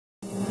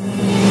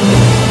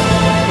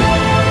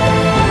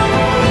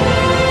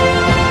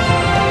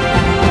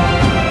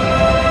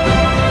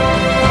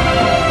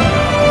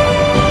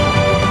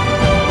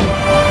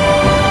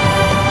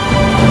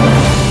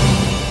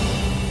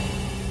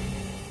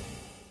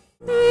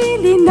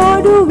கோவிலின்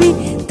நடுவே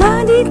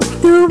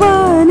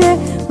தனித்துவான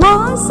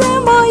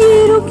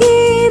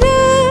வாசமாயிருக்கிற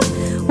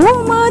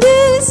உமது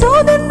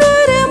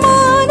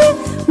சுதந்திரமான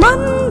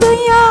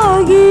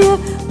மந்தையாகிய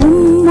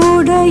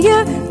உம்முடைய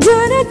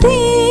ஜனத்தே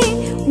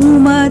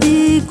உமது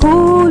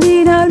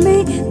கோலினால் மே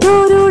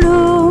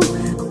தொருளோம்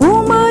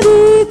உமது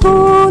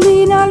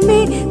கோலினால் மே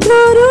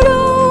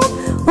தொருளோம்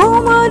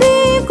உமது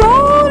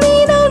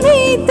கோலினால் மே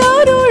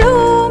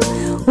தருளோம்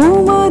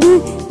உமது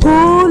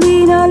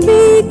கோலினால்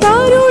மே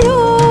தருளோம்.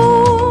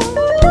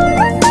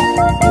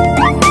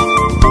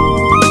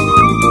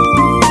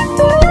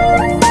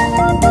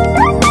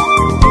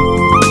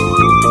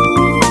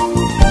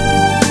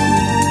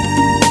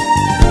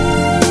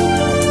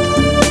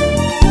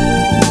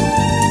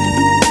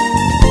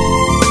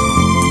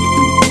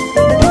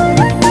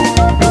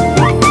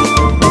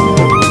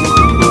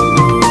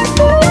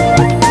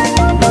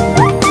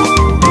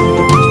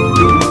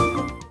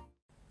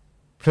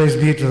 Praise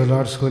be to the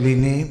Lord's holy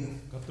name.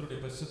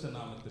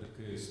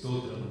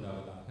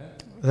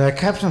 The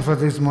caption for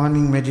this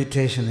morning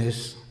meditation is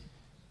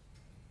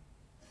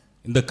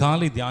இந்த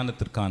காலை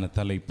தியானத்திற்கான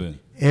தலைப்பு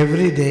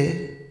every day,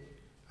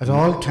 at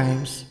all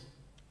times,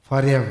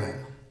 forever.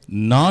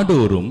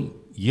 நாடோறும்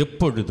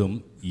எப்பொழுதும்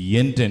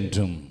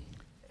என்றென்றும்.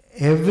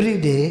 Every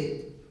day,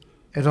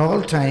 at all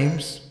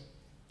times,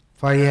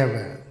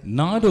 forever.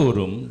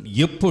 நாடோறும்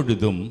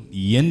எப்பொழுதும்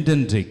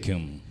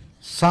என்றென்றைக்கும்.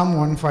 Psalm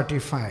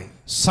 145.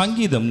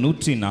 சங்கீதம்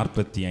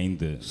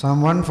 145. Psalm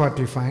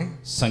 145.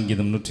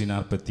 சங்கீதம்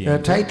 145. The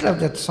title of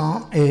that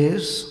psalm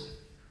is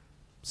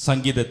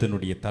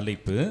சங்கீதத்தினுடைய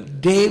தலைப்பு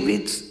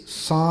David's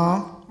Psalm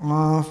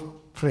of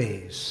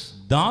Praise.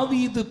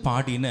 தாவீது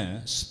பாடின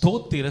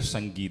ஸ்தோத்திர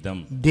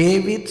சங்கீதம்.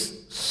 David's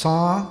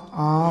Psalm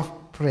of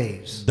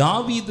Praise.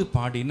 தாவீது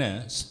பாடின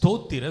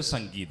ஸ்தோத்திர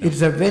சங்கீதம்.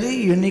 It's a very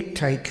unique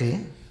title.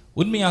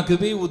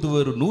 உண்மையாகவே இது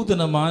ஒரு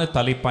நூதனமான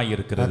தலைப்பாய்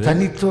இருக்கிறது.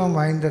 தனித்துவம்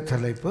வாய்ந்த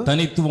தலைப்பு.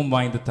 தனித்துவம்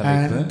வாய்ந்த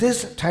தலைப்பு. And this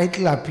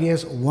title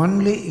appears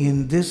only in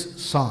this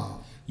song.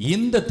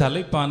 இந்த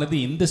தலைப்பானது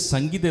இந்த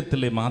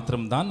சங்கீதத்திலே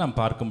மாத்திரம்தான் நாம்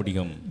பார்க்க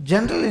முடியும்.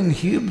 Generally in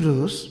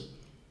Hebrews,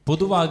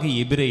 பொதுவாக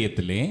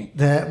எபிரேயத்திலே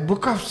the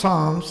book of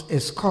Psalms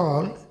is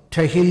called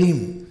Tehillim.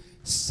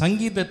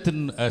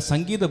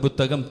 சங்கீத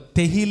புத்தகம்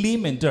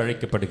தெஹிலீம் என்று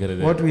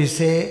அழைக்கப்படுகிறது. What we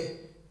say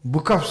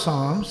book of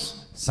Psalms,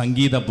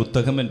 சங்கீத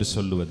புத்தகம் என்று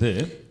சொல்லுவது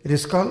it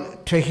is called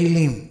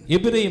Tehillim.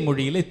 எபிரேய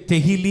மொழியிலே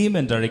தெஹிலீம்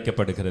என்று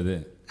அழைக்கப்படுகிறது.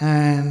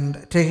 And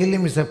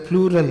Tehillim is a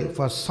plural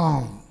for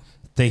psalm.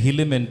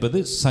 தெஹிலிம் என்பது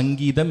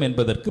சங்கீதம்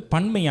என்பதற்கு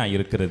பன்மையாய்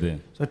இருக்கிறது.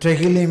 So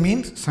Tehillim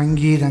means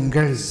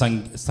சங்கீதங்கள்.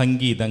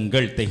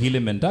 சங்கீதங்கள்.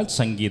 தெஹிலிம் என்றால்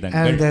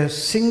சங்கீதங்கள். And the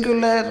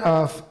singular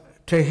of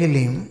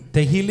Tehillim,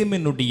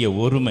 தெஹிலிமினுடைய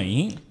ஒருமை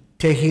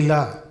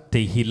Tehillah.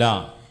 தெஹிலா.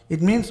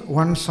 It means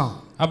one song.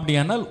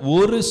 அப்படியானால்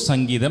ஒரு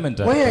சங்கீதம்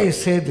என்றால். Why I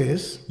say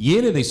this?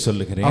 ஏன் இதை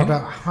சொல்லுகிறேன்? Out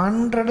of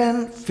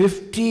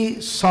 150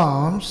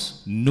 psalms,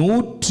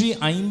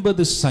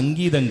 150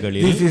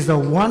 சங்கீதங்களில் this is the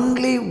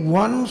only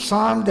one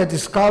psalm that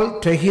is called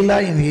Tehillah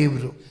in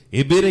Hebrew.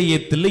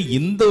 எபிரேயத்தில்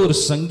இந்த ஒரு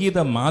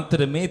சங்கீதம்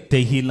மாத்திரமே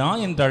தெஹிலா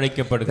என்று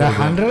அழைக்கப்படுகிறது.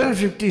 The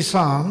 150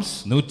 psalms,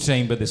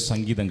 150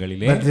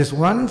 சங்கீதங்களிலே but this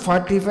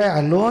 145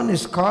 alone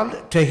is called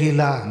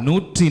Tehillah.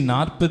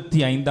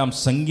 145ஆம்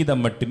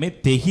சங்கீதம் மட்டுமே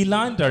தெஹிலா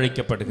என்று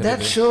அழைக்கப்படுகிறது.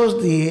 That shows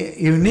the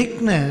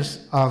uniqueness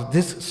of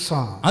this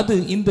song. அது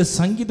இந்த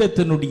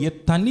சங்கீதத்தினுடைய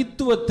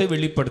தனித்துவத்தை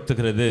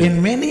வெளிப்படுத்துகிறது. In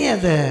many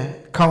other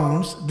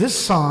counts, this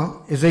song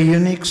is a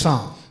unique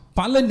song.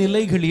 பல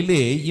நிலைகளிலே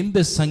இந்த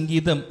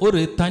சங்கீதம்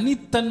ஒரு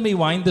தனித்தன்மை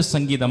வாய்ந்த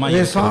சங்கீதமாய்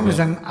The இருக்கிறது. song is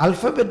an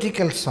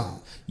alphabetical song.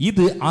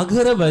 இது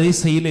அகர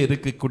வரிசையில்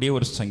இருக்கக்கூடிய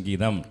ஒரு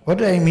சங்கீதம். What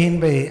do I mean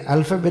by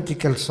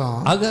alphabetical song?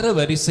 அகர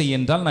வரிசை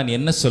என்றால் நான்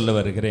என்ன சொல்ல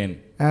வருகிறேன்?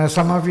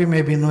 Some of you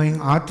may be knowing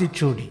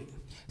Aathichoodi.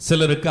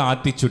 சிலருக்கு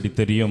ஆத்திச்சூடி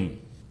தெரியும்.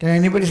 Can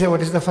anybody say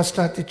what is the first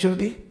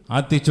Aathichoodi?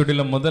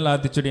 ஆத்திச்சூடியில முதல்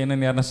ஆத்திச்சூடி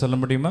என்னன்னு யாரா சொல்ல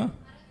முடியுமா?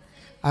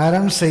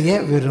 அறம் செய்ய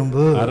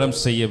விரும்பு. அறம்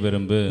செய்ய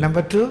விரும்பு.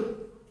 Number 2,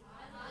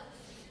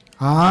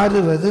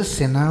 ஆறுவது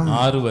சினம்.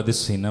 ஆறுவது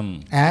சினம்.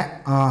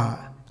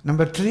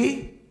 Number 3,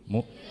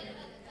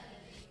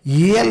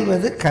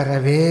 இயல்வது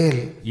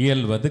கரவேல்.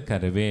 இயல்வது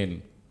கரவேல்.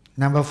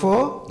 Number 4,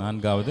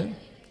 நான்காவது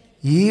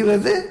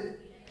ஈவது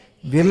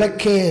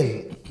விளக்கேல்.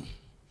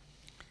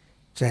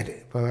 சரி,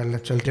 இப்போ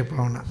எல்லாம் சொல்லிட்டு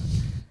போகணும்.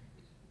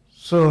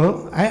 So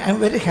I am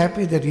very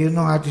happy that you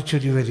know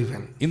Aathichoodi very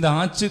well. இந்த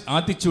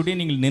ஆத்திச்சூடியை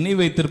நீங்கள் நினைவு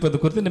வைத்திருப்பது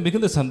குறித்து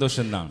மிகுந்த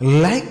சந்தோஷம் தான்.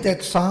 Like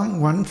that song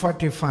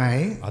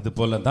 145,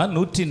 அதுபோல தான்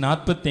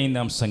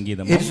 145ஆம்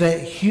சங்கீதம். it's a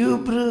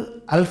Hebrew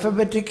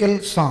alphabetical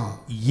song.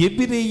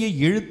 எபிரேய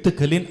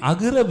எழுத்துக்களின்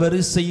அகர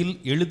வரிசையில்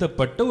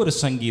எழுதப்பட்ட ஒரு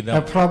சங்கீதம்.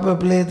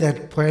 Probably that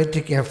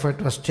poetic effort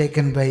was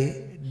taken by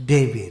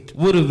David.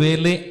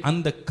 ஒருவேளை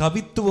அந்த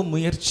கவித்துவ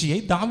முயற்சியை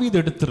தாவீது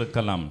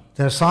எடுத்திருக்கலாம்.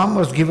 The song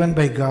was given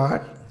by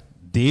God.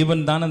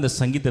 தேவன் தான் அந்த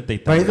சங்கீதத்தை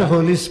by the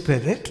Holy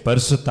Spirit.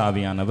 பரிசுத்த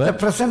ஆவியானவர். The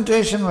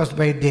presentation was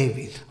by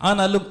David.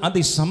 ஆனாலும்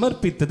அதை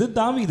சமர்ப்பித்தது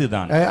தாவீது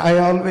தான். I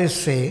always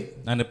say,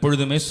 நான்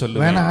எப்பொழுதுமே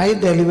சொல்லுவேன், when I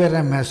deliver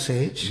a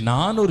message,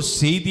 நான் ஒரு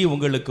செய்தியை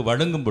உங்களுக்கு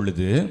வழங்கும்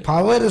பொழுது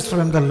power is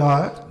from the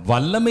Lord,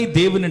 வல்லமை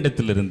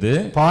தேவனிடத்திலிருந்து,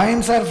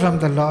 points are from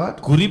the Lord,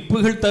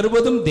 குறிப்புகள்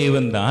தருவதும்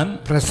தேவன்தான்,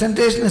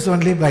 presentation is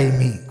only by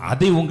me.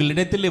 அதை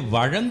உங்களிடத்திலே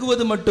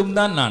வழங்குவது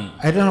மட்டும்தான் நான்.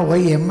 I don't know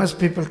why MS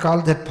people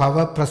call that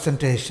power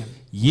presentation.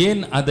 ஏன்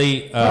அதை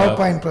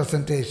PowerPoint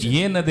presentation.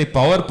 ஏன் அதை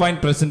பவர் பாயிண்ட்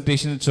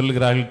பிரசன்டேஷன்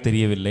சொல்கிறார்கள்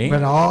தெரியவில்லை.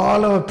 But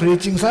all our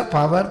preachings are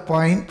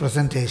PowerPoint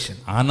presentation.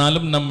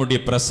 ஆனாலும் நம்முடைய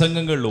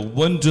பிரசங்கங்கள்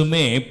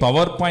ஒவ்வொன்றுமே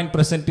power point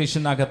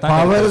presentation ஆகத்தான்.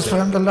 Power is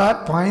from the Lord,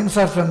 points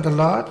are from the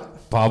Lord.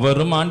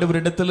 பவரும்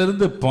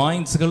ஆண்டவரிடத்திலிருந்து,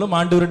 பாயிண்ட்ஸ்களும்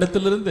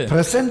ஆண்டவரிடத்திலிருந்து.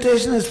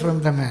 Presentation is from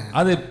the man.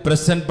 அதை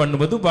பிரசன்ட்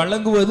பண்ணுவது,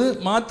 வழங்குவது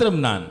மாத்திரம்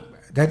நான்.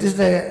 That is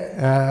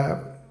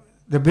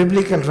the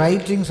biblical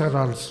writings are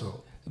also.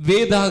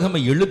 வேதாகம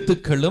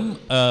எழுத்துக்களும்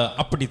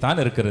அப்படித்தான்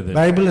இருக்கிறது.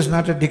 Bible is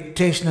not a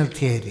dictational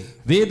theory.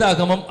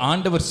 வேதாகமம்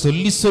ஆண்டவர்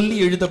சொல்லி சொல்லி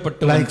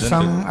எழுதப்பட்ட like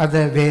some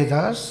other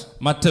Vedas.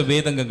 மற்ற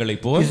வேதங்களை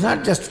போல் it's not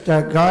just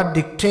God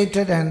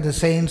dictated and the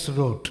saints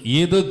wrote.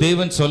 ஏதோ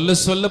தேவன் சொல்ல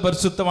சொல்ல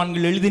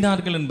பரிசுத்தவான்கள்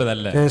எழுதினார்கள்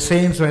என்பதல்ல. The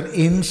saints were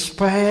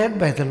inspired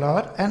by the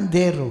Lord and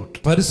they wrote.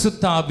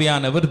 பரிசுத்த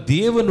ஆவியானவர்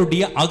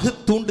தேவனுடைய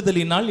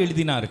அகத்தூண்டுதலினால்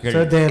எழுதினார்கள்.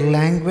 So their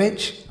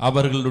language,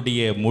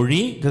 அவர்களுடைய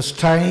மொழி, the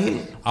style,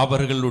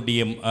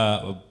 அவர்களுடைய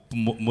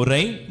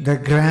முறை, the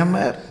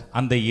grammar,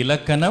 அந்த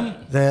இலக்கணம்,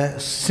 the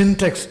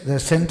syntax, the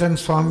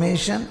sentence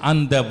formation,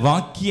 அந்த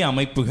வாக்கிய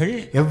அமைப்புகள்,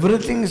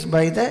 everything is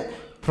by the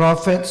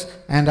prophets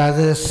and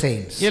other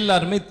saints.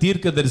 எல்லாரும்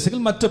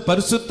தீர்க்கதரிசிகள் மற்ற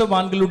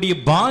பரிசுத்தவான்களுடைய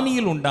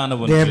பாணியில்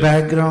உண்டானவர்கள். Their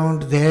background,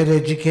 their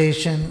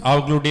education,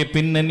 அவர்களுடைய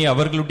பின்னணி,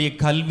 அவர்களுடைய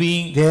கல்வி,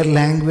 their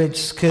language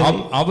skill,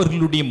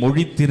 அவர்களுடைய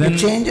மொழி திறன்,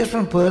 it changes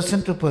from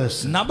person to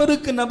person.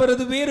 நபருக்கு நபர்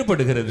அது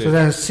வேறுபடுகிறது. So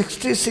there are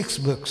 66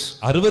 books.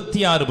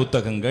 66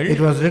 புத்தகங்கள்.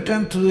 It was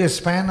written through a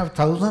span of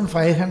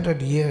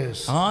 1500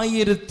 years.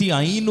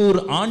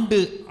 1500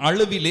 ஆண்டு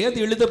அளவிலே அது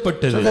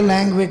எழுதப்பட்டது. So the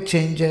language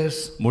changes.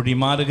 மொழி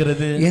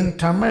மாறுகிறது. In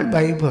Tamil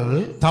Bible,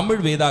 தமிழ்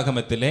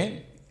வேதாகமத்திலே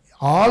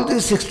all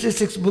these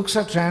 66 books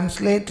are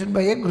translated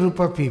by a group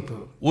of people.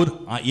 ஒரு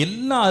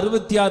எல்லா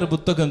 66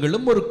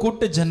 புத்தகங்களும் ஒரு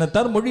கூட்ட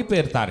ஜனத்தார்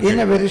மொழிபெயர்த்தார்கள். In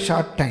a very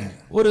short time.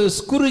 ஒரு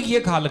குறுகிய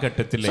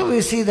காலகட்டத்திலே. So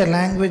we see the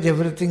language,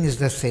 everything is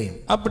the same.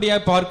 அப்படியே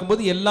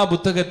பார்க்கும்போது எல்லா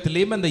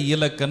புத்தகத்திலேயும் அந்த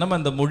இலக்கணம்,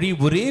 அந்த மொழி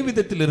ஒரே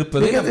விதத்தில்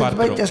இருப்பதை நாம்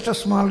பார்க்கிறோம். By just a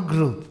small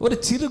group. ஒரு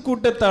சிறு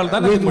கூட்டத்தால்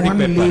தான் அது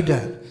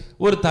மொழிபெயர்ப்பார்.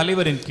 ஒரு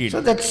தலைவரின் கீழ். So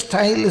that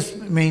style is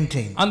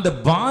maintained. அந்த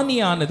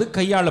பாணியானது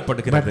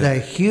கையாளப்படுகிறது. But the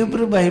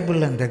Hebrew Bible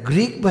and the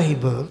Greek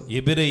Bible,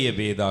 எபிரேய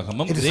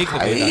வேதாகமம், கிரேக்க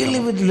வேதாகமம், highly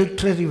with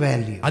literary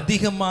value.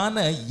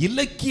 அதிகமான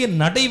இலக்கிய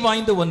நடை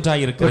வாய்ந்த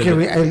ஒன்றாய் இருக்கிறது.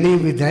 Okay, I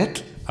leave with that.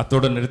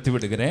 அத்தோடு நிறுத்தி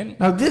விடுகிறேன்.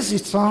 Now this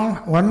song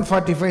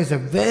 145 is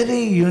a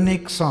very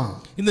unique song.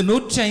 இந்த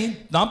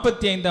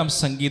 145ஆம்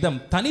சங்கீதம்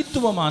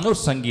தனித்துவமான ஒரு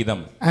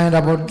சங்கீதம். And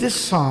about this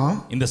song,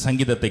 இந்த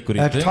சங்கீதத்தை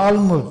குறித்து,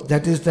 Talmud,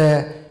 that is the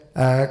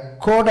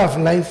code of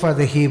life for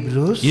the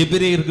Hebrews,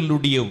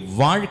 எபிரேயர்களுடைய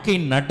வாழ்க்கை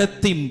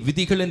நடத்தை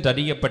விதிகள் என்று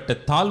அறியப்பட்ட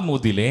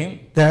தால்மூதிலே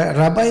the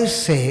rabbis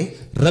say,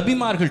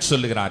 ரபிமார்கள்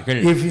சொல்லுகிறார்கள்,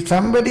 if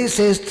somebody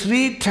says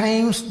 3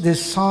 times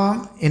this psalm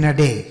in a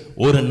day,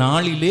 ஒரு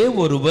நாளிலே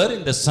ஒருவர்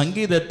இந்த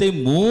சங்கீதத்தை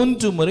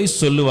 3 முறை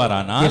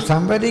சொல்லுவாரானால், if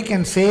somebody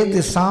can say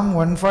this psalm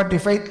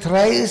 145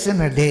 thrice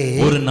in a day,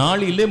 ஒரு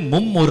நாளிலே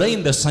 3 முறை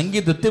இந்த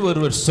சங்கீதத்தை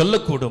ஒருவர்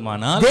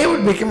சொல்லக்கூடுமானால், they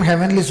would become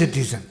heavenly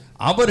citizen.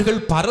 அவர்கள்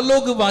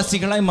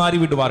பரலோகவாசிகளாய்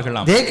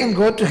மாறிவிடுவார்களாம். They can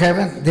go to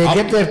heaven. They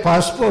get their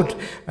passport,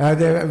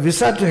 their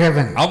visa to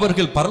heaven.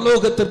 அவர்கள்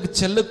பரலோகத்திற்கு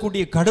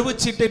செல்லக்கூடிய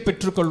கடவுச்சீட்டை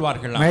பெற்றுக்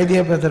கொள்வார்களாம். My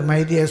dear brother, my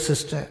dear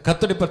sister,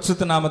 கர்த்தருடைய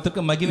பரிசுத்த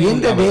நாமத்துக்கு மகிமை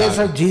in the உண்டாவதாக. days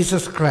of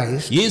Jesus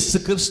Christ,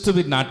 இயேசு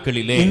கிறிஸ்துவின்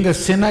நாட்களிலே, in the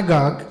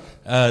synagogue,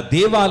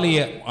 தேவாலய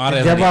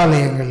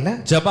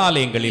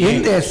ஜபாலயங்களிலே,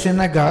 in their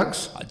synagogues,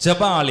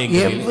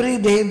 ஜபாலயங்களிலே, every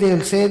day they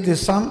will say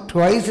this psalm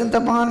twice in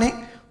the morning,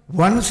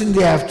 once in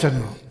the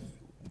afternoon.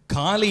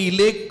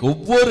 காலையிலே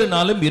ஒவ்வொரு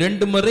நாளும்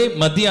 2 முறை,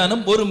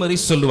 மத்தியானம் 1 முறை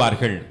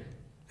சொல்லுவார்கள்.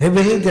 They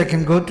believe they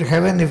can go to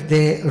heaven if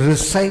they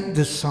recite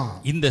this song.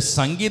 இந்த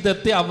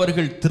சங்கீதத்தை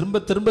அவர்கள்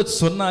திரும்ப திரும்ப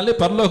சொன்னாலே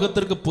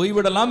பரலோகத்திற்கு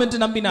போய்விடலாம் என்று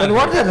நம்பினார்கள். But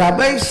what the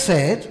rabbis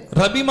said,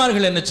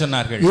 ரபிமார்கள் என்ன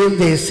சொன்னார்கள்? if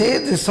they say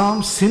this song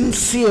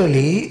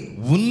sincerely,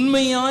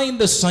 உண்மையாய்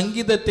இந்த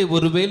சங்கீதத்தை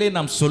ஒருவேளை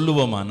நாம்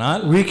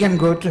சொல்லுவோமானால், we can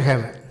go to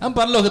heaven. நாம்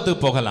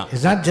பரலோகத்துக்கு போகலாம்.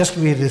 It's not just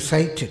we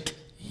recite it.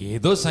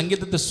 ஏதோ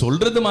சங்கீதத்தை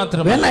சொல்றது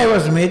மாத்திரமல்ல. When I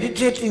was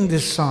meditating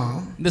this song,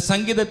 இந்த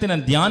சங்கீதத்தை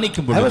நான்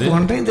தியானிக்கும் I was பொழுது,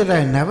 wondering that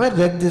I never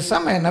read this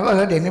song. I never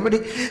heard anybody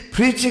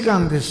preaching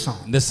on this song.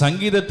 இந்த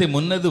சங்கீதத்தை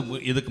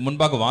இதுக்கு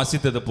முன்பாக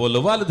வாசித்தது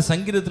போலவோ அல்லது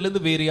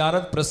சங்கீதத்திலிருந்து வேறு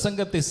யாராவது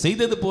பிரசங்கத்தை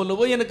செய்தது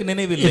போலவோ எனக்கு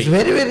நினைவில்லை. It's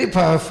very, very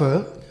powerful.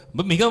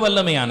 மிக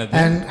வல்லமையானது.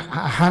 And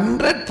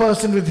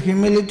 100% with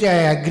humility I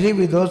agree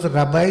with those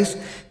rabbis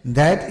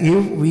that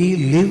if we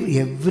live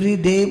every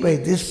day by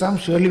this psalm,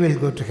 surely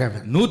we'll go to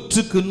heaven.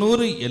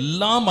 100%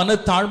 எல்லா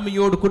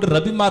மனத்தாழ்மையோடு கூட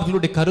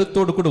ரபிமார்களுடைய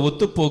கருத்தோடு கூட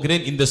ஒத்து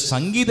போகிறேன். இந்த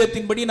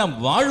சங்கீதத்தின்படி நாம்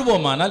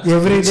வாழ்வோமானால்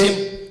every day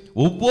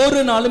ஒவ்வொரு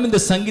நாளும் இந்த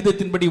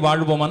சங்கீதத்தின்படி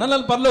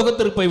வாழ்வோமானால்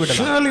பரலோகத்திற்கு போய்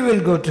விடலாம். Surely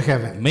we'll go to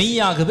heaven.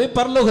 மெய்யாகவே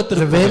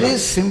பரலோகத்திற்கு. It's a very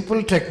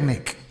simple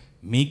technique.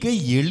 மிக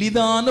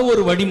எளிதான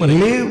ஒரு வழிமுறை.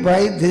 Live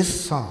by this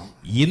song.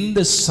 இந்த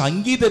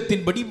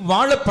சங்கீதத்தின்படி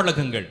வாழ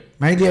பழகுங்கள்.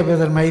 My dear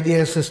brother, my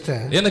dear sister,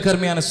 எனக்கு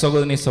அருமையான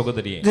சகோதரனே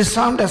சகோதரியே, this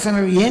song doesn't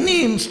have any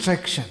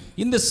instruction.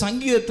 இந்த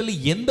சங்கீதத்தில்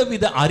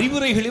எந்தவித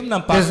அறிவுரைகளையும்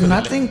நாம் There's பார்க்கவில்லை.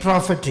 nothing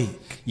prophetic.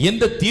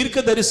 எந்த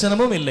தீர்க்க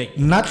தரிசனமும் இல்லை.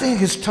 Nothing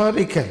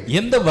historical.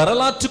 எந்த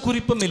வரலாற்று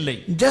குறிப்பும் இல்லை.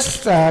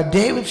 Just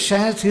David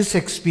shares his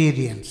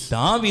experience.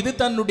 தாவீது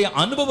தன்னுடைய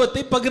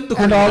அனுபவத்தை பகிர்ந்து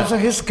and கொண்டார். also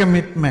his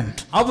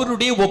commitment.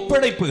 அவருடைய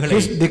ஒப்படைப்புகளை,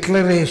 his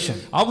declaration.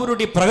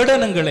 அவருடைய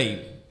பிரகடனங்களை.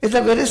 It's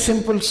a very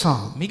simple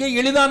song. மிக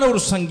எளிதான ஒரு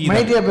சங்கீதம்.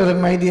 My dear brother,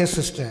 my dear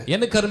sister,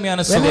 எனக்கு அருமையான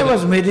when சகோதரனே, I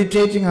was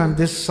meditating on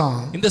this song,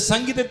 இந்த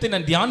சங்கீதத்தை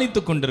நான்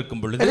தியானித்துக்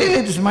கொண்டிருக்கும் பொழுது, really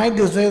it is my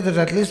desire that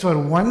at least for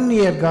 1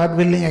 year, God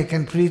willing, I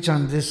can preach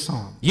on this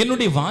song.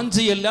 என்னுடைய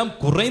வாஞ்சை எல்லாம்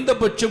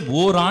குறைந்தபட்சம்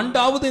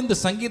ஓராண்டாவது இந்த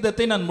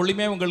சங்கீதத்தை நான்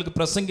முழுமையாக உங்களுக்கு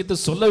பிரசங்கித்து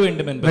சொல்ல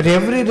வேண்டும் என்பது. But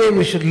every day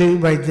we should live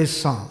by this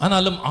song.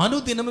 ஆனாலும்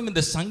அனுதினமும்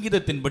இந்த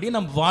சங்கீதத்தின்படி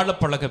நாம் வாழ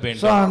பழக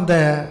வேண்டும். So on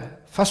the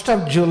 1st of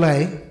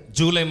July,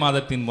 July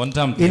மாதத்தின்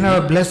 1ஆம் in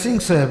our blessing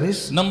service,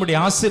 நம்முடைய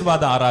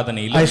ஆசீர்வாத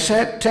ஆராதனையில் I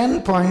shared 10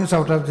 points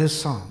out of this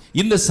song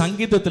இந்த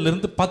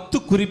சங்கீதத்திலிருந்து 10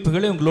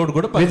 குறிப்புகளை உங்களோடு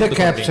கூட with the பகிர்ந்து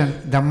கொண்டேன். caption,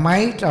 the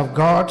might of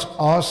God's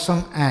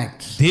awesome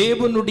acts.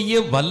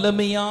 தேவனுடைய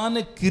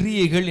வல்லமையான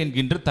கிரியைகள்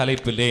என்கின்ற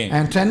தலைப்பிலே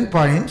And 10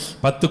 points.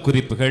 10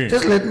 குறிப்புகள்.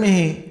 Just let me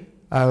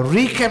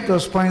recap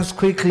those points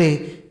quickly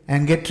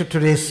and get to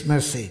today's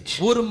message.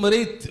 ஒரு முறை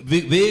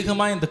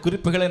வேகமா இந்த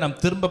குறிப்புகளை நாம்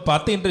திரும்ப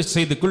பார்த்து இன்றைய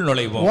செய்திக்குள்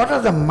நுழைவோம். What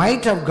are the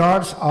might of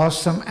God's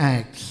awesome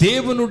acts?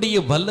 தேவனுடைய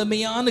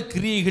வல்லமையான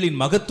கிரியைகளின்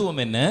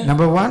மகத்துவம் என்ன?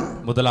 Number 1,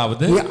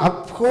 முதலாவது, He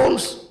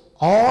upholds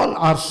all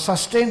or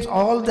sustains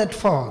all that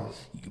fall.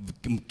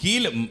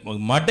 கீழ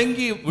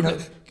மடங்கி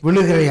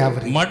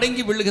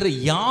விழுகிற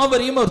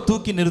யாவரையும் அவர்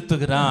தூக்கி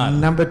நிறுத்துகிறார்.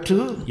 Number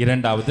 2,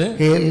 இரண்டாவது,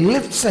 He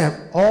lifts up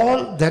all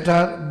that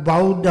are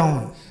bowed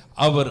down.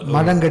 அவர்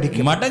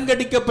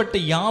மடங்கடிக்கப்பட்ட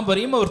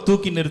யாவரையும் அவர்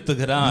தூக்கி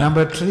நிறுத்துகிறார்.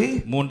 Number 3,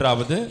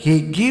 மூன்றாவது, He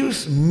gives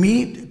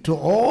meat to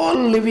all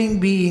living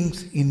beings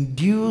in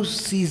due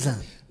season.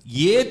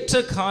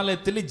 ஏற்ற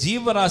காலத்தில்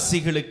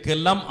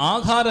ஜீவராசிகளுக்கெல்லாம்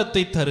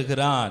ஆகாரத்தை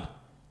தருகிறார்.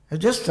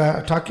 Just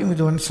talking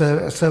with one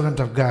servant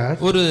of God.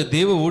 ஒரு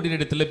தேவ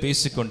ஊழியரிடத்தில்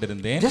பேசிக்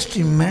கொண்டிருந்தேன். Just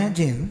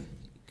imagine,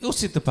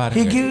 யோசித்து He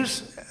பாருங்க. gives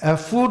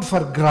food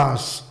for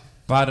grass.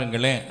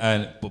 பாருங்களேன்,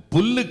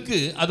 புல்லுக்கு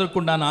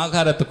அதற்குண்டான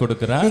ஆகாரத்தை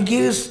கொடுக்கிறார். He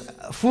gives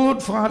food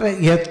for a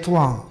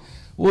earthworm.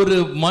 ஒரு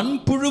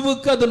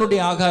மண்புழுவுக்கு அதனுடைய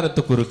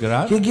ஆகாரத்தை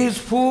கொடுக்கிறார். He gives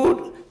food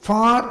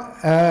for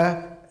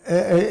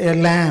a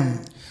lamb.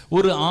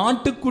 ஒரு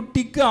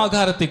ஆட்டுக்குட்டிக்கு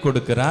ஆகாரத்தை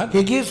கொடுக்கிறார்.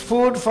 He gives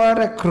food for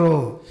a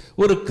crow.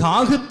 ஒரு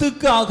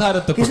காகத்துக்கு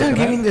ஆகாரத்தை He's not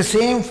கொடுக்கிறார். giving the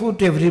same food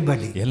to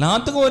everybody.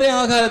 எல்லாத்துக்கும் ஒரே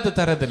ஆகாரத்தை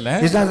தரதில்லை.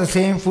 It's not the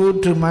same food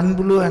to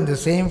manbulu and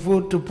the same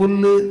food to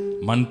pullu.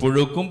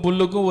 மண்புழுக்கும்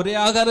புல்லுக்கும் ஒரே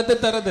ஆகாரத்தை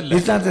தரதில்லை.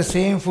 It's not the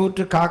same food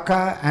to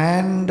kaka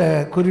and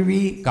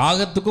kuruvi.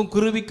 காகத்துக்கும்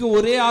குருவிக்கும்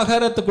ஒரே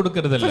ஆகாரத்தை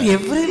கொடுக்கறதில்லை. For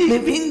every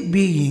living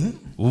being,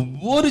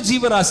 ஒவ்வொரு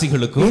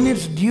ஜீவராசிகளுக்கும் in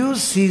its due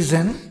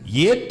season,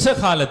 ஏற்ற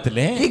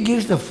காலத்திலே He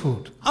gives the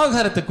food.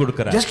 ஆகாரத்தை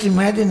கொடுக்கிறார். Just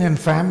imagine in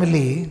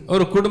family,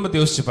 ஒரு குடும்பத்தை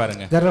யோசிச்சு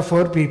பாருங்க. there are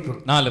 4 people.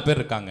 4 பேர்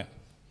இருக்காங்க.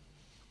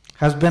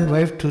 Husband,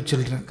 wife, 2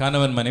 children.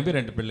 கணவன் மனைவி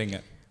 2 பிள்ளைங்க.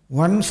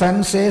 One son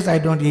says, I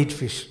don't eat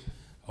fish.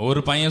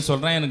 ஒரு பையன்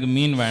சொல்றான் எனக்கு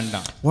மீன்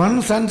வேண்டாம். One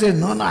son says,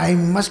 no, I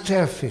must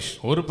have fish.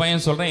 ஒரு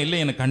பையன் சொல்றான் இல்ல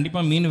எனக்கு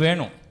கண்டிப்பா மீன்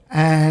வேணும்.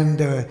 And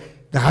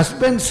the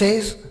husband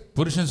says,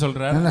 புருஷன்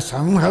சொல்றார், no,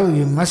 somehow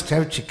you must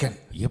have chicken.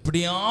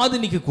 எப்படியாவது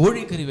இன்னைக்கு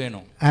கோழி கறி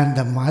வேணும். And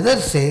the mother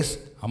says,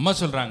 அம்மா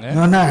சொல்றாங்க,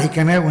 no, I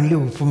can have only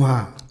upuma.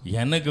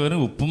 எனக்கு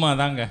வெறும் உப்புமா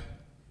தாங்க.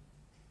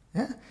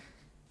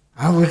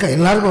 அவங்களுக்கு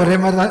எல்லாருக்கும் ஒரே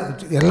மாதிரி தான்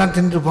எல்லாம்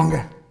தின்று போங்க.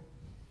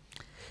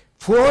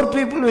 4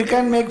 people we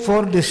can make 4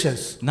 dishes.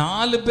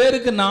 4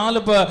 பேருக்கு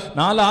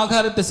 4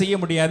 ஆகாரத்தை செய்ய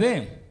முடியாது.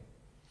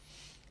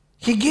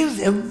 He gives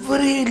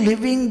every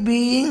living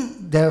being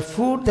the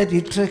food that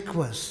it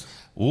requires.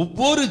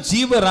 ஒவ்வொரு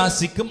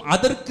ஜீவராசிக்கும்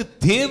அதற்கு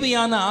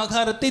தேவையான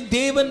ஆகாரத்தை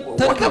தேவன்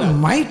தருகிறார். What a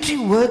mighty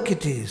work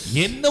it is.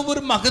 என்ன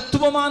ஒரு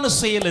மகத்துவமான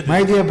செயல் இது.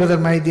 My dear brother,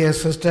 my dear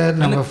sister,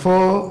 number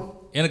 4.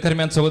 எனக்கு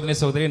அருமையான சகோதரனே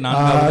சகோதரி,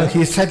 4வது,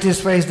 He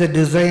satisfies the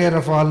desire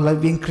of all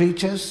living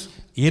creatures.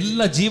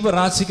 எல்லா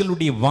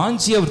ஜீவராசிகளுடைய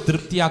வாஞ்சியை அவர்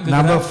திருப்தியாக்குகிறார்.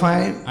 Number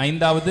 5.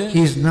 5வது,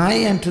 He is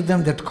nigh unto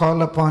them that call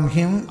upon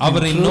him.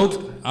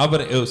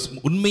 அவர்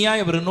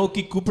உண்மையாய் அவரை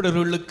நோக்கி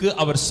கூப்பிடுறவர்களுக்கு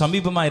அவர்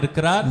சமீபமா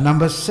இருக்கிறார்.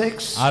 Number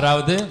 6.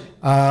 6வது,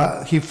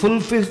 He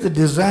fulfills the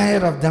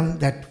desire of them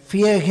that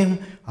fear him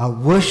or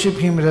worship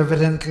him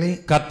reverently.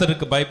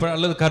 கர்த்தருக்கு பயப்பட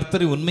அல்லது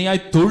கர்த்தரை உண்மையாய்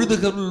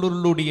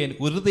தொழுதுகிறவர்களுடைய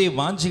இருதய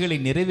வாஞ்சிகளை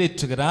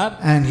நிறைவேற்றுகிறார்.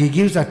 And he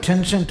gives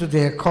attention to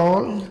their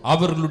call.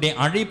 அவர்களுடைய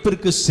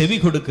அழைப்பிற்கு செவி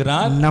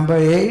கொடுக்கிறார். Number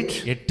 8.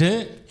 8,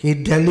 He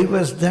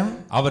delivers them.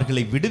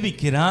 அவர்களை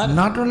விடுவிக்கிறார்.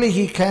 Not only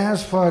he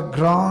cares for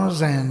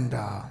grouse and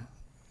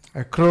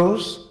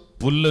crows.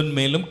 புல்லின்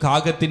மேலும்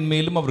காகத்தின்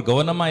மேலும் அவர்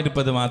கவனமாய்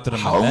இருப்பது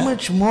மாத்திரமல்ல, how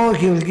much more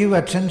he will give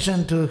attention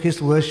to his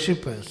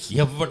worshippers.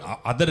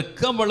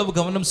 அதற்கு அவ்வளவு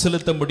கவனம்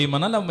செலுத்த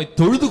முடியுமானால் நம்மை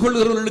தொழுது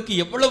கொள்கிறவர்களுக்கு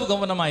எவ்வளவு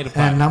கவனமாய்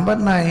இருப்பார். And number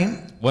 9,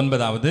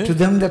 ஒன்பதாவது, to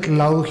them that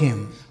love him,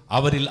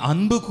 அவரில்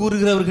அன்பு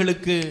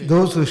கூறுகிறவர்களுக்கு,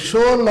 those who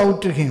show love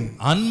to him,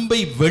 அன்பை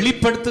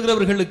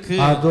வெளிப்படுத்துகிறவர்களுக்கு,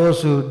 are those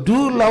who do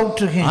love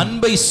to him,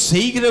 அன்பை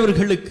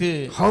செய்கிறவர்களுக்கு,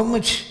 how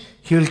much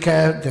he will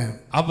care them.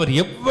 அவர்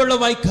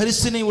எவ்வளவாய்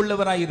கரிசனை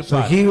உள்ளவராய் So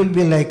இருப்பார். he will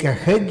be like a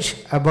hedge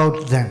about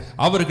them.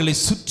 அவர்களை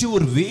சுற்றி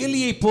ஒரு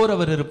வேலியை போர்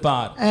அவர்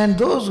இருப்பார். And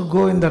those who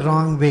go in the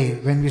wrong way,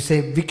 when we say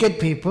wicked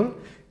people,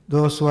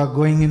 those who are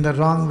going in the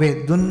wrong way,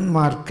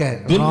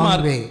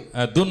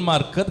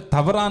 துன்மார்க்கர்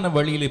தவறான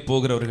வழியிலே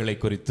போகிறவர்களை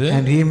குறித்து,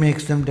 and he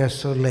makes them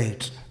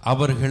desolate.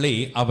 அவர்களை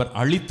அவர்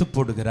அழித்து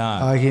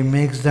போடுகிறார். He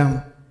makes them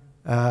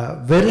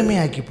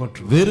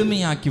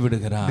வெறுமையாக்கி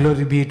விடுகிறார்.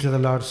 Glory be to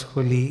the Lord's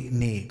holy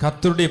name.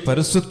 கர்த்தருடைய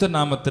பரிசுத்த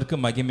நாமத்திற்கு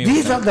மகிமை.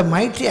 These are the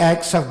mighty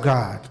acts of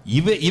God.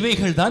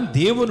 இவைகள் தான்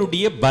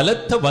தேவனுடைய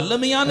பலத்த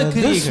வல்லமையான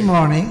கிரியைகள். This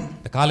morning,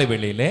 காலை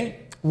வேளையிலே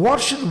what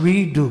should we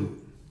do?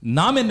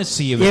 நாம் என்ன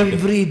செய்ய வேண்டும்?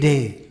 Every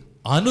day,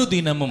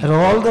 அனுதினமும்,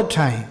 all the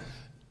time,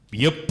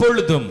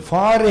 எப்பொழுதும்,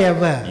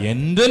 forever,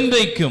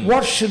 என்றென்றைக்கும்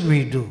what should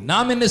we do?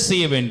 நாம் என்ன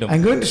செய்ய வேண்டும்?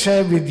 I'm going to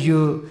share with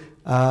you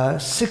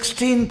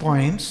 16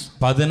 points.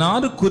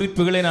 16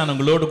 குறிப்புகளை நான்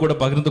உங்களோடு கூட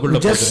பகிர்ந்து கொள்ள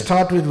போகிறேன். Just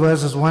start with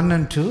verses 1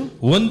 and 2.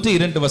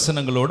 1-2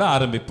 வசனங்களோடு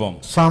ஆரம்பிப்போம்.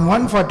 Psalm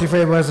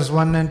 145 verses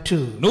 1 and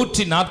 2.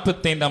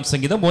 145ஆம்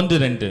சங்கீதம்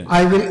 1-2.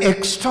 I will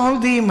extol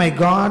thee, my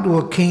God,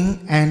 O King,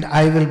 and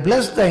I will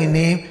bless thy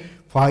name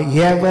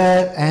forever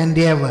and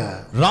ever.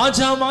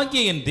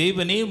 ராஜாவாகிய என்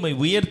தேவனே, உம்மை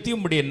உயர்த்தி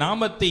உம்முடைய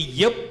நாமத்தை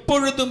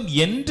எப்பொழுதும்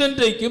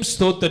என்றென்றைக்கும்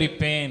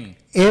ஸ்தோத்திரிப்பேன்.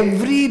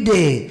 Every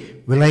day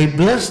will I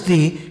bless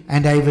thee,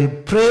 and I will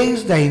praise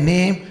thy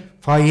name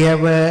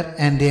forever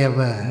and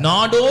ever.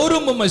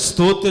 நாடோறும் உம்மை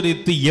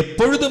ஸ்தோத்திரித்து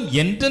எப்பொழுதும்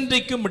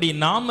என்றென்றைக்கும் உம்முடைய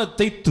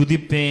நாமத்தை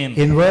துதிப்பேன்.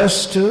 In verse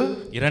 2,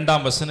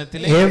 இரண்டாம்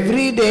வசனத்திலே,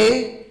 every day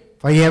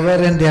forever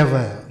and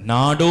ever.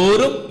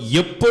 நாடோறும்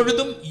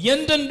எப்பொழுதும்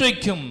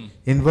என்றென்றைக்கும்.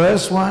 In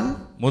verse 1,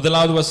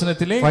 முதலாவது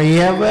வசனத்திலே,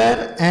 forever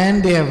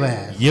and ever.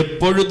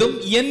 எப்பொழுதும்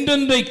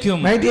என்றென்றைக்கும்.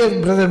 My dear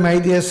brother, my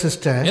dear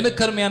sister,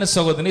 எனக்கு அருமையான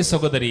சகோதரனே,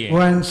 சகோதரியே,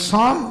 when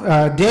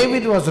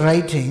David was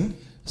writing,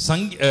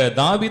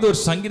 தாவீது ஒரு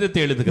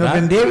சங்கீதத்தை எழுதுகிறார்.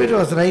 when David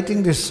was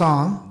writing this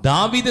song,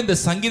 தாவீது இந்த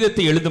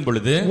சங்கீதத்தை எழுதும்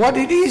பொழுது what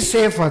did he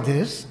say for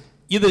this?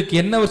 இதற்கு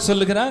என்ன அவர்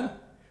சொல்லுகிறார்?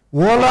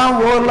 ஓலாம்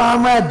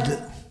ஓலாம் at,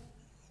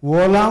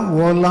 ஓலாம்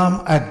ஓலாம்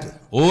at.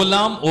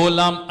 ஓலாம்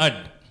ஓலாம்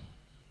at.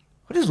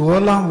 What is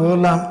ஓலாம்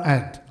ஓலாம்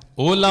at?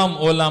 ஓலாம்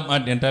ஓலாம்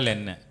at என்றால்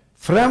என்ன?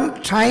 From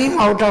time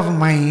out of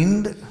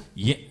mind,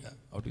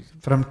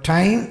 from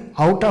time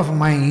out of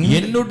mind,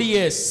 என்னுடைய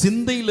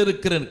சிந்தையில்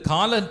இருக்கிற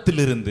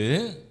காலத்திலிருந்து,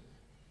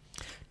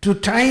 to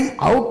time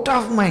out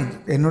of mind,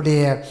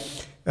 என்னுடைய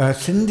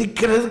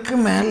சிந்திக்கிறதுக்கு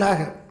மேலாக.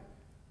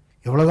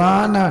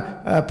 எவ்வளோதான்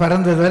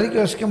பிறந்தது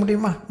வரைக்கும் யோசிக்க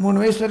முடியுமா?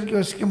 3 வயசு வரைக்கும்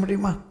யோசிக்க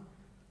முடியுமா?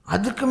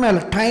 அதுக்கு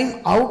மேலே டைம்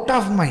அவுட்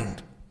ஆஃப்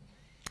மைண்ட்.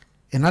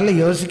 என்னால்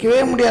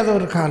யோசிக்கவே முடியாத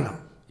ஒரு காலம்,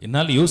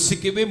 என்னால்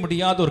யோசிக்கவே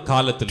முடியாத ஒரு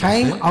காலத்தில்,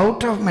 டைம்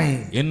அவுட் ஆஃப்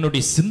மைண்ட்,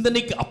 என்னுடைய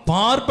சிந்தனைக்கு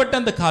அப்பாற்பட்ட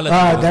அந்த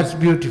காலத்தில். That's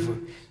beautiful.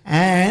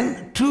 And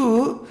to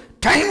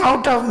time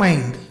out of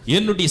mind,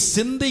 என்னுடைய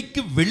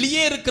சிந்தைக்கு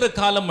வெளியே இருக்கிற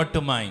காலம்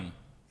மட்டுமாய்.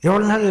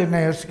 எவ்வளோ நாள்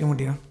என்ன யோசிக்க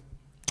முடியும்?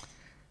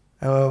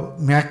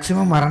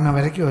 மேக்சிமம் மரணம்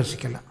வரைக்கும்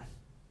யோசிக்கலாம்.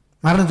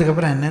 மரணத்துக்கு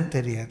அப்புறம் என்னன்னு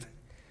தெரியாது.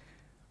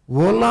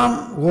 ஓலாம்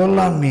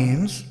ஓலாம்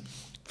means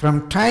from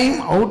time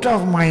out of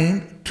mind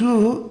to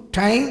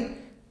time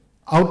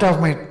out of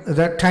my,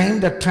 the time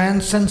that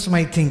transcends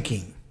my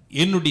thinking.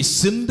 என்னுடைய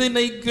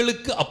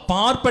சிந்தனைகளுக்கு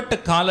அப்பாற்பட்ட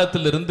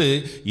காலத்திலிருந்து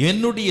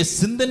என்னுடைய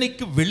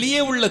சிந்தனைக்கு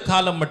வெளியே உள்ள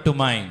காலம்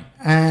மட்டுமாய்.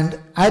 And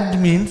ad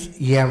means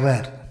ever.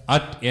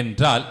 At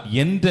என்றால்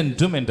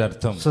என்றென்றும் என்ற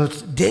அர்த்தம். So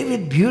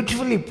David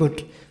beautifully put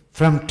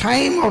from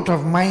time out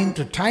of mind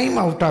to time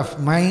out of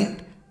mind,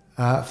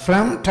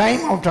 from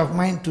time out of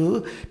mind to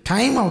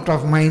time out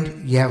of mind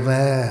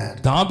ever.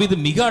 தாவீது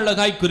மிக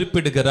அழகாய்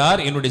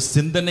குறிப்பிடுகிறார், என்னுடைய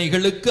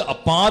சிந்தனைகளுக்கு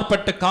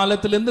அப்பாற்பட்ட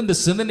காலத்திலிருந்து இந்த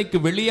சிந்தனைக்கு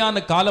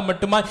வெளியான காலம்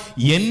மட்டுமாய்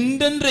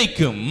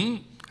என்றென்றைக்கும்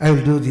I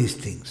will do these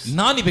things.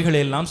 நான்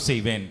இவைகளை எல்லாம்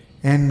செய்வேன்.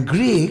 And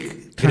Greek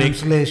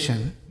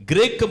translation,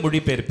 கிரேக்க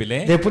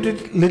மொழிபெயர்ப்பிலே they put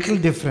it little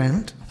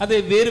different.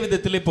 அதை வேறு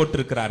விதத்திலே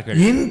போட்டிருக்கிறார்கள்.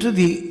 Into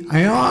the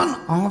ion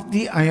of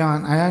the ion,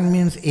 ion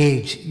means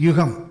age,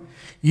 yugam,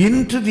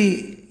 into the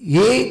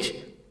age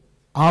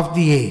of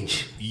the age.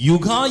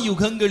 யுகா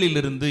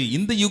யுகங்களிலிருந்து,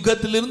 இந்த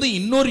யுகத்திலிருந்து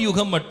இன்னொரு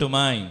யுகம்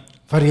மட்டுமாய்.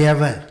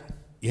 Forever.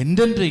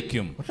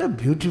 என்றென்றைக்கும். What a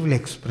beautiful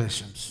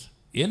expressions.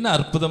 என்ன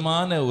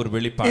அற்புதமான ஒரு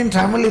வெளிப்பாடு. In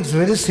Tamil it's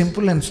very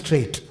simple and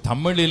straight.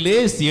 தமிழிலே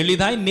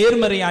எளிதாய்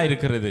நேர்மறையாய்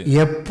இருக்கிறது.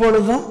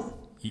 எப்பொழுதும்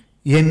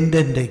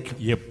என்றென்றைக்கும்.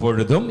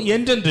 எப்பொழுதும்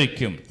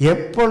என்றென்றைக்கும்.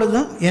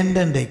 எப்பொழுதும்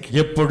என்றென்றைக்கும்.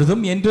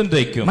 எப்பொழுதும்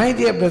என்றென்றைக்கும். My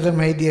dear brother,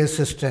 my dear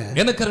sister,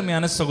 எனக்கு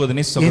அருமையான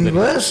சகோதரனே, in சகோதரி,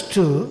 verse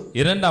 2,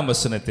 இரண்டாம்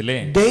வசனத்திலே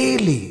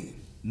daily,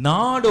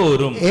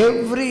 நாடோறும்,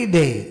 every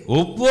day,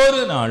 ஒவ்வொரு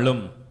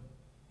நாளும்,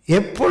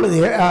 எப்பொழுது,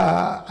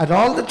 at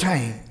all the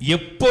time,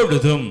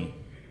 எப்பொழுதும்,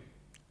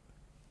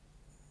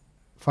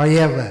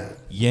 forever,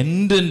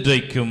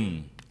 என்றென்றைக்கும்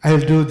I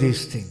will do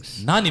these things.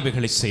 நான்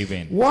இவைகளை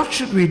செய்வேன். What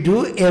should we do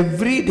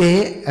every day,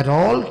 at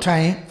all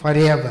time,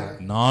 forever?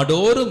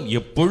 நாடோறும்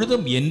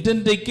எப்பொழுதும்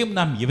என்றென்றைக்கும்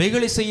நாம்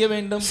இவைகளை செய்ய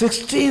வேண்டும்.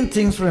 16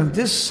 things from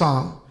this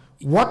song,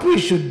 what we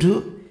should do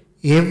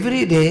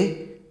every day,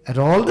 at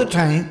all the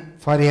time,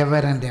 forever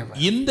and ever.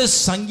 இந்த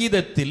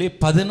சங்கீதத்திலே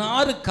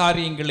 16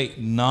 காரியங்களை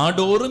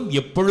நாடோறும்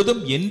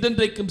எப்பொழுதும்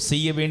என்றென்றைக்கும்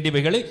செய்ய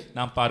வேண்டியவைகளை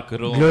நாம்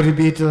பார்க்கிறோம். Glory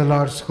be to the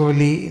Lord's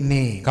holy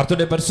name.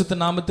 கர்த்தருடைய பரிசுத்த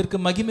நாமத்திற்கு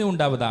மகிமை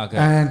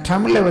உண்டாவதாக. And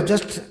Tamil, I was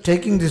just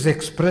taking this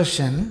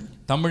expression.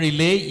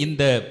 தமிழிலே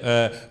இந்த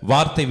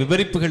வார்த்தை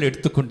விவரிப்புகள்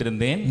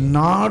எடுத்துக்கொண்டிருந்தேன்.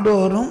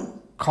 நாடோறும்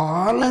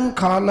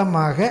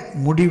காலங்காலமாக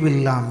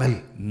முடிவில்லாமல்.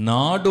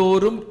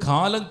 நாடோறும்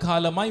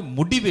காலங்காலமாய்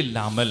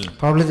முடிவில்லாமல்.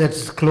 Probably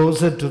that's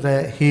closer to the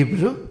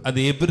Hebrew. அது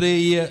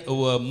எபிரேய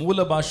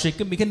மூல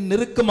பாஷைக்கு மிக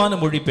நெருக்கமான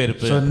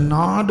மொழிபெயர்ப்பு. So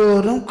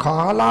நாடோறும்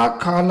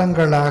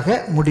காலங்களாக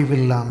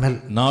முடிவில்லாமல்.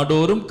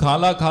 நாடோறும்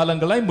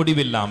காலங்களாய்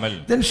முடிவில்லாமல்.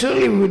 Then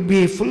surely we would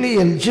be fully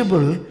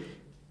eligible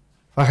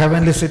for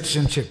heavenly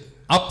citizenship.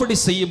 அப்படி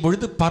செய்யும்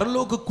பொழுது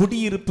பரலோக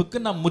குடியிருப்புக்கு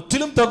நாம்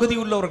முற்றிலும் தகுதி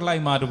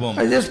உள்ளவர்களாய் மாறுவோம்.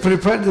 I just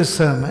prepared this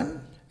sermon.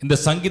 இந்த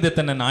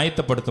சங்கீதத்தை நான்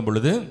ஆயத்தப்படுத்தும்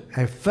பொழுது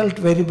I felt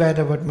very bad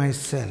about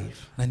myself.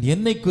 நான்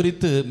என்னை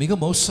குறித்து மிக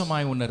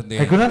மோசமாய்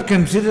உணர்ந்தேன். I could not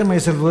consider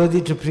myself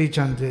worthy to preach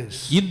on this.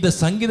 இந்த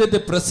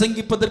சங்கீதத்தை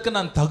பிரசங்கிப்பதற்கு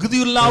நான்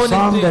தகுதியுள்ளவன்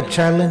என்று. Song that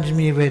challenged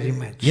me very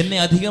much.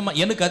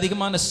 எனக்கு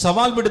அதிகமான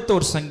சவால் விடுத்த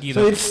ஒரு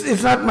சங்கீதம். So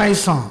it's not my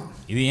song.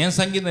 இது ஏன்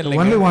சங்கீதம்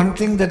இல்லை. Only one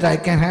thing that I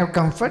can have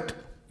comfort.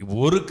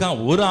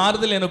 ஒரு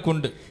ஆறுதல் எனக்கு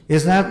உண்டு.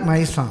 It's not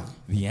my song.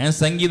 இது ஏன்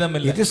சங்கீதம்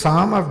இல்லை. It is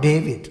Psalm of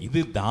David. இது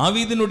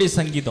தாவீதினுடைய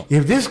சங்கீதம்.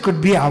 If this could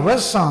be our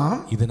song,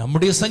 இது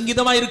நம்முடைய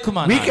சங்கீதமா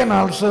இருக்குமா? we can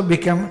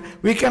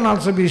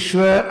also be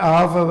sure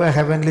of our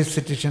heavenly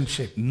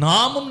citizenship.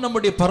 நாமும்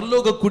நம்முடைய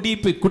பரலோக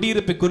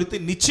குடியிருப்பை குறித்து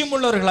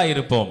நிச்சயமுள்ளவர்களாய்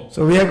இருப்போம்.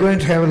 So we are going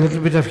to have a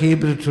little bit of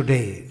Hebrew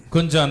today.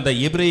 கொஞ்சம் அந்த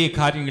எபிரேய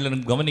காரியங்களை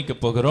நாம் கவனிக்க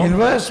போகிறோம். In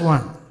verse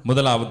 1,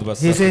 முதலாவது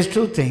வசனம், he says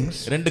two things.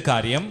 ரெண்டு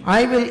காரியம்.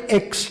 I will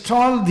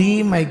extol thee,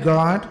 my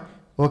God,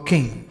 O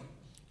king.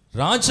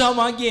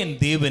 ராஜாவாகிய என்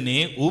தேவனே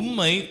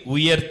உம்மை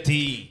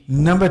உயர்த்தி.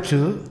 Number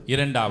 2,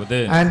 இரண்டாவது,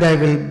 and I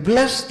will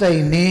bless thy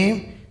name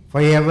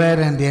forever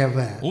and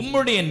ever.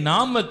 உம்முடைய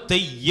நாமத்தை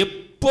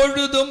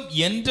எப்பொழுதும்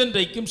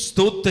என்றென்றைக்கும்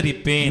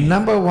ஸ்தோத்திரிப்பேன்.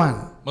 Number 1,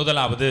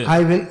 முதலாவது,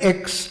 I will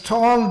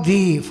extol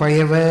thee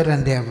forever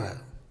and ever.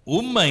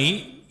 உம்மை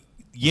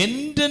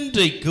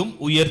என்றென்றைக்கும்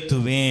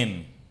உயர்த்துவேன்.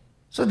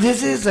 So this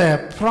is a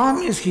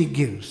promise he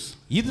gives.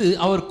 இது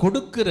அவர்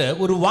கொடுக்கிற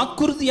ஒரு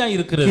வாக்குறுதியாய்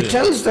இருக்கிறது. He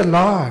tells the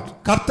Lord.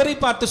 கர்த்தரை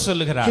பார்த்து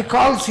சொல்லுகிறார். He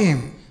calls him.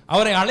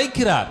 அவரை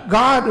அழைக்கிறார்.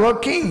 God, O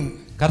king.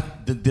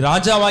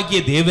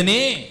 ராஜாவாகிய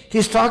தேவனே. He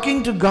is talking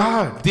to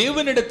God.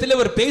 தேவனிடத்தில்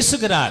அவர்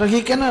பேசுகிறார். So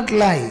he cannot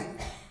lie.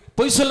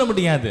 பொய் சொல்ல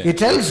முடியாது. He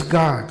tells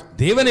God.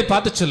 தேவனை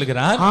பார்த்து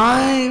சொல்லுகிறார்.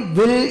 I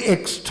will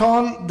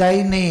extol thy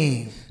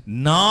name.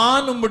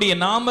 நான் உம்முடைய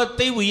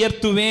நாமத்தை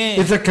உயர்த்துவேன்.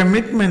 It's a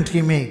commitment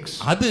he makes.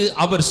 அது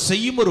அவர்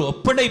செய்யும் ஒரு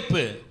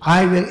ஒப்படைப்பு.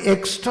 I will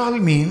extol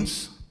means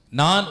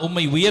நான்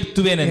உம்மை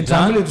உயர்த்துவேன்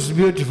என்றால். In Tamil it's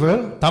beautiful.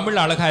 Tamil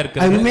அழகா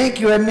இருக்கிறது. I will make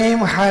your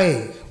name high.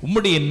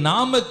 உம்முடைய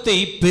நாமத்தை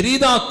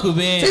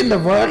பெரிதாக்குவேன். In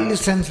the worldly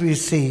sense we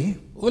see.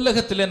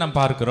 உலகத்திலே நாம்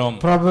பார்க்கிறோம்.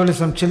 Probably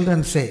some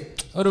children say.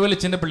 ஒருவேளை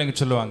சின்ன பிள்ளைங்க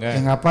சொல்லுவாங்க.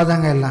 எங்க அப்பா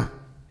தாங்க எல்லாம்.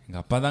 எங்க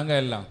அப்பா தாங்க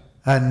எல்லாம்.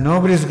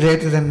 Nobody is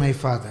greater than my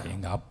father.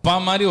 எங்க அப்பா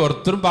மாதிரி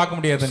ஒருத்தரும் பார்க்க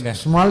முடியாதுங்க.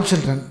 Small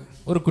children.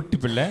 ஒரு குட்டி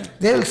பிள்ளை.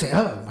 They will say,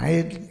 oh, my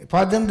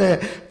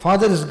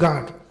father is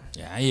God.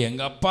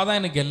 எங்க அப்பா தான்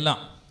எனக்கு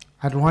எல்லாம்.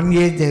 At one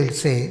age they will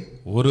say.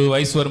 ஒரு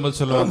வயசு வரும்போது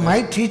சொல்லுவாங்க. My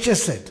teacher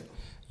said.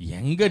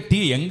 எங்க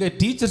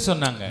டீச்சர்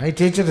சொன்னாங்க. My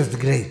teacher is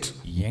great.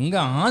 எங்க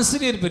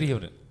ஆசிரியர்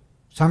பெரியவர்.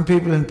 Some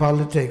people in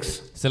politics.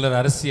 சிலர்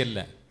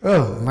அரசியல்ல.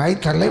 Oh, my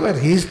தலைவர்,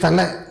 he is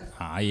தலை.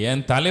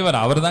 என் தலைவர்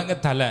அவர்தாங்க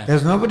தலை.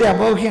 There's nobody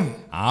above him.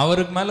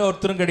 அவருக்கு மேல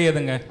ஒருத்தரும்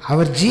கிடையாதுங்க.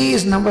 Our G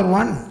is number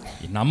 1.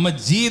 நம்ம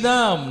G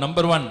தான்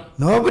number 1.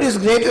 Nobody is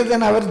greater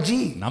than our G.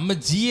 நம்ம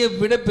G-யை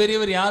விட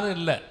பெரியவர் யாரும்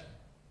இல்ல.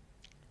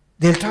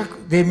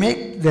 They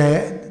make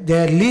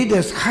their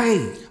leaders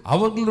high.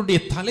 அவர்களுடைய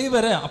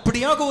தலைவரை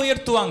அப்படியாக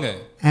உயர்த்துவாங்க.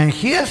 And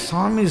here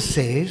psalmist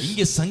says,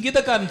 இங்க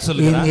சங்கீதக்காரன்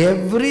சொல்றார், in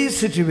every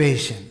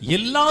situation,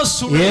 எல்லா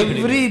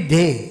சூழ்நிலைகளிலும், every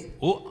day,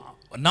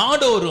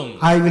 நாடோறும்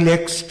I will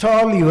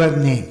extol your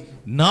name.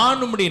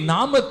 நான் உம்முடைய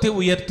நாமத்தை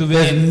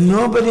உயர்த்துவேன். There is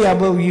nobody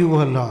above you,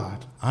 O Lord.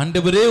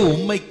 ஆண்டவரே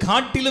உம்மை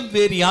காட்டிலும்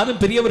வேறு யாரும்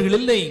பெரியவர்கள்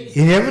இல்லை.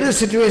 In every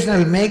situation I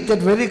will make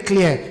that very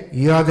clear.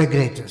 You are the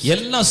greatest.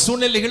 எல்லா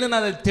சூழ்நிலைகளிலும்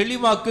நான் அதை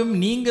தெளிவாக்கும்.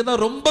 நீங்க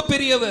தான் ரொம்ப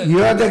பெரியவர்.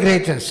 You are the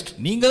greatest.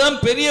 நீங்க தான்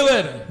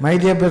பெரியவர். My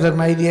dear brother,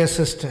 my dear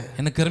sister.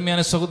 எனக்கு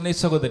அருமையான சகோதரனே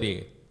சகோதரி.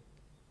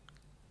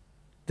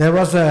 There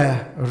was a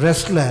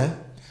wrestler.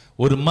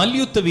 ஒரு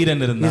மல்யுத்த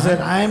வீரன் இருந்தார். He said,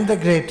 I am the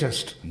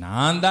greatest.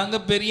 நான் தாங்க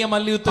பெரிய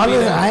மல்யுத்த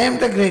வீரன். I am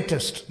the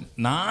greatest.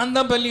 நான்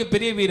தான்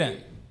பெரிய வீரன்.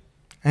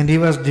 And he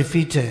was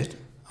defeated.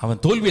 அவன்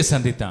தோல்வியை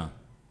சந்தித்தான்.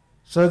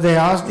 So they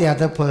asked the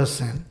other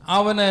person.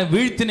 அவனை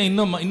வீழ்த்தின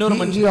இன்னொரு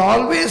மனுஷன். He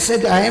always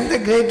said, I am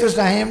the greatest,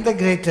 I am the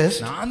greatest.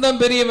 நான் தான்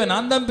பெரியவன்,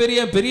 நான் தான்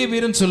பெரிய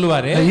வீரன்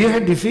சொல்லுவாரு. You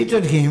had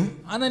defeated him.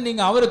 ஆனா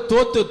நீங்க அவரை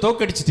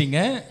தோக்கடிச்சிட்டீங்க.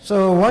 So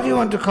what do you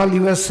want to call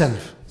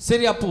yourself?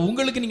 சரி, அப்ப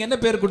உங்களுக்கு நீங்க என்ன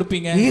பேர்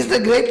கொடுப்பீங்க? He is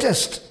the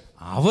greatest.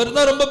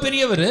 அவர்தான் ரொம்ப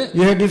பெரியவர்.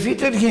 You have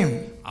defeated him.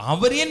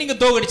 அவரையே நீங்க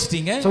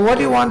தோக்கடிச்சிட்டீங்க. So what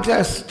do you want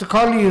us to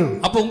call you?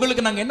 அப்ப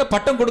உங்களுக்கு நாங்க என்ன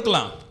பட்டம்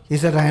கொடுக்கலாம்? He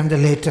said, I am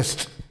the latest.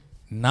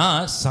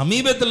 நான்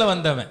சமீபத்துல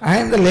வந்தவன். I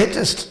am the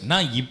latest.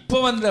 நான்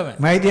இப்ப வந்தவன்.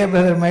 My dear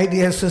brother, my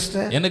dear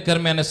sister. எனக்கு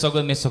அருமையான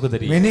சகோதரனே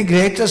சகோதரி. Many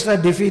greatest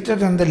are defeated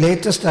and the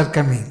latest are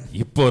coming.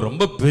 இப்போ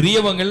ரொம்ப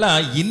பெரியவங்க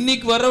எல்லாம்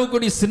இன்னைக்கு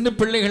வரக்கூடிய சின்ன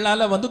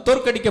பிள்ளைகளால வந்து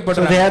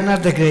தோற்கடிக்கப்படுறாங்க. So they are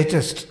not the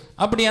greatest.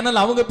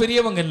 அப்படியானால் அவங்க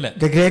பெரியவங்க இல்ல.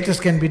 The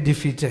greatest can be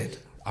defeated.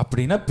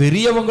 அப்படினா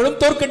பெரியவங்களும்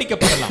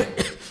தோற்கடிக்கப்படலாம்.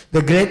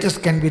 The greatest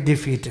can be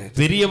defeated.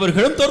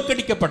 பெரியவர்களும்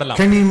தோற்கடிக்கப்படலாம்.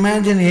 Can you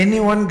imagine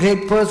any one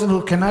great person who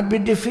cannot be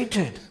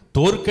defeated?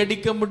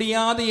 தோற்கடிக்க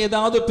முடியாத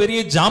ஏதாவது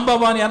பெரிய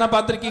ஜாம்பவான் யாரா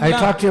பாத்திருக்கீங்களா?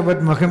 I talked to you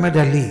about Muhammad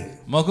Ali.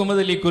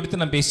 Mohammed அலி குறித்து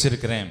நான் பேசி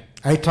இருக்கிறேன்.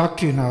 I talked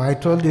to you now. I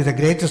told you the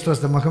greatest was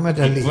the Muhammad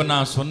Ali. இப்போ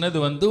நான் சொன்னது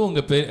வந்து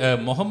உங்க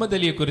முகமது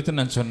அலியை குறித்து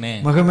நான்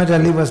சொன்னேன். Muhammad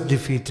Ali was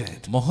defeated.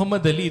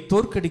 Mohammed Ali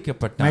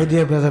தோற்கடிக்கப்பட்டார். My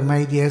dear brother,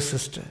 my dear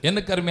sister.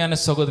 எனக்கு அருமையான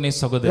சகோதரனே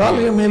சகோதரி. With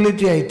all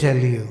humility I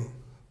tell you.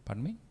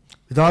 Pardon me?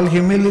 With all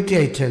humility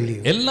I tell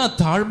you. எல்லா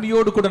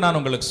தாழ்மையோடு கூட நான்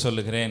உங்களுக்கு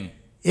சொல்லுகிறேன்.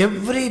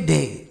 Every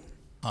day.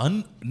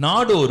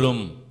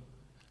 நாடோறும்.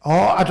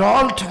 Or at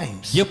all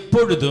times.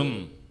 எப்பொழுதும்.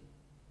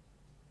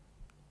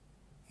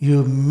 You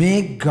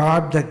make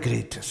God the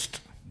greatest.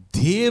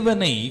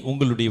 தேவனை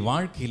உங்களுடைய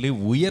வாழ்க்கையிலே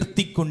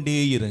உயர்த்தி கொண்டே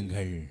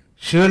இருங்கள்.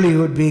 Surely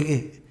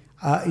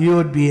you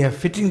would be a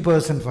fitting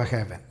person for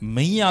heaven.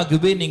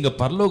 மெய்யாகவே நீங்க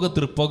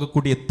பரலோகத்திற்கு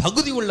போகக்கூடிய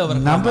தகுதி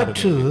உள்ளவர். Number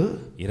 2.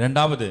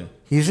 இரண்டாவது.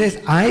 He says,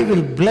 I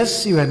will bless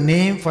your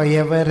name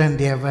forever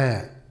and ever.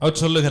 அவர்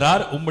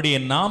சொல்லுகிறார், உம்முடைய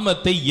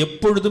நாமத்தை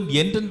எப்பொழுதும்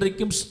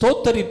என்றென்றைக்கும்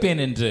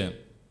ஸ்தோத்தரிப்பேன் என்று.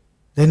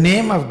 The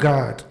name of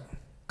God.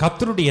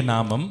 கர்த்தருடைய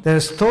நாமம். The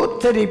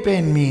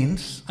ஸ்தோத்தரிப்பேன்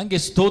means, அங்கே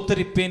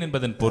ஸ்தோத்தரிப்பேன்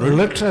என்பதன் பொருள்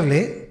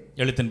literally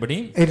எழுத்தின்படி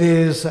it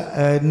is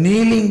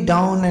kneeling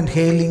down and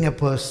hailing a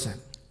person.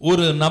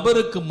 ஒரு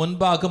நபருக்கு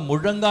முன்பாக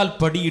முழங்கால்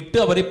படியிட்டு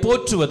அவரை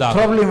போற்றுவதாக.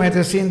 Probably might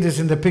have seen this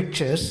in the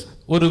pictures.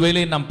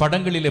 ஒருவேளை நாம்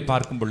படங்களிலே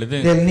பார்க்கும் பொழுது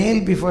they'll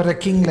kneel before a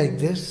king like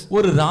this.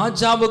 ஒரு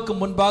ராஜாவுக்கு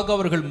முன்பாக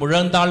அவர்கள்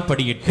முழந்தாள்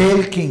படியிட்டு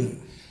hail king.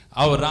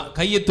 அவர்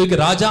கையை தூக்கி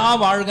ராஜா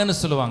வாழ்கன்னு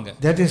சொல்லுவாங்க.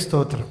 That is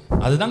ஸ்தோத்திரம்.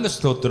 அதுதாங்க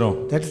ஸ்தோத்திரம்.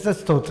 That is the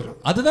ஸ்தோத்திரம்.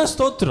 அதுதான்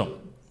ஸ்தோத்திரம்.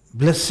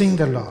 Blessing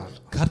the Lord.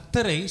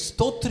 கர்த்தரை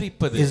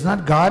ஸ்தோத்திரிப்பது. Is not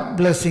God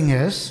blessing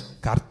us.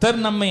 கர்த்தர்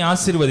நம்மை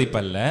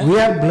ஆசீர்வதிப்பல்ல. We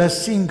are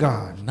blessing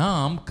God.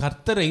 நாம்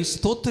கர்த்தரை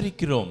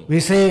ஸ்தோத்திரிக்கிறோம்.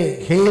 We say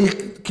hail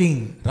king.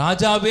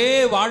 ராஜாவே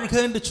வாழ்க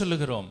என்று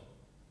சொல்லுகிறோம்.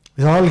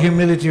 With all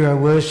humility we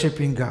are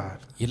worshiping God.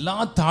 எல்லா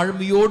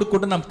தாழ்மையோடு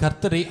கூட நாம்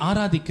கர்த்தரை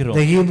ஆராதிக்கிறோம்.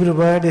 The Hebrew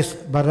word is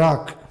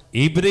barak.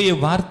 எபிரேய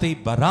வார்த்தை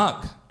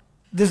பராக்.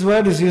 This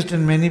word is used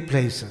in many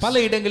places.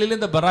 பல இடங்களில்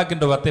இந்த பராக்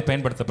என்ற வார்த்தை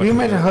பயன்படுத்தப்படுகிறது. You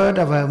might have heard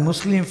of a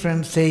Muslim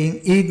friend saying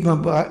Eid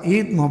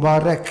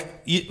Mubarak.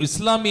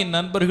 இஸ்லாமிய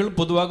நண்பர்கள்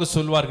பொதுவாக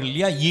சொல்வார்கள்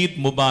இல்லையா, ஈத்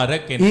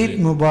முபாரக் என்று. Eid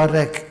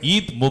Mubarak.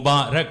 Eid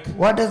Mubarak.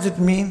 What does it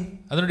mean?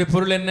 அதனுடைய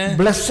பொருள் என்ன?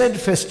 Blessed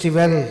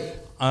festival.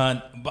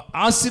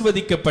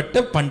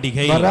 ஆசீர்வதிக்கப்பட்ட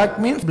பண்டிகை. Barak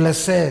means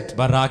blessed.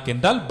 பராக்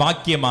என்றால்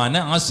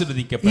பாக்கியமான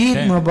ஆசீர்வதிக்கப்பட்ட.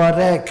 Eid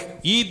Mubarak.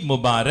 Eid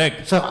Mubarak.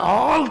 So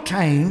all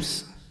times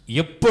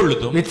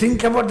எப்பொழுதும் we think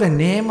about the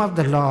name of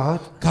the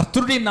Lord.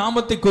 கர்த்தருடைய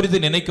நாமத்தை குறித்து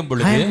நினைக்கும்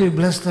பொழுது and we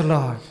bless the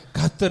Lord.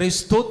 கர்த்தரை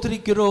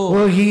ஸ்தோத்திரிக்கிறோம்.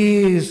 Oh, he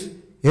is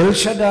El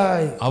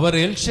Shaddai. Our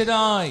L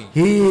Shaddai.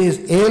 He is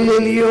El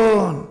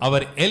Elyon.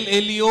 Our L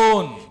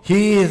Elyon.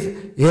 He is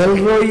El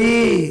Roi.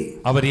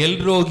 Our L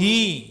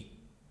Rogi.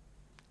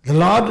 The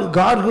Lord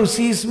God who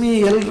sees me,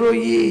 El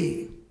Roi.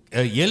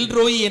 L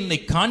ரோய் என்னை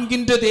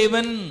காண்கின்ற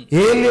தேவன்.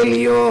 El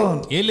Elyon.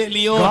 L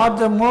Elyon. God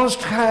the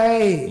most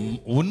high.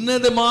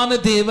 உன்னதமான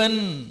தேவன்.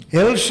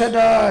 El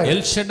Shaddai.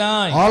 L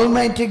Shaddai.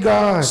 Almighty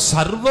God.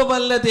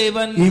 சர்வவல்ல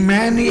தேவன்.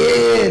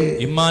 Emmanuel.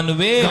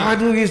 Emmanuel.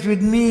 God who is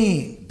with me.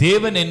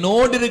 தேவன்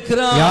என்னோடு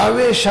இருக்கிறார்.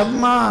 யாவே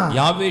ஷம்மா.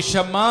 யாவே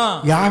ஷம்மா.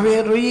 யாவே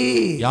ரோயி.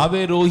 யாவே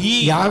ரோஹி.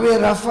 யாவே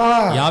Rafah.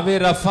 Yahweh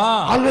Rafah.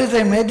 Always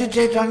I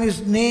meditate on his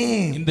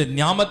name. இந்த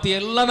நாமத்தை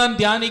எல்லாம் நான்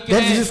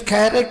தியானிக்கிறேன். That is his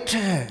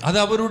character. அது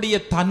அவருடைய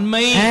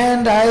தன்மை.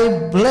 And I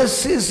bless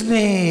his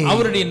name.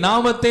 அவருடைய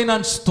நாமத்தை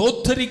நான்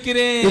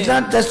ஸ்தோத்திரிக்கிறேன். It's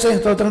not just saying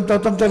ஸ்தோத்திரம்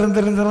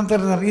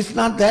ஸ்தோத்திரம். It's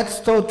not that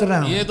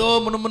ஸ்தோத்திரம். ஏதோ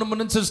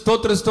முன்னு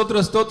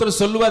ஸ்தோத்திரம்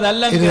சொல்லுவது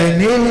அல்ல. It is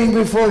kneeling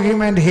before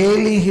him and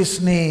hailing his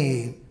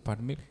name.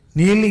 Pardon me.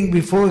 Kneeling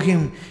before him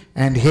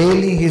and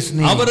hailing his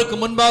name. அவருக்கு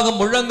முன்பாக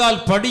முழங்கால்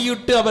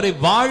படியிட்டு அவரை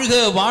வாழ்க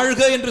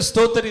வாழ்க என்று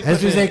ஸ்தோத்திரிப்பது.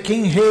 As we say,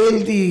 King hail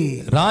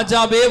thee.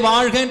 ராஜாவே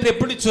வாழ்க என்று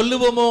எப்படி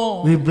சொல்லுவோமோ,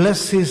 we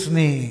bless his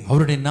name.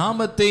 அவருடைய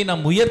நாமத்தை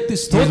நாம் உயர்த்தி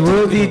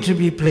ஸ்தோத்திரிக்கிறோம். He is worthy to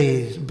be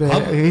praised.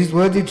 He is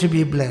worthy to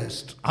be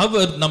blessed.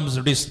 அவர்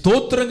நம்முடைய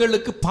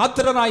ஸ்தோத்திரங்களுக்கு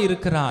பாத்திரராய்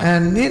இருக்கிறார்.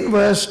 And in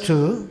verse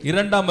 2,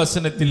 இரண்டாம்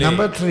வசனத்திலே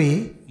number 3,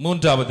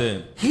 மூன்றாவது,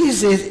 he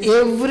says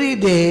every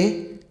day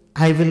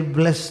I will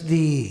bless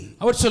thee.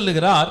 அவர்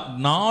சொல்லுகிறார்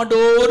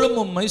நாடோறும்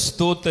உம்மை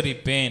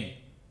ஸ்தோத்திரிப்பேன்.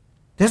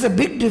 There's a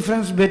big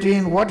difference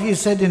between what he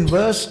said in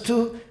verse 2,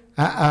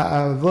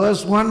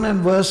 verse 1 and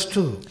verse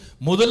 2.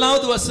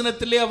 முதலாவது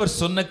வசனத்திலே அவர்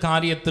சொன்ன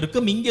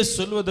காரியத்திற்கும் இங்கே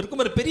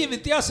சொல்வதற்கும் ஒரு பெரிய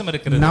வித்தியாசம்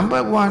இருக்கிறது.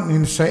 Number 1,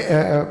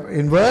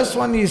 in verse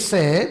 1 he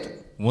said,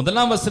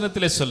 முதலாம்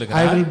வசனத்திலே I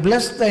சொல்லுகிறார், will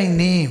bless thy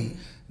name.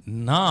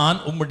 நான்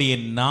உம்முடைய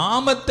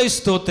நாமத்தை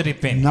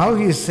ஸ்தோத்திரிப்பேன். Now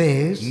he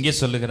says, இங்கே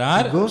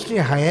சொல்லுகிறார், he goes to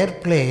a higher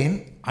plane.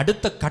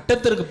 அடுத்த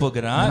கட்டத்திற்கு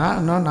போகிறார்.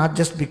 No, not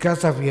just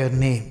because of your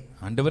name.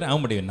 ஆண்டவரே,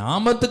 உம்முடைய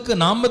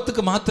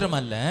நாமத்துக்கு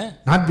மாத்திரமல்ல,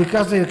 not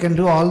because you can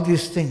do all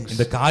these things.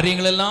 இந்த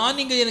காரியங்கள் எல்லாம்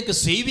நீங்க எனக்கு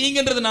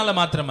செய்வீங்கன்றதுனால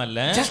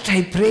மாத்திரமல்ல, just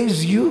I praise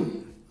you.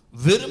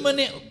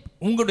 வெறுமனே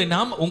உங்களுடைய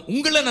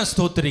உங்களை நான்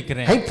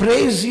ஸ்தோத்திரிக்கிறேன். I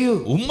praise you.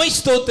 உம்மை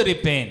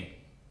ஸ்தோத்திரிப்பேன்.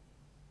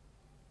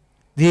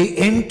 The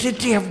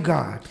entity of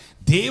God.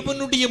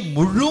 தேவனுடைய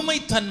முழுமை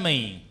தன்மை.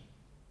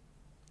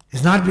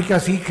 It's not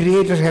because he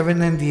created heaven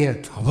and the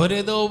earth. அவர்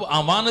ஏதோ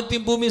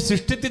வானத்தையும் பூமியை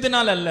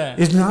சிருஷ்டித்ததினால் அல்ல.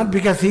 It's not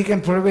because he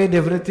can provide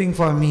everything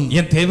for me.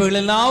 என் தேவைகள்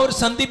எல்லாம் அவர்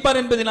சந்திப்பார்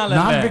என்பதனால்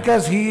அல்ல. Not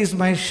because he is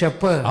my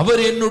shepherd.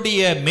 அவர்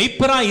என்னுடைய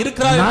மேய்ப்பராய்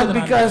இருக்கிறார் என்பதனால். Not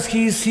because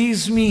he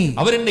sees me.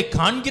 அவர் என்னை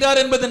காண்கிறார்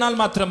என்பதனால்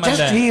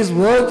மாத்திரமல்ல. Just he is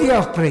worthy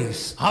of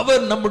praise.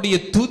 அவர்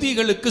நம்முடைய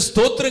துதிகளுக்கு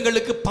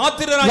ஸ்தோத்திரங்களுக்கு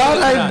பாத்திரராய்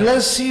இருக்கிறார். Lord, I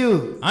bless you.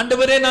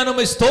 ஆண்டவரே, நான்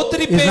உம்மை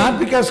ஸ்தோத்திரிப்பேன். It's not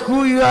because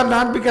who you are,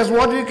 not because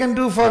what you can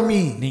do for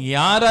me. நீங்க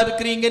யாரா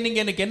இருக்கீங்க,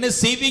 நீங்க எனக்கு என்ன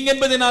செய்வீங்க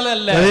என்பதனால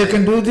அல்ல. You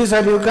can do this or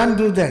you can't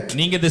do that.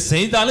 நீங்க இதை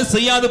செய்தாலும்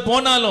செய்யாது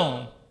போனாலும்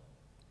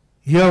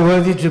you are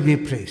worthy to be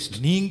praised.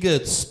 நீங்க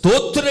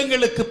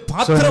ஸ்தோத்திரங்களுக்கு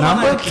பாத்திரமானவர்கள். So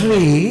number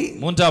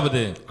 3,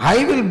 மூன்றாவது,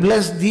 I will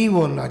bless thee,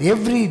 O Lord,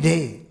 every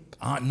day.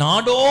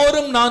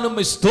 நாடோறும் நான்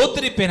உம்மை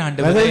ஸ்தோத்திரிப்பேன்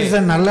ஆண்டவரே. whether it's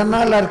a நல்ல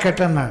நாள் or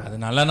கெட்ட நாள், அது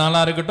நல்ல நாளா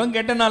இருக்கட்டும்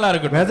கெட்ட நாளா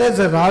இருக்கட்டும், whether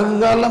it's a ராகு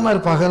காலம் or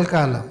பகல்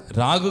காலம்,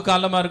 ராகு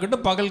காலமா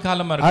இருக்கட்டும் பகல்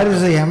காலமா or இருக்கட்டும்,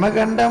 it's a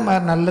யமகண்டம் or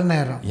நல்ல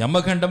நேரம்,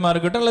 யமகண்டமா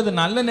இருக்கட்டும் அல்லது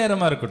நல்ல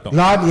நேரமா இருக்கட்டும்,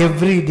 Lord,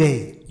 every day,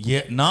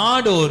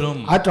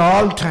 நாடோறும் at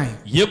all time,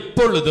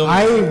 எப்பொழுதும்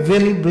I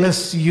will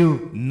bless you.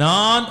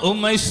 நான்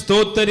உம்மை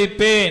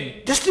ஸ்தோத்திரிப்பேன்.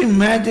 Just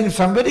imagine if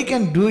somebody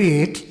can do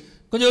it.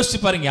 கொஞ்சம் யோசிச்சு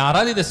பாருங்க,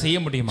 யாராவது இதை செய்ய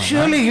முடியுமா?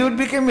 Surely you would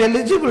become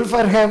eligible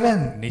for heaven.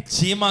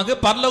 நிச்சயமாக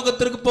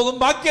பரலோகத்திற்கு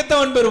போகும் பாக்கியத்தை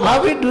அவன் பெறுவான்.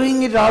 Are we doing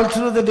it all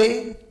through the day?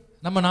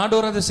 நம்ம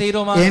நாடோறும் அதை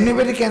செய்றோமா?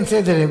 Anybody can say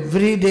that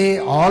every day,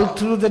 all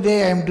through the day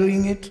I am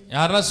doing it.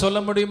 யாரா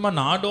சொல்ல முடியுமா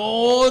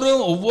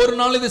நாடோறும் ஒவ்வொரு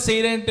நாளும் இதை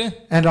செய்றேன்ட்டு?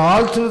 And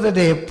all through the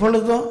day,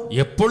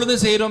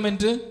 எப்பொழுதும் செய்றோம்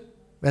என்று?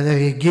 whether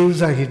he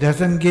gives or he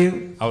doesn't give,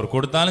 அவர்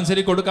கொடுத்தாலும்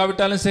சரி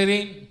கொடுக்காவிட்டாலும் சரி,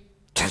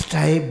 just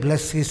I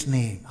bless his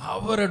name.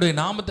 அவருடைய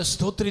நாமத்தை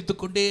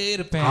ஸ்தோத்திரித்துக் கொண்டே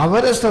இருப்பேன்.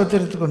 அவரை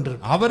ஸ்தோத்திரித்துக்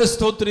கொண்டிருப்பேன். அவரை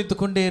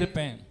ஸ்தோத்திரித்துக் கொண்டே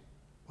இருப்பேன்.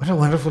 What a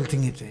wonderful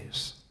thing it is.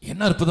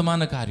 என்ன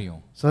அற்புதமான காரியம்.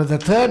 So the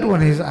third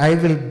one is, I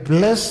will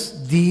bless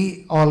thee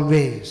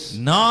always.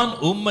 நான்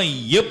உம்மை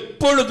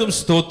எப்பொழுதும்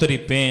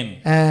ஸ்தோத்திரிப்பேன்.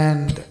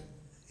 And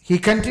he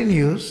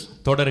continues,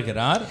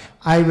 தொடர்கிறார்,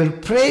 I will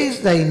praise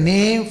thy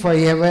name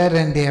forever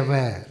and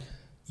ever.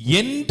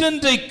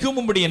 என்றென்றைக்கும்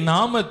உம்முடைய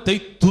நாமத்தை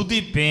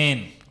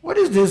துதிப்பேன். What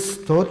is this?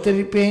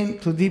 ஸ்தோத்திரிப்பேன்,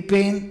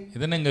 துதிப்பேன்.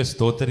 இதனங்க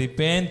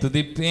ஸ்தோத்திரிப்பேன்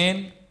துதிப்பேன்.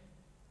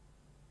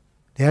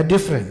 They are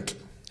different.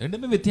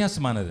 ரெண்டுமே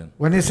வித்தியாசமானது.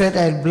 When he said,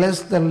 I'll bless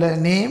the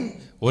name,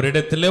 ஒரு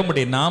இடத்துல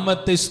உம்முடைய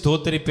நாமத்தை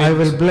ஸ்தோத்திரிப்பேன், I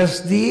will bless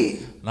thee,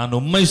 நான்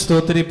உம்மை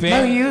ஸ்தோத்திரிப்பேன்.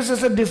 now he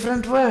uses a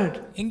different word.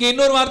 இங்க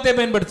இன்னொரு வார்த்தையை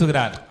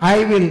பயன்படுத்துகிறார். I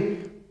will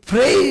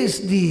praise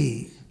thee,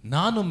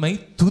 நான் உம்மை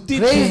praise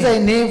துதிப்பேன். thy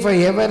name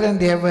forever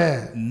and ever.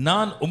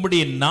 நான்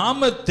உம்முடைய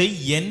நாமத்தை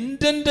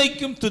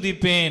என்றென்றைக்கும்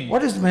துதிப்பேன்.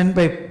 What is meant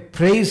by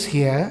praise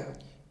here?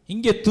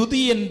 இங்கே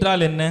துதி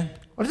என்றால் என்ன?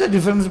 What is the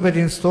difference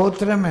between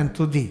stotram and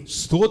tudhi?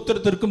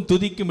 ஸ்தோத்திரத்திற்கும்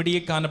துதிக்கும்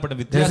இடையே காணப்படும்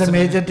There's a வித்தியாசம்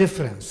major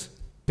difference.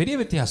 பெரிய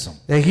வித்தியாசம்.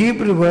 The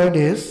Hebrew word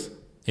is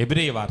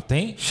எபிரேய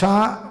வார்த்தை Sha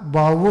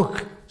Bavuk.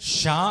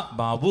 Shah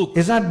பாவுக்.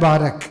 It's not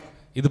Barak.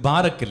 இது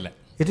பாரக் இல்ல.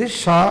 It is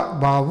Sha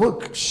Bavuk.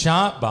 Shah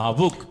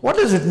பாவுக். What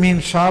does it mean,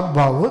 Sha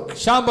Bavuk?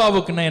 Shah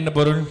பாவுக்னா என்ன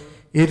பொருள்?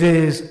 It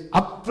is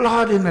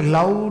applaud in a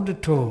loud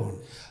tone.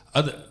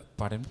 அது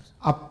பாருங்க,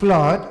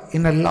 Applaud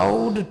in a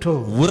loud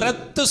tone.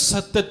 உரத்த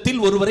சத்தத்தில்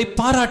ஒருவரை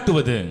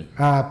பாராட்டுவது.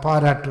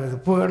 பாராட்டுவது,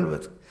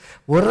 புகழ்வது,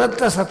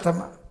 உரத்த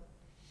சத்தமா.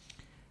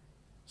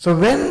 So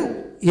when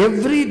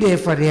every day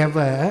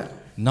forever,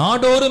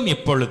 நாடோறும்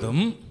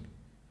எப்பொழுதும்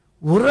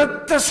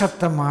உரத்த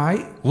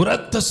சத்தமாய்,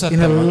 உரத்த in a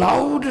சத்தம்,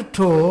 loud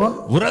tone,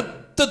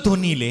 உரத்த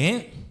தொனியிலே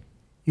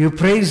you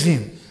praise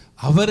him,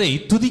 அவரை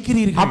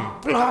துதிக்கிறீர்கள்,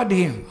 applaud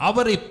him,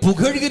 அவரை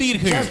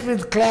புகழ்கிறீர்கள், just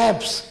with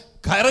claps.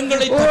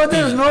 கரங்களை Oh, தட்டி,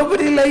 there's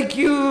nobody like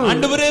you.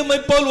 ஆண்டவரே உம்மை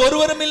போல்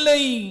ஒருவரும் இல்லை.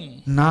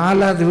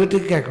 நாலாவது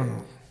வீட்டுக்கு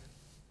கேட்கணும்.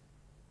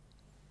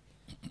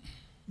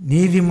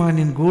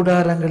 நீதிமானின்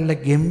கூடாரங்கள்ல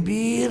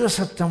கம்பீர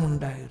சத்தம்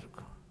உண்டாயிருக்கும்.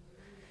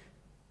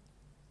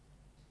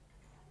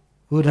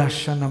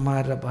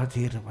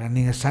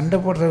 நீங்க சண்டை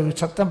போடுற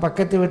சத்தம்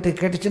பக்கத்து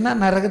வீட்டுக்கு கேட்டுச்சுன்னா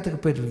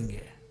நரகத்துக்கு போயிடுவீங்க.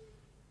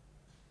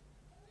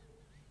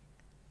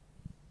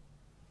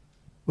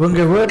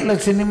 உங்க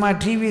வீட்டில் சினிமா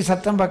டிவி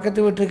சத்தம் பக்கத்து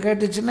வீட்டுக்கு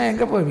கேட்டுச்சுன்னா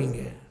எங்க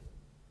போவீங்க?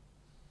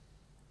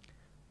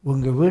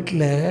 உங்க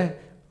வீட்டில்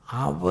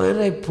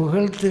அவரை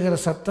புகழ்த்துகிற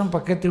சத்தம்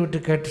பக்கத்து வீட்டு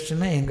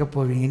கேட்டுச்சுன்னா எங்க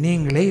போவீங்க?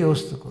 நீங்களே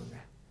யோசித்துக்கோங்க.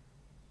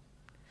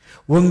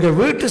 உங்க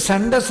வீட்டு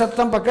சண்டை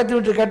சத்தம் பக்கத்து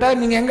வீட்டு கேட்டால்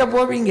நீங்க எங்க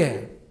போவீங்க?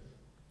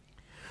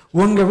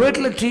 உங்க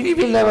வீட்டில்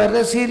டிவியில்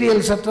வர்ற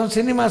சீரியல் சத்தம்,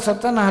 சினிமா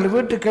சத்தம் 4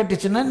 வீட்டு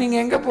கேட்டுச்சுன்னா நீங்க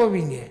எங்க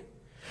போவீங்க?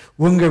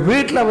 உங்க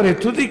வீட்டில் அவரை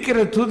துதிக்கிற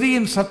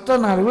துதியின்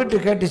சத்தம் 4 வீட்டு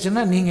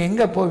கேட்டுச்சுன்னா நீங்க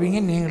எங்க போவீங்க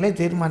நீங்களே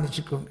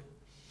தீர்மானிச்சுக்கோங்க.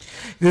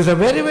 It is a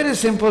very very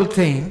simple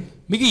thing.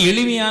 மிக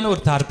எளிமையான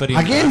ஒரு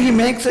தாற்பயம். Again he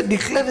makes a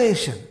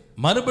declaration.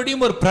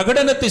 மறுபடியும் ஒரு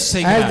பிரகடனத்தை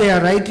செய்கிறார். As they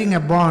are writing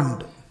a bond.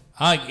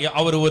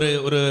 அவர்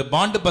ஒரு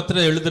பாண்ட்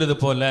பத்திரம் எழுதுறது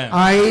போல,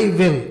 I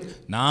will,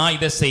 நான்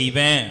இதை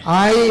செய்வேன்,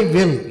 I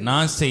will,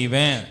 நான்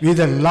செய்வேன்,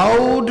 with a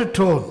loud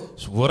tone,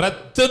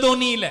 உரத்த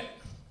தொனியில,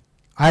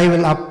 I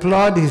will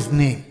applaud his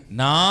name,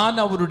 நான்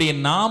அவருடைய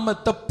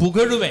நாமத்தை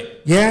புகழுவேன்.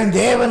 என்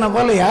தேவனை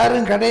போல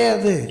யாரும்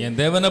கிடையாது, என்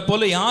தேவனை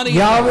போல யாரும்,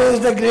 Yahweh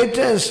is the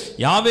greatest,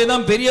 யாவே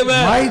தான்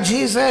பெரியவர், my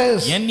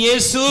Jesus, என்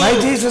இயேசு, my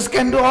Jesus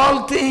can do all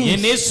things,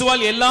 என்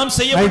இயேசுவால் எல்லாம்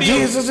செய்ய my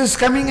முடியும், Jesus is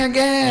coming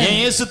again, என்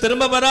இயேசு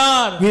திரும்ப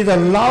வரார், with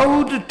a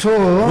loud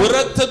tone,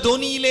 உரத்த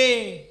தொனியிலே,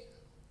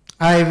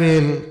 I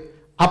will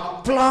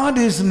applaud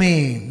his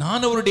name,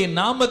 நான் அவருடைய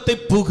நாமத்தை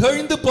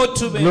புகழ்ந்து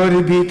போற்றுவேன்.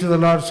 glory be to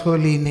the Lord's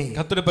holy name.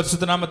 கர்த்தருடைய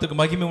பரிசுத்த நாமத்துக்கு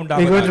மகிமை We go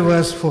உண்டாவதாக. to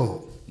verse 4.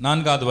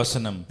 4வது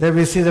வசனம். There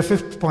we see the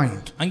 5th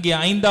point. அங்கே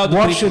 5வது,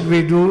 What should we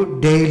do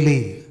daily?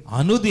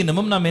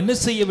 அனுதினமும் நாம் என்ன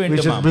செய்ய We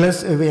வேண்டுமா? should bless,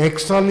 we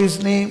extol his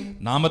name,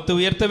 நாமத்தை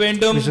உயர்த்த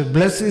வேண்டும், we should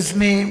bless his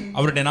name,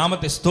 அவருடைய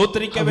நாமத்தை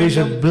ஸ்தோத்திரிக்க we வேண்டும்,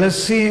 should bless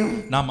him,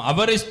 நாம்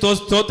அவரை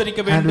ஸ்தோத்திரிக்க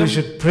and we வேண்டும்,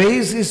 should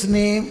praise his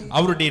name.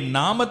 அவருடைய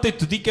நாமத்தை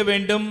துதிக்க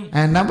வேண்டும்.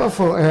 And number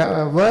 4,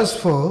 verse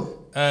 4,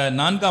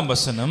 4ஆம்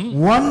வசனம்.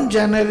 one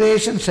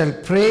generation shall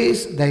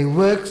praise thy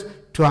works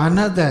to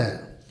another.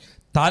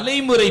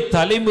 தலைமுறை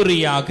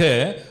தலைமுறையாக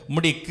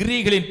உம்முடைய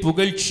கிரியைகளின்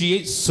புகழ்ச்சியை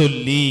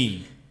சொல்லி.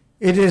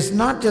 It is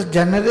not just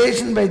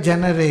generation by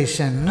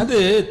generation. அது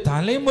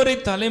தலைமுறை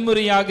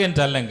தலைமுறையாக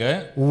என்றல்லங்க.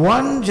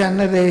 One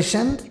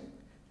generation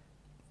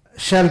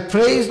shall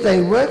praise thy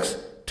works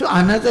to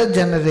another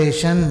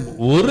generation.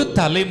 ஒரு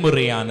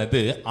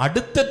தலைமுறையானது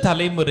அடுத்த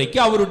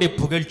தலைமுறைக்கு அவருடைய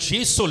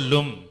புகழ்ச்சியை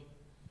சொல்லும்.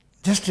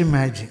 Just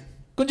imagine.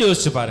 கொஞ்சம்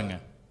யோசிச்சு பாருங்க.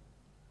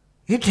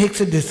 He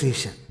takes a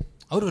decision.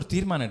 அவர் ஒரு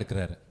தீர்மானம்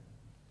எடுக்கிறாரு.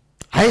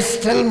 I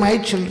tell my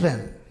children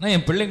நான்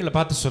என் பிள்ளைகளை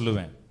பார்த்து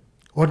சொல்லுவேன்,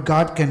 what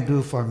God can do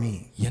for me,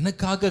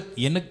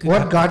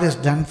 what God has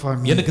done for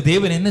me. எனக்கு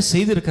தேவன் என்ன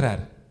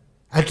செய்திருக்கிறார்.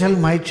 I tell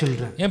my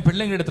children. என்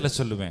பிள்ளைகளிடத்துல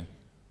சொல்லுவேன்.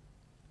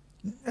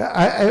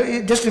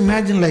 I just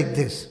imagine like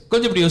this.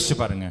 கொஞ்சம் இப்படி யோசிச்சு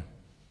பாருங்க.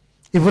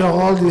 If put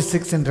all these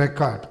 6 in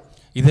record,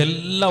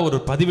 இதெல்லாம் ஒரு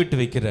பதிவிட்டு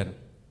வைக்கிறார்.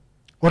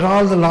 what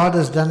all the Lord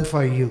has done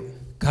for you,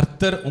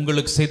 கர்த்தர்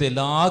உங்களுக்கு செய்த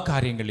எல்லா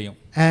காரியங்களையும்,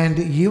 and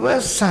your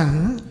son,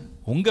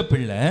 உங்க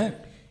பிள்ளை,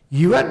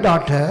 your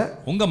daughter,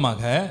 உங்க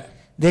மக,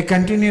 they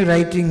continue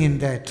writing in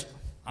that.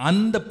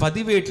 அந்த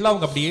பதிவேட்ல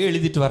அவங்க அப்படியே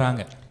எழுதிட்டு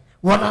வராங்க.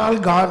 What all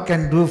God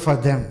can do for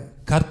them.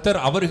 கர்த்தர்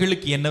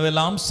அவர்களுக்கு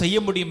என்னவெல்லாம்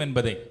செய்ய முடியும்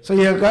என்பதை. So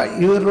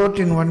you wrote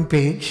in one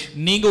page.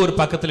 நீங்க ஒரு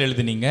பக்கத்துல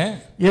எழுதினீங்க.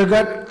 You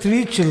got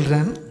 3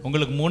 children.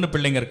 உங்களுக்கு 3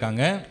 பிள்ளைங்க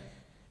இருக்காங்க.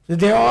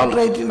 They all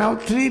writing now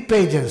 3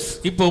 pages.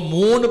 இப்போ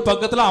 3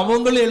 பக்கத்துல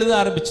அவங்களும் எழுத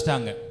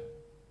ஆரம்பிச்சிட்டாங்க.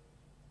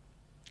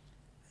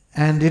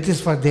 And it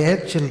is for their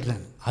children.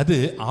 அது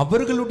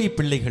அவர்களுடைய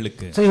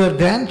பிள்ளைகளுக்கு. So your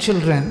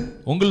grandchildren,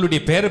 உங்களுடைய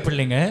பேர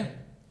பிள்ளைங்க,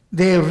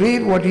 they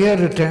read what you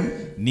have written,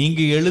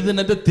 நீங்க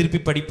எழுதினதை திருப்பி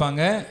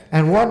படிப்பாங்க,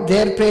 and what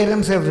their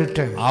parents have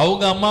written.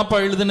 அவங்க அம்மா அப்பா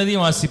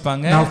எழுதினதையும்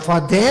வாசிப்பாங்க. Now for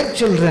their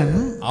children,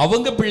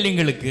 அவங்க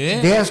பிள்ளைங்களுக்கு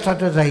they have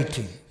started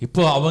writing.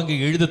 இப்போ அவங்க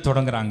எழுத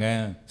தொடங்குறாங்க.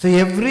 So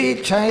every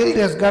child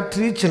has got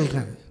 3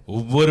 children.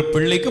 ஒவ்வொரு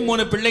பிள்ளைக்கும்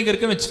 3 பிள்ளைங்க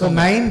இருக்குன்னு So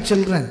வெச்சுக்கோங்க. 9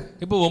 children.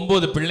 இப்போ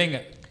 9 பிள்ளைங்க.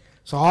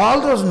 So all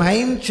those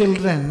 9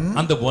 children,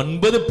 அந்த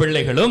 9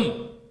 பிள்ளைகளும்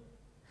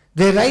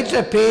they write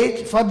a page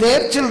for their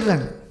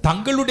children.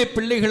 தங்களுடைய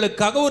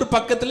பிள்ளைகளுக்காக ஒரு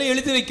பக்கத்துல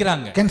எழுதி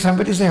வைக்கிறாங்க. Can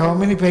somebody say how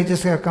many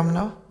pages have come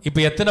now? இப்போ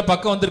எத்தனை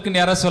பக்கம்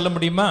வந்திருக்குன்னு யாராவது சொல்ல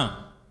முடியுமா?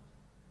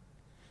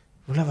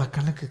 இவ்வளவு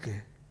கணக்குக்கு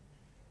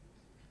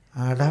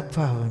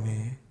அடப்பாவனே.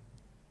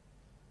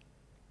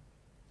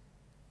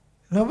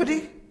 Nobody?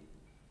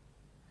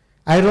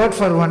 I wrote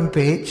for 1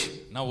 page.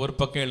 நான் ஒரு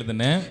பக்கம்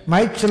எழுதினேன்.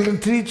 My children,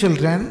 3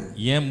 children.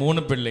 ஏன்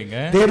 3 பிள்ளைங்க?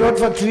 They wrote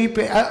for 3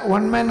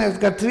 one man has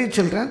got 3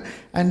 children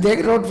and they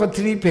wrote for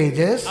 3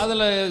 pages.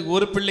 அதுல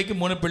ஒரு பிள்ளைக்கு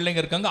 3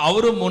 பிள்ளைங்க இருக்காங்க.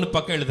 அவரும் 3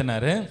 பக்கம்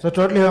எழுதினாரு. So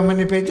totally how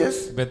many pages?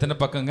 இப்போ எத்தனை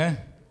பக்கங்க?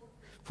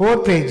 4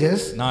 pages.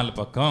 4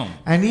 பக்கம்.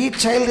 And each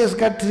child has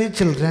got 3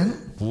 children.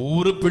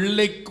 ஒவ்வொரு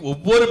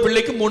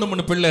பிள்ளைக்கு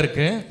 3 பிள்ளை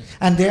இருக்கு.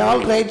 And they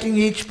all writing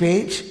each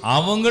page.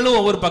 அவங்களும்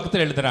ஒவ்வொரு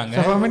பக்கத்துல எழுதுறாங்க.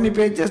 So how many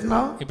pages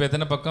now? இப்போ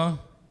எத்தனை பக்கம்?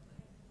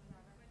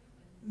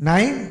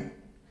 9.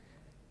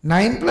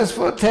 9 plus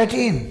 4,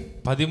 13.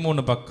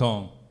 13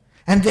 பக்கம்.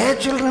 And their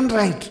children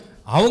write.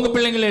 அவங்க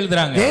பிள்ளைகள்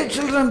எழுதுறாங்க. Their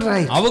children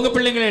write. அவங்க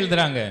பிள்ளைகள்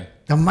எழுதுறாங்க.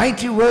 The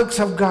mighty works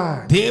of God.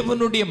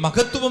 தேவனுடைய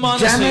மகத்துவமான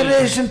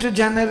Generation to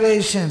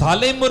generation.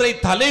 தலைமுறை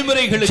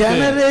தலைமுறைகளுக்கு.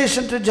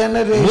 Generation to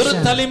generation. ஒரு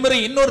தலைமுறை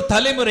இன்னொரு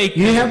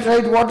தலைமுறைக்கு. You have to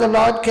write what the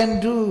Lord can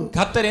do.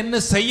 கர்த்தர்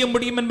என்ன செய்ய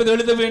முடியும் என்பதை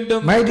எழுத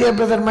வேண்டும். My dear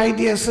brother, my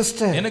dear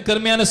sister. எனக்கு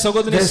அருமையான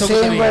சகோதரி the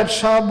சகோதரி. same word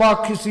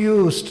Shabak is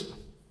used.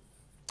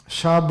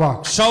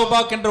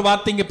 ஷாபாக் என்ற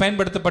வார்த்தை இங்கே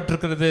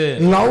பயன்படுத்தப்பட்டிருக்கிறது.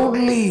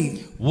 Loudly.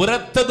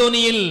 உரத்த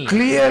தொனியில்.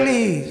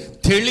 Clearly.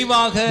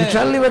 தெளிவாக You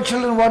tell your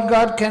children what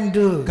God can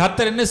do.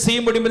 கர்த்தர் என்ன செய்ய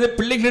முடியும் என்று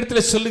பிள்ளைகளிடத்தில்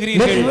Let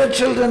சொல்லுகிறீர்கள். your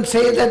children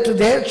say that to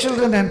their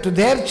children and to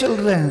their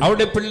children.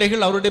 அவருடைய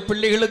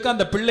பிள்ளைகளுக்கு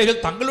அந்த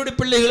பிள்ளைகள் தங்களுடைய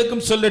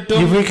பிள்ளைகளுக்கும்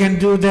சொல்லட்டும். If we can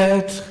do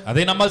that,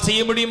 அதை நம்மால்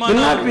செய்ய முடியுமா?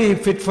 will not be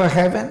fit for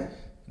heaven.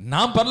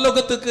 நாம்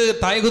பரலோகத்துக்கு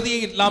தகுதி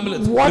இல்லாமல்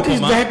What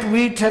is that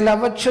we tell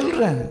our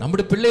children?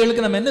 நம்முடைய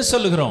பிள்ளைகளுக்கு நாம் என்ன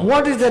சொல்லுகிறோம்?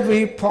 What is that we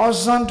pass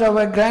on to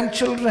our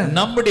grandchildren?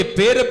 நம்முடைய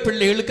பேர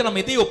பிள்ளைகளுக்கு நாம்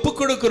இதை ஒப்புக்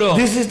கொடுக்கிறோம்.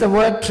 This is the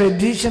word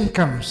tradition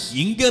comes.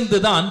 இங்கிருந்து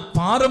தான்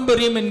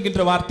பாரம்பரியம்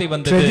என்கின்ற வார்த்தை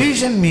வந்தது.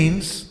 Tradition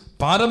means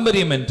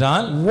பாரம்பரியம்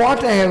என்றால்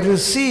what I have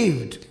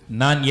received,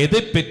 நான்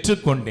எதை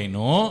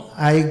பெற்றுக்கொண்டேனோ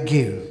I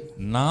give.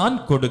 நான்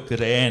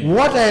கொடுக்கிறேன்.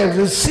 What I have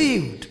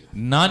received,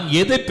 நான்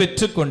எதை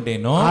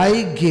பெற்றுக்கொண்டேனோ I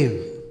give.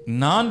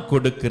 நான்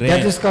கொடுக்கிறேன்.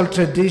 That is called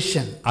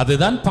tradition.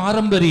 அதுதான்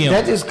பாரம்பரியம்.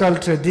 That is called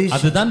tradition.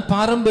 அதுதான்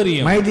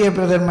பாரம்பரியம். My dear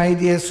brother, my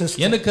dear sister,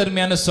 எனக்கு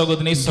அருமையான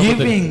சகோதரனே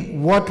சகோதரி, giving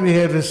what we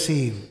have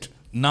received,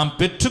 நாம்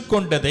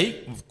பெற்றுக்கொண்டதை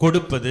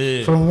கொடுப்பது,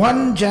 from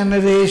one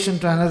generation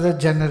to another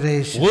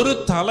generation. ஒரு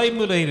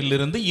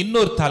தலைமுறையிலிருந்து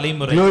இன்னொரு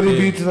தலைமுறை. Glory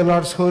be to the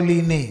Lord's holy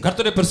name.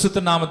 கர்த்தருடைய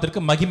பரிசுத்த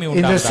நாமத்திற்கு மகிமை In the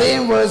உண்டாவதாக.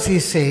 same verse he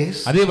says,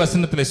 அதே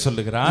வசனத்திலே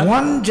சொல்லுகிறார்,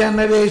 one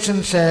generation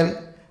shall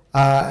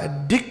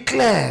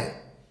declare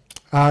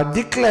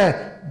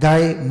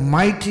thy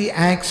mighty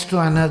acts to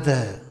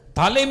another.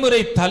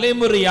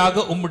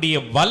 தலைமுறையாக உம்முடைய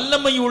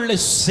வல்லமையுள்ள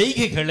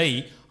செய்கைகளை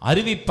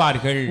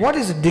அறிவிப்பார்கள். What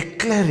is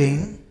declaring?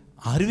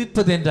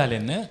 அறிவிப்பது என்றால்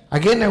என்ன?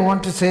 Again I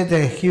want to say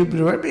the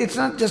Hebrew word. It's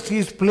not just he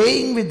is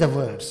playing with the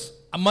words.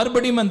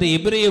 மறுபடியும் அந்த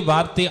எபிரேய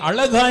வார்த்தை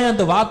அழகாய்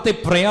அந்த வார்த்தை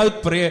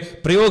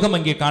பிரயோகம்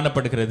அங்கே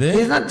காணப்படுகிறது.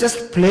 He is not just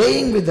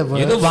playing with the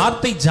words. ஏதோ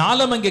வார்த்தை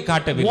ஜாலம் அங்கே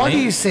காட்டவில்லை. What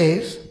he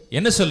says,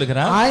 என்ன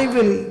சொல்லுகிறார்? I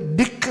will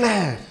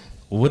declare.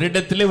 ஒரு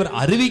இடத்திலே அவர்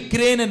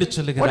அறிவிக்கிறேன் என்று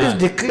சொல்லுகிறார். What is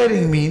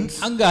declaring means?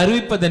 அங்க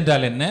அறிவிப்பது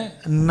என்றால் என்ன?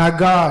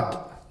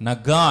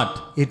 Nagad.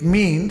 It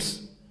means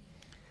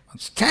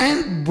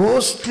stand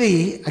boldly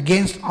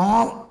against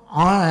all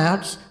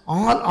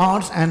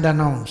odds and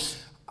announce.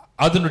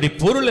 அதனுடைய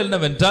பொருள்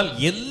என்னவென்றால்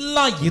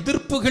எல்லா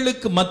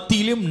எதிர்ப்புகளுக்கு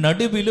மத்தியிலும்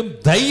நடுவிலும்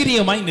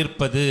தைரியமாய்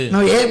நிற்பது.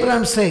 Now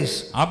Abraham says,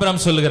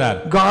 ஆபிரகாம்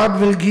சொல்லுகிறார், God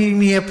will give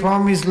me a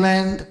promised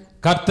land.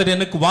 கர்த்தர்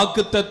எனக்கு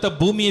வாக்குத்தத்த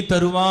பூமியை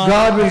தருவார்.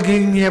 God will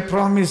give me a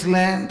promised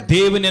land.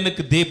 தேவன்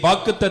எனக்கு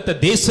வாக்குத்தத்த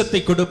தேசத்தை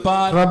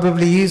கொடுப்பார்.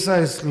 Probably Esau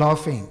is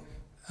laughing.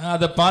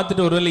 அத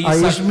பார்த்துட்டு ஒருவேளை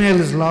Ishmael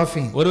is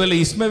laughing. ஒருவேளை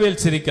இஸ்மவேல்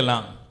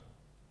சிரிக்கலாம்.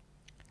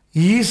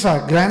 Esau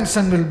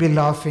grandson will be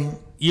laughing.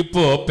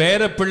 இப்போ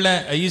பேர பிள்ளை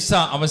ஈசா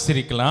அவன்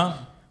சிரிக்கலாம்.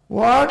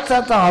 What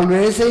தாத்தா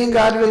always saying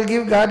God will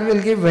give,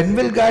 when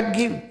will God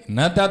give?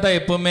 என்ன தாத்தா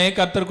எப்பவுமே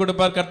கர்த்தர்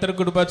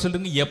கொடுப்பார்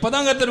சொல்றீங்க,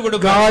 எப்பதான் கர்த்தர்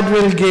கொடுப்பார்? God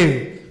will give.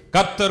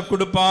 கர்த்தர்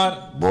கொடுப்பார்.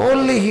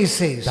 Boldly he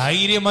says.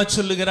 தைரியமா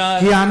சொல்லுகிறார்.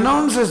 He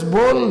announces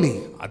boldly.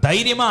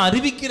 தைரியமா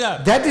அறிவிக்கிறார்.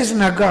 That is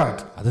Nagad.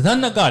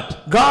 அதுதான் நகாட்.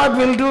 God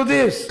will do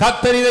this.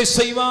 கர்த்தர் இதை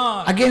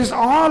செய்வார். Against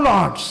all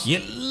odds.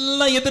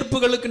 எல்லா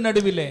எதிர்ப்புகளுக்கு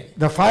நடுவிலே.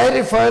 The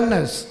fiery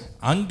furnace.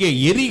 அங்கே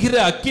எரிகிற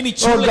அக்கினி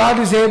சூளை. Oh, God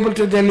is able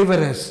to deliver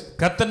us.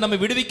 கர்த்தர் நம்மை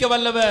விடுவிக்க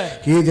வல்லவர்.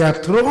 They are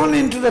thrown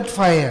into that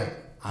fire.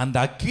 அந்த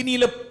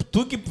அக்கினியில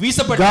தூக்கி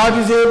வீசப்பட்ட. God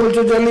is able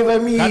to deliver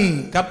me.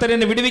 கர்த்தர்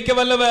என்னை விடுவிக்க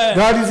வல்லவர்.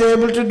 God is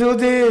able to do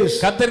this.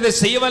 கர்த்தர் இதை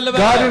செய்ய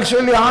வல்லவர். God will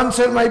surely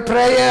answer my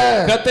prayer.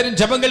 கர்த்தரின்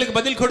ஜெபங்களுக்கு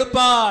பதில்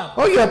கொடுப்பார்.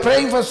 Oh, you are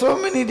praying for so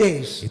many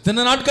days.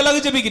 இத்தனை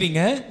நாட்களாக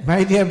ஜெபிக்கிறீங்க.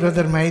 My dear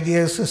brother, my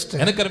dear sister.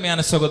 எனக்கு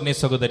அருமையான சகோதரனே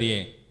சகோதரியே,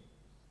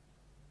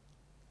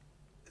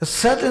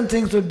 certain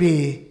things would be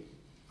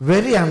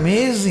very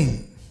amazing.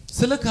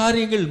 சில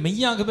காரியங்கள்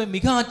மெய்யாகவே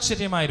மிக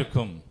ஆச்சரியமா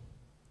இருக்கும்.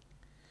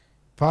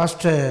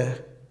 Pastor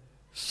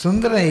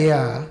Sundaraya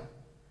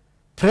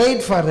prayed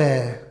for a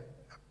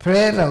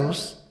prayer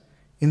house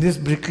in this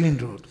Bricklin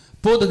Road.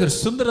 போதகர்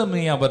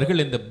சுந்தரமையா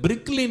அவர்கள் இந்த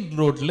பிரிக்லின்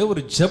ரோட்ல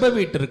ஒரு ஜெப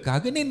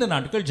வீட்டிற்காக நீண்ட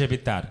நாட்கள்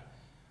ஜெபித்தார்.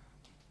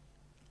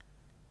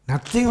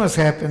 Nothing was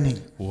happening.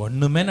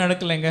 ஒண்ணுமே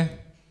நடக்கலைங்க.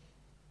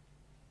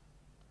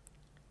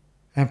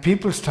 And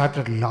people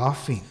started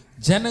laughing.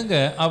 ஜனங்க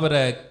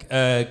அவரை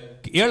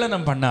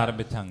ஏளனம் பண்ண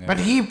ஆரம்பிச்சாங்க.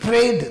 But he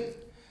prayed.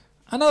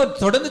 ஆனா அவர்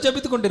தொடர்ந்து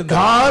ஜெபித்துக்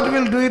கொண்டிருந்தார். God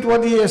will do it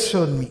what he has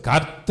shown me.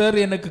 கர்த்தர்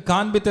எனக்கு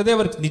காண்பித்ததை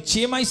அவர்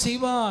நிச்சயமாய்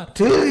செய்வார்.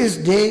 Till this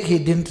day he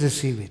didn't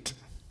receive it.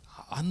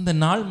 அந்த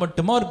நாள்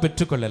மட்டுமா அவர்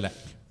பெற்றுக்கொள்ளல.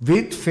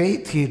 With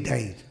faith he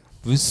died.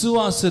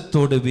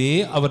 விசுவாசத்தோடவே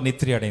அவர்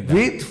நித்திரை அடைந்தார்.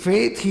 With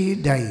faith he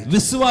died.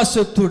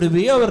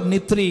 விசுவாசத்தோடவே அவர்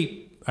நித்திரை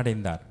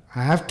அடைந்தார்.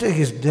 After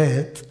his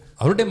death,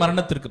 அவருடைய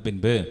மரணத்திற்கு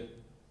பின்பு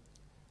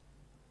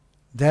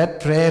that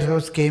prayer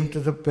house came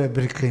to the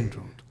Bricklin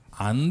Road.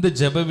 அந்த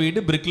ஜெப வீடு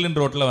பிரிக்லின்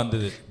ரோட்ல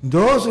வந்தது.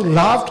 Those who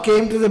laughed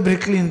came to the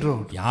Bricklin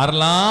Road.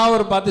 யாரெல்லாம்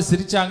அவர் பார்த்து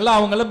சிரிச்சாங்களோ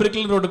அவங்க எல்லாம்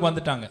பிரிக்லின் ரோட்டுக்கு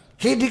வந்துட்டாங்க.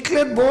 He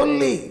declared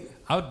boldly.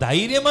 அவர்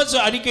தைரியமா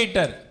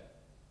அறிக்கையிட்டார்.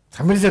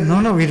 Somebody said,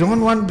 no, we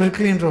don't want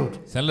Bricklin Road.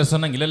 சிலர்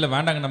சொன்னாங்க, இல்ல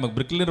வேண்டாங்க, நமக்கு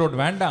பிரிக்லின் ரோட்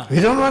வேண்டாம்.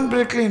 We don't want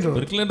Bricklin Road.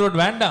 பிரிக்லின் road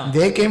வேண்டாம்.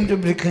 They came to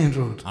Bricklin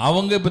Road.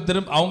 அவங்க இப்ப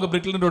அவங்க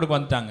பிரிக்லின் ரோட்டுக்கு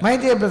வந்துட்டாங்க. My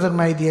dear brother,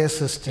 my dear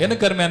sister.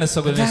 எனக்கு அருமையான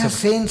சகோதரனே,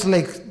 saints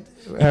like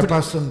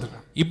Pastor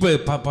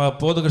இப்ப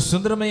போதகர்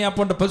சுந்தரமையா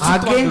போன்ற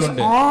பரிசுத்தவான்கள்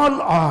உண்டு. All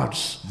odds.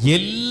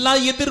 எல்லா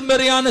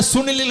எதிர்மறையான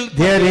சூழ்நிலையில்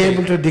they are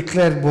able to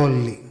declare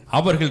boldly.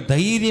 அவர்கள்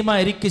தைரியமா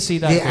அறிக்கை The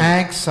செய்தார்கள்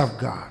acts of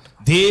God.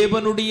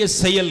 தேவனுடைய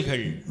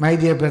செயல்கள். My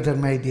dear brother,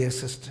 my dear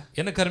sister,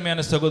 எனக்கு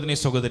அருமையான சகோதரி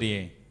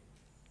சகோதரியே,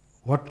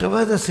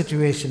 whatever the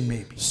situation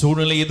may be,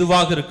 சூழ்நிலை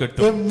எதுவாக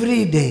இருக்கட்டும்,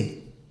 every day,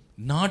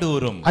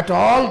 நாடோறும், at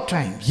all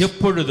times,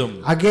 எப்பொழுதும்,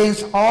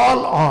 against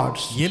all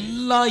odds,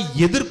 எல்லா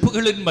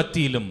எதிர்ப்புகளின்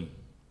மத்தியிலும்,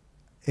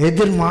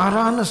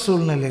 எதிர்மாறான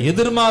சூழ்நிலை,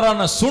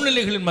 எதிர்மாறான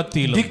சூழ்நிலைகளின்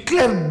மத்தியிலும்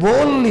declare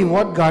boldly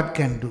what God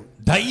can do.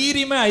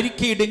 தைரியமா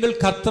அறிக்கையிடுங்கள்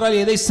கர்த்தரால்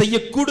எதை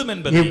செய்யக்கூடும்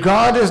என்பதை. If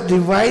God has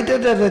divided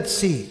the Red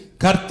Sea,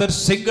 கர்த்தர்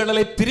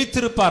செங்கடலை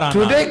பிரித்திருப்பாரானால்,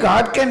 today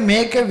God can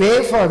make a way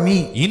for me.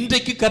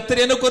 இன்றைக்கு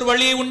கர்த்தர் எனக்கு ஒரு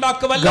வழியை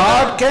உண்டாக்க வல்லவர்.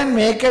 God can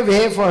make a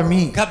way for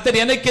me. கர்த்தர்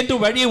எனக்கென்று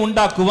வழியை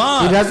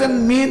உண்டாக்குவார். It doesn't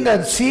mean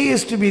that sea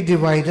is to be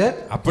divided.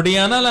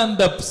 அப்படியானால்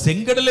அந்த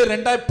செங்கடலை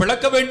இரண்டாய்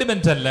பிளக்க வேண்டும்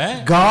என்றல்ல.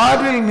 God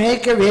will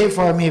make a way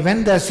for me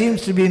when there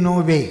seems to be no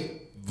way.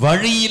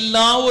 வழி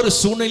இல்லா ஒரு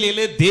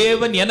சூழ்நிலையிலே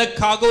தேவன்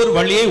எனக்காக ஒரு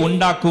வழியை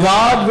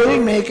உண்டாக்குவார். God will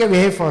make a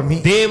way for me.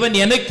 தேவன்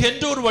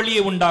எனக்கென்று ஒரு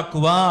வழியை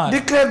உண்டாக்குவார்.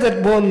 Declare that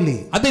boldly.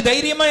 அதை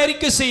தைரியமாய்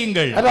அறிக்கை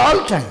செய்யுங்கள். At all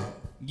time.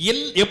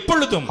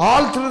 எப்பொழுதும்.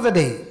 All through the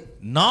day.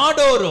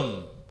 நாடோறும்.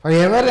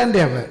 Forever and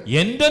ever.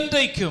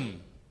 என்றென்றைக்கும்.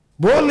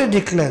 Boldly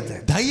declare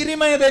that.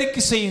 தைரியமாய்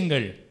அறிக்கை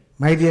செய்யுங்கள்.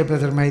 My dear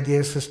brother, my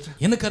dear sister.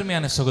 எனக்கு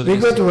அருமையான சகோதரி. We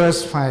go to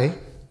verse 5.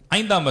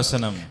 5ஆம்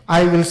வசனம்.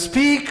 I will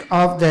speak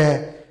of the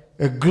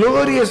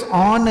glorious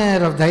honor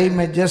of thy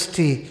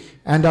majesty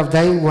and of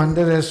thy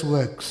wondrous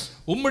works.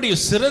 உம்முடைய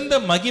சிறந்த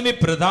மகிமை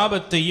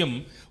பிரதாபத்தையும்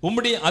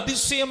உம்முடைய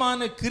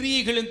அதிசயமான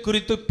கிரியைகளின்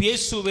குறித்து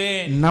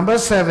பேசுவேன். Number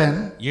 7.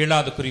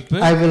 7வது குறிப்பு.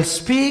 I will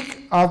speak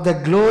of the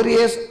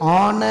glorious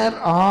honor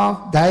of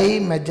thy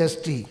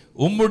majesty.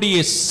 உம்முடைய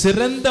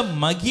சிறந்த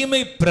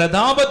மகிமை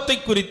பிரதாபத்தை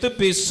குறித்து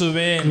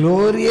பேசுவேன்.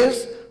 Glorious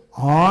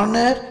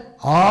honor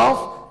of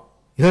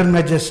your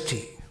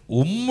majesty.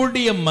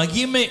 உம்முடைய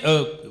மகிமை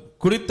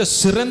குறித்த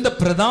சிறந்த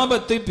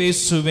பிரதாபத்தை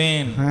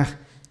பேசுவேன்.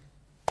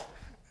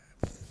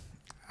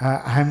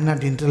 I am not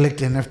intellect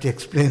enough to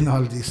explain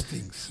all these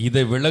things.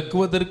 இதை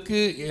விளக்குவதற்கு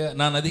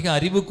நான் அதிக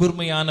அறிவு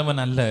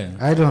கூர்மையானவன் அல்ல.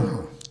 I don't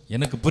know.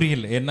 எனக்கு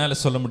புரியல, என்னால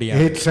சொல்ல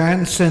முடியாது. It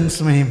transcends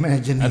my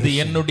imagination. அது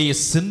என்னுடைய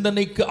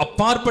சிந்தனைக்கு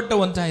அப்பாற்பட்ட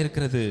ஒன்றா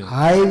இருக்கிறது.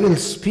 I will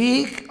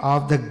speak of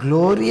the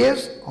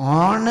glorious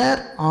honor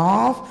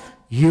of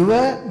your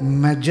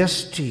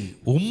majesty.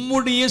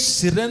 உம்முடைய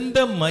சிறந்த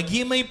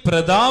மகிமை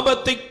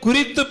பிரதாபத்தை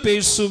குறித்து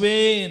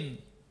பேசுவேன்.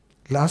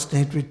 Last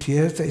night with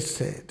tears I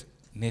said,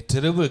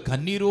 நேற்றிரவு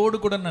கண்ணீரோடு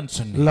கூட நான்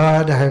சொன்னேன்,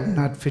 Lord, I am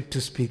not fit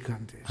to speak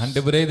on this.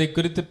 ஆண்டவரே இதை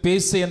குறித்து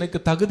பேச எனக்கு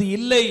தகுதி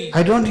இல்லை.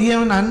 I don't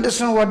even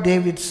understand what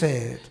David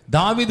said.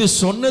 தாவீது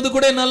சொன்னது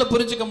கூட என்னால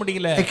புரிஞ்சுக்க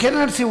முடியல. I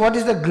cannot see what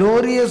is the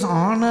glorious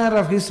honor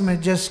of his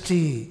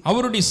majesty.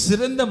 அவருடைய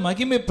சிறந்த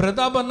மகிமை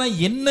பிரதாபம்னா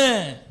என்ன?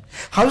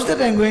 How is that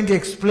I am going to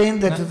explain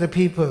that to the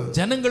people?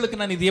 ஜனங்களுக்கு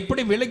நான் இது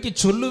எப்படி விளக்கி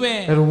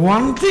சொல்லுவேன்? But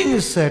one thing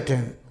is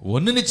certain.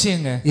 ஒன்னு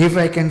நிச்சயங்க. If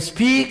I can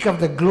speak of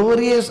the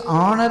glorious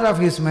honor of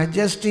his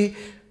majesty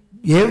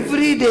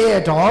every day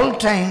at all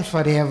times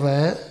forever,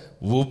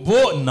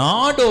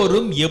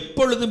 நாடோறும்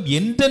எப்பொழுதும்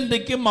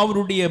என்றென்றைக்கும்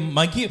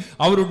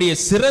அவருடைய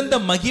சிறந்த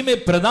மகிமை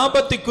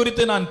பிரதாபத்தை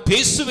குறித்து நான்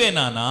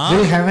பேசுவேனானா,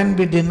 will heaven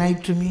be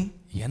denied to me?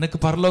 எனக்கு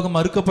பரலோகம்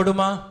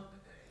மறுக்கப்படுமா?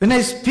 When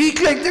I speak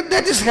like that,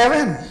 that is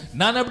heaven.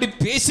 நான் அப்படி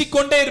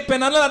பேசிக்கொண்டே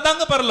இருப்பேனால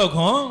அதாங்க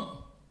பரலோகம்.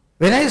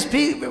 When I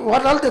speak,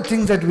 what are the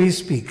things that we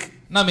speak?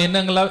 நாம்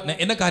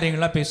என்ன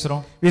காரியங்களா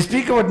பேசுறோம்? We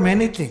speak about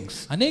many things.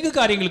 அநேக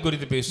காரியங்கள்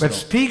குறித்து பேசுறோம். But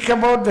speak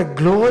about the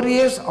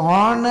glorious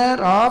honor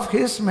of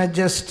his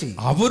majesty.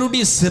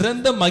 அவருடைய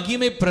சிறந்த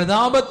மகிமை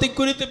பிரதாபத்தை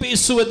குறித்து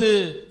பேசுவது.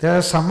 There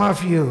are some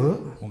of you,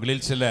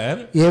 உங்களில் சிலர்,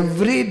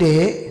 every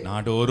day,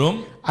 நாடோறும்,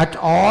 at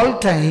all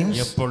times,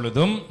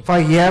 எப்பொழுதும்,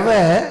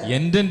 forever,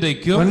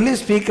 என்றென்றைக்கும் only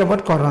speak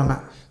about corona.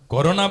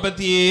 Corona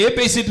பத்தியே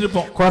பேசிட்டு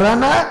இருப்போம்.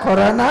 Corona,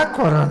 corona,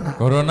 corona.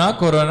 Corona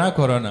corona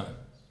corona.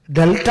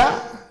 Delta,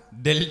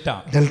 delta,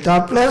 Delta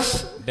plus,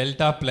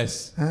 delta plus,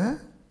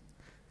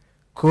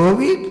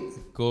 COVID,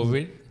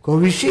 Covid,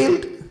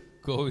 Covishield,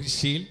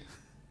 Covishield,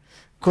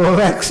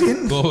 Covaxin.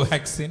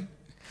 Covaxin.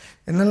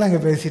 என்னெல்லாம்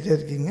அங்கே பேசிகிட்டே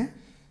இருக்கீங்க?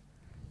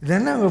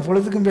 இதென்ன உங்கள்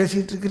பொழுதுக்கும்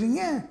பேசிகிட்டு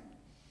இருக்கிறீங்க?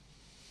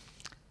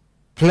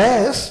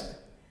 ப்ளஸ்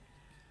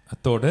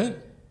அத்தோடு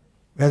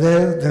whether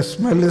the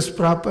smell is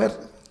proper,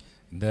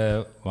 இந்த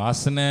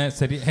வாசனை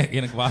சரி,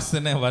 எனக்கு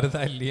வாசனை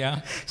வருதா இல்லையா,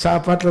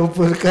 சாப்பாட்டில்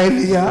உப்பு இருக்கா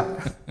இல்லையா,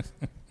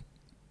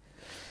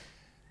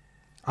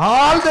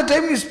 all the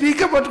time you speak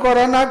about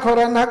corona,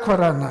 corona,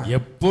 corona.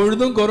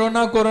 எப்பொழுதும்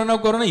கொரோனா கொரோனா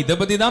கொரோனா இத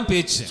பத்தி தான்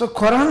பேச்சு. So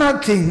corona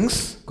thinks,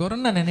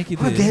 கொரோனா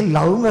நினைக்குது, they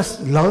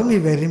love me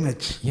very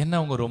much. என்ன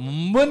அவங்க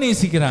ரொம்ப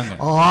நேசிக்கிறாங்க.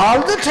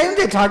 All the time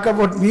they talk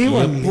about me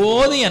only.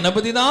 எப்போதும் என்ன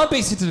பத்தி தான்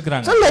பேசிட்டு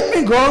இருக்காங்க. So let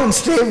me go and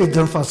stay with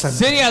them for some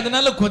time. சரி,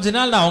 அதனால கொஞ்ச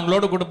நாள் நான்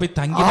அவங்களோட கூட போய்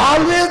தங்கி.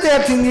 Always they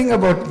are thinking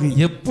about me.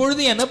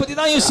 எப்பொழுதும் என்ன பத்தி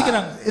தான்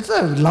யோசிக்கிறாங்க. It's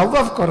a love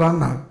of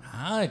corona.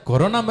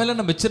 Corona மேல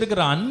நம்ம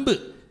வச்சிருக்கிற அன்பு.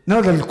 No,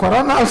 the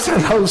corona also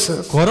loves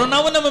us.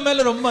 கொரோனாவும் நம்ம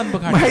மேல ரொம்ப அன்பு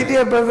காட்டுது. My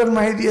dear brother,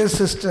 my dear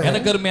sister.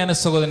 எனக்கு அருமையான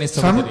சகோதரனே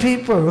சகோதரி. Some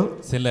people,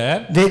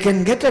 they can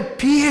get a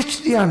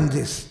PhD on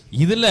this.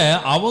 இதுல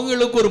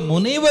அவங்களுக்கு ஒரு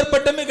முனைவர்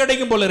பட்டமே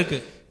கிடைக்கும் போல இருக்கு.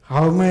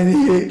 How many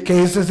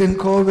cases in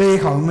Kobe?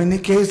 How many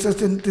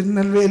cases in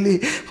Tirunelveli?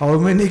 How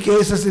many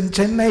cases in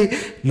Chennai?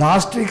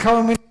 Last week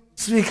how many?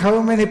 This week how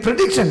many?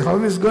 Prediction how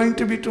is going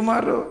to be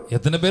tomorrow?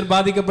 எத்தனை பேர்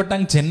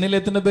பாதிக்கப்பட்டாங்க, சென்னையில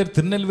எத்தனை பேர்,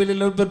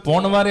 திருநெல்வேலியில எத்தனை பேர்,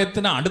 போன வாரம்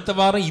எத்தனை, அடுத்த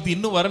வாரம், இது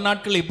இன்னும் வர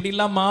நாட்கள் எப்படி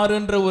எல்லாம்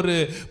மாறுன்ற ஒரு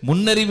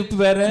முன்னறிவிப்பு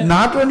வேற.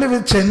 Not only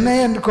with Chennai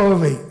and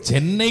Kobe.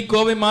 Chennai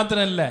Kovai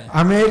மாத்திரம் இல்ல,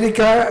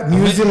 America,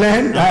 New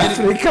Zealand,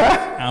 Africa.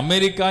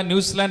 America,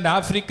 New Zealand,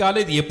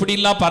 ஆப்பிரிக்கால இது எப்படி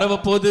எல்லாம் பரவ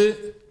போகுது.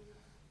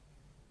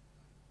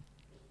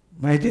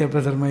 My dear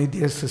brother, my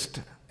dear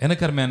sister.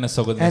 எனக்கு அருமையான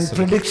சகோதரனே, And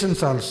predictions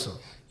also.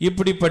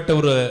 இப்படிப்பட்ட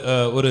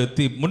ஒரு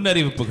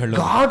முன்னறிவிப்புகள்.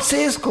 God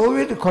says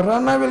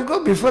corona will go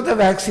before the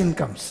vaccine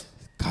comes.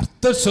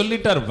 கர்த்தர்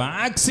சொல்லிட்டார்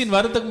வேக்சின்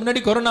வரதுக்கு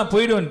முன்னாடி corona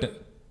போய்டும்னு.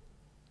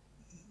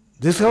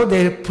 This is how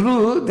they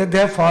prove that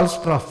they are false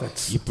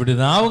prophets.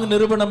 இப்படிதான் அவங்க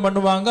நிரூபணம்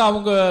பண்ணுவாங்க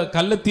அவங்க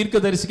கள்ள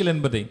தீர்க்கதரிசிகள்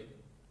என்பதை.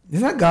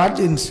 This is God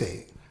didn't say.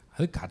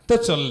 அது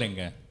கர்த்தர்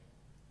சொல்லலைங்க.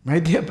 My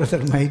dear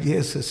brother, my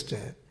dear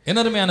sister.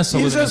 என்னருமையான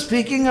சகோதரனே, Jesus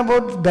speaking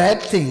about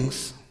bad things.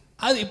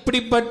 அது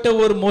இப்படிப்பட்ட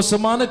ஒரு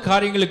மோசமான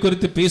காரியங்களை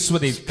குறித்து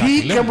பேசுவதை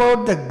speak about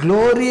the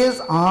glorious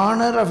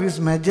honor of his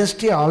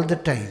majesty all the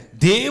time.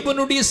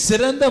 தேவனுடைய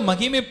சிறந்த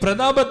மகிமை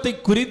பிரதாபத்தை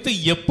குறித்து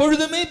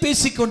எப்பொழுதுமே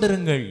பேசிக்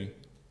கொண்டிருங்கள்.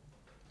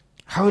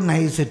 How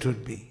nice it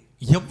would be.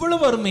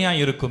 எவ்வளவு அருமையா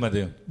இருக்கும் அது.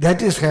 That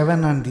is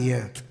heaven and the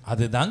earth.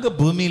 அதுதாங்க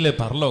பூமியில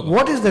பரலோகம்.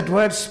 What is that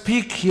word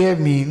speak here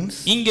means?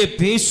 இங்கே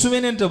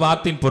பேசுவேன் என்ற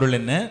வார்த்தையின் பொருள்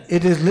என்ன?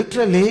 It is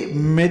literally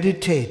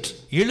meditate.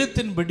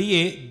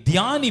 எழுத்தின்படியே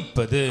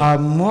தியானிப்பது.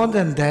 More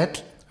than that,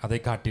 அதை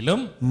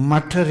காட்டிலும்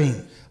muttering.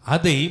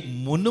 அதை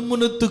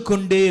முணுமுணுத்து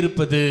கொண்டே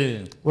இருப்பது.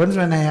 Once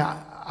when I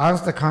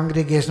asked the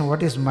congregation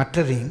what is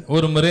muttering,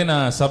 ஒரு முறை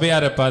நான்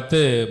சபையாரை பார்த்து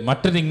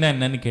மட்டரிங்னா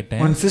என்னன்னு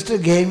கேட்டேன். one sister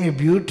gave me a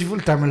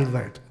beautiful Tamil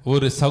word.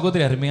 ஒரு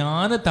சகோதரி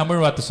அருமையான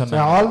தமிழ் வார்த்தை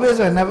சொன்னாங்க. So always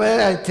whenever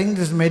I think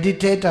this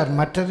meditate or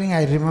muttering,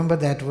 I remember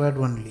that word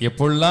only.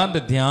 எப்பொழுதெல்லாம்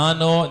இந்த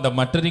தியானம் இந்த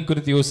மட்டரிங்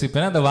குறித்து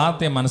யோசிப்பேன் அந்த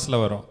வார்த்தை மனசுல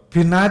வரும்.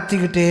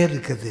 பினாத்திக்கிட்டே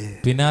இருக்குது.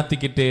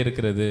 பினாத்திக்கிட்டே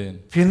இருக்கிறது.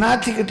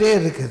 பினாத்திக்கிட்டே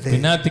இருக்குது.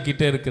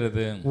 பினாத்திக்கிட்டே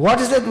இருக்கிறது. What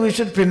is that we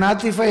should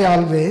pinatify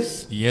always?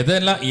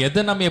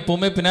 எதை நம்ம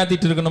எப்பவுமே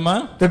பினாத்திட்டு இருக்கணுமா?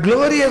 The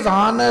glorious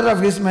honor of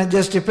his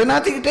majesty.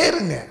 பினாத்திக்கிட்டே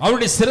இருங்க.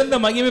 அவருடைய சிறந்த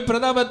மகிமை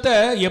பிரதாபத்தை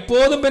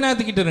எப்போதும்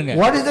பினாத்திக்கிட்டு இருங்க.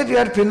 What is that you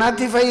are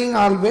pinatifying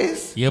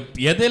always?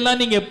 எதெல்லாம்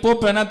நீங்க எப்போ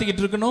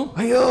பினாத்திக்கிட்டு இருக்கணும்?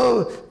 ஐயோ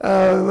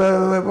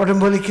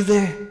உடம்பு வலிக்குது,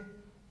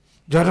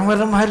 ஜுரம்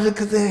வர மாதிரி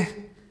இருக்குது,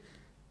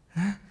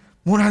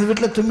 மூணாவது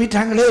வீட்டில்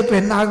தும்மிட்டாங்களே, இப்போ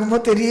என்ன ஆகுமோ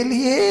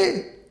தெரியலையே,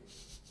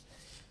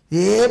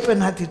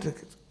 பெண்ணாத்திட்டு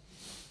இருக்குது.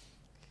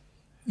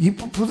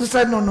 இப்போ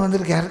புதுசாக ஒன்று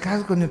வந்திருக்கு,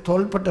 யாருக்காவது கொஞ்சம்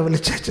தோள்பட்டை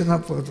வலிச்சாச்சுன்னா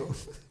போதும்,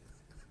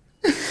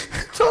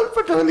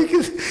 தோள்பட்டை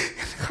வலிக்குது,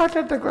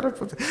 ஹார்ட் அட்டாக்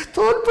வரப்போகுது,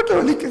 தோள்பட்டை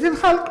வலிக்குது,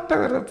 ஹார்ட்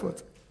அட்டாக்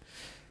வரப்போகுது.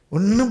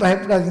 ஒன்றும்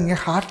பயப்படாதீங்க.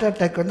 ஹார்ட்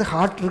அட்டாக் வந்து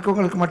ஹார்ட்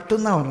இருக்கவங்களுக்கு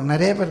மட்டும்தான் வரும்,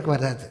 நிறைய பேருக்கு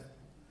வராது.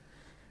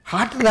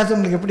 ஹார்ட்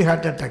இல்லாதவங்களுக்கு எப்படி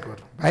ஹார்ட் அட்டாக்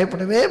வரும்?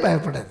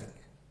 பயப்படாதீங்க.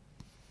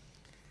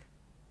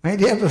 My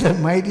dear brother,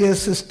 my dear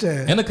sister,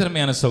 எனக்கு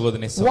அருமையான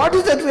சகோதரனே, what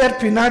is that we are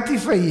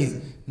pinatifying?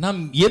 நாம்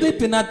எதை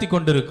பினாத்தி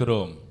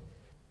கொண்டிருக்கிறோம்?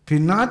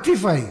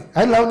 Pinatify.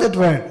 I love that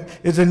word.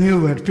 It's a new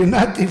word.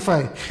 Pinatify.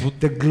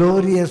 The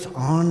glorious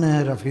honor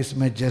of his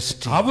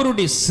majesty.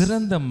 அவருடைய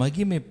சிறந்த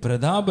மகிமை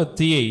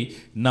பிரதாபத்தை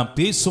நாம்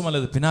பேசும்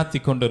அல்லது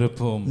பினாத்தி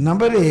கொண்டிருப்போம்.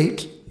 Number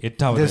 8.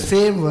 The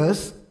same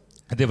verse.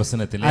 அதே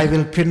வசனத்திலே I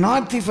will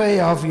pinatify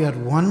of your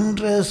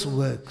wondrous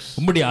works.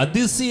 உம்முடைய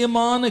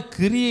அதிசயமான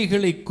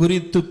கிரியைகளை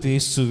குறித்து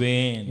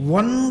பேசுவேன்.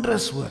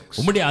 Wondrous works.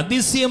 உம்முடைய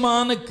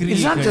அதிசயமான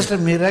கிரியைகள். It's not just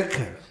a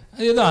miracle.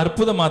 ஏதோ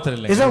அற்புதம் மாத்திரம்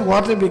இல்லை. It's not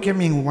water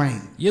becoming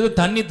wine. ஏதோ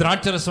தண்ணி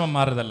திராட்சரசமா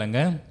மாறுதல்லங்க.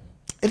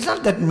 It's not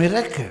that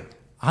miracle.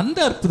 அந்த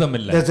அற்புதம்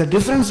இல்லை. There's a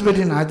difference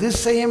between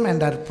அதிசயம்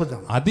and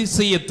அற்புதம்.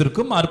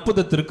 அதிசயத்திற்கும்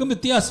அற்புதத்திற்கும்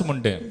வித்தியாசம்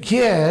உண்டு.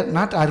 Here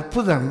not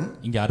அற்புதம்.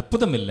 இங்க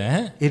அற்புதம் இல்ல.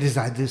 It is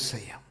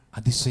அதிசயம்.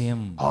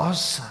 அதிசயம்.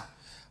 Awesome.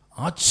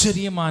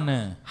 ஆச்சரியமான.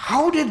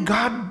 How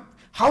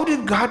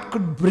did God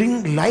could bring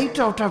light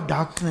out of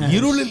darkness?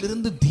 இருளில்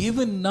இருந்து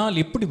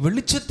தேவனால் எப்படி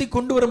வெளிச்சத்தை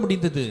கொண்டு வர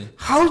முடிந்தது?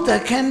 How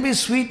there can be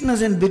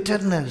sweetness and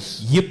bitterness?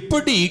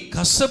 எப்படி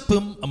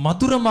கசப்பும்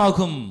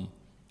மதுரமாகும்?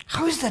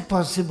 How is that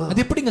possible?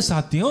 அது எப்படிங்க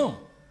சாத்தியம்?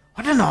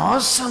 What an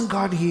awesome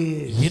God he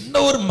is. என்ன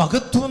ஒரு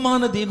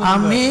மகத்துவமான தேவன்.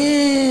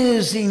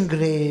 Amazing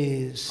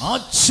grace.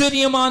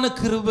 ஆச்சரியமான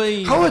கிருபை.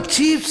 How a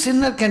chief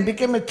sinner can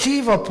become a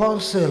chief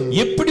apostle.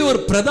 எப்படி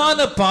ஒரு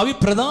பிரதான பாவி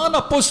பிரதான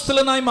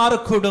அப்போஸ்தலனாய்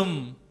மாறக்கூடும்?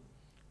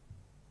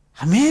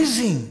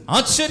 Amazing.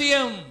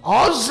 ஆச்சரியம்.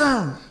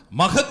 Awesome.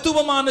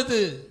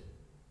 மகத்துவமானது.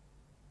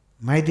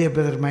 My dear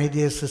brother, my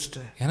dear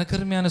sister, எனக்கு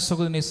அருமையான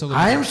சகோதரனே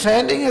சகோதரி, I am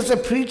standing as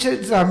a preacher.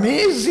 It's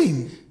amazing.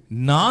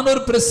 நான்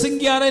ஒரு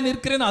பிரசங்கியாராய்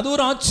நிற்கிறேன், அது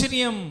ஒரு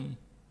ஆச்சரியம்.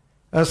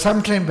 Some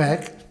time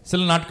back,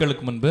 சில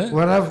நாட்களுக்கு முன்பு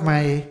one of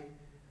my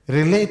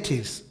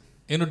relatives,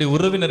 என்னுடைய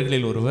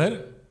உறவினர்களில் ஒருவர்,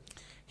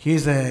 he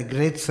is a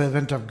great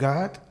servant of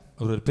God,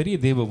 ஒரு பெரிய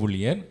தேவ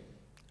ஊழியர்,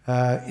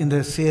 in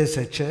the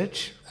CSI church,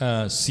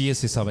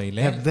 CSC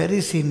சபையிலே a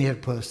very senior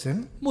person.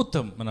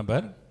 மூத்த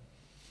நபர்.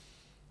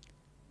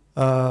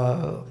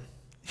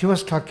 He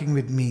was talking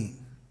with me.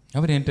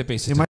 அவர் என்கிட்ட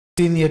பேசி, You might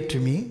senior to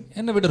me,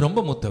 என்னை விட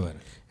ரொம்ப மூத்தவர்.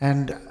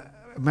 and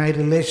my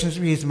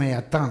relationship is my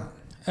attan.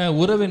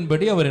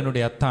 உறவின்படி அவர்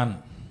என்னுடைய அத்தான்.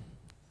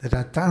 That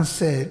attan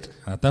said,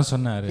 அதான்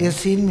சொன்னாரு, he has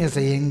seen me as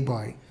a young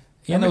boy,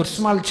 and a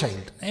small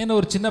child. என்ன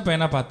ஒரு சின்ன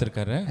பையனா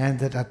பார்த்திருக்காரு. And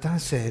that attan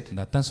said,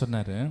 அந்த அத்தான்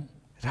சொன்னாரு,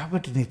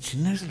 ராபர்ட் நீ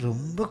சின்ன வயசுல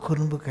ரொம்ப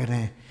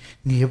குறும்புக்காரன்,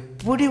 நீ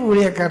எப்படி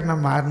ஊழியக்காரனா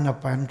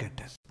மாறினப்பான்னு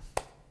கேட்டார்.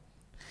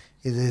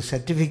 இது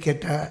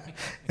சர்டிஃபிகேட்டா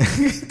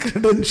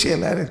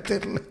கிரெடென்ஷியலா எனக்கு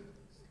தெரியல.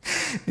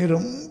 நீ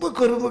ரொம்ப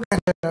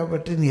குறும்புக்காரன்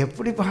ராபர்ட், நீ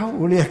எப்படிப்பா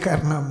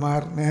ஊழியக்காரனா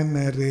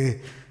மாறினாரு.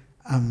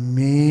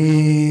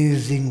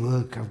 Amazing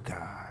work of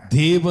God.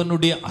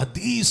 தேவனுடைய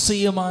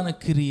அதிசயமான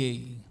கிரியை.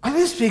 I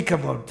will speak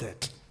about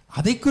that.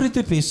 அதை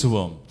குறித்து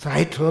பேசுவோம். So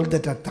I told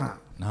that attan,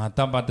 நான்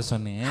தான் பார்த்து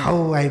சொன்னேன்,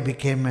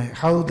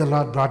 how the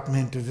Lord brought me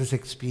into this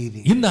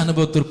experience. இந்த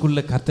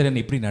அனுபவத்திற்குள்ள கர்த்தர்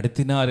என்னை இப்படி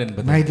நடத்தினார்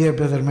என்பது. My dear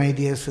brother, my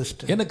dear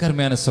sister, எனக்கு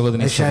அருமையான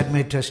சகோதரனே, I shared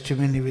my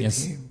testimony with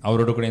him.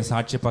 அவரோட கூட என்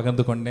சாட்சியை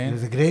பகிர்ந்து கொண்டேன். He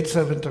was a great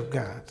servant of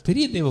God.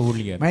 பெரிய தேவ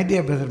ஊழியர். My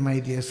dear brother, my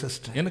dear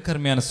sister, எனக்கு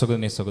அருமையான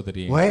சகோதரனே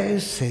சகோதரி, why I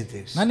say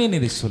this? நான் என்ன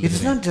இதை It's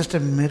சொல்லுகிறேன், not just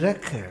a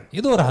miracle,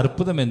 இது ஒரு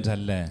அற்புதம்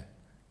என்றல்ல,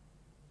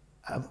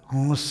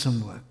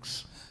 awesome works.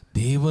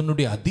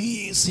 தேவனுடைய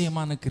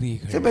அதிசயமான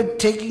கிரியைகள். So by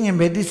taking a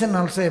medicine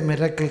also a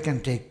miracle can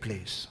take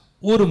place.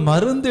 ஒரு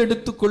மருந்து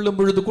எடுத்துக்கொள்ளும்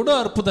பொழுது கூட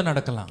அற்புதம்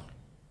நடக்கலாம்.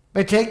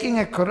 By taking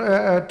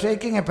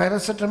a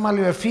paracetamol,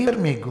 your fever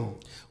may go.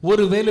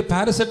 ஒருவேளை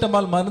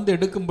பாராசிட்டமால் மருந்து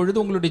எடுக்கும்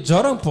பொழுது உங்களுடைய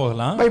ஜுரம்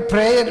போகலாம். By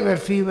prayer,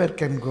 your fever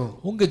can go.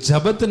 உங்க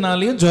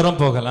ஜெபத்தினாலயும்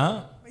ஜுரம் போகலாம்.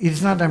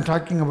 It's not I'm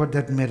talking about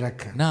that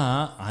miracle.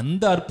 நான்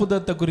அந்த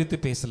அற்புதத்தை குறித்து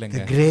பேசலங்க.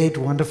 The great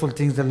wonderful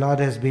things the Lord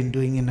has been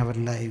doing in our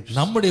lives.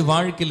 நம்முடைய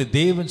வாழ்க்கையில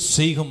தேவன்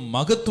செய்யும்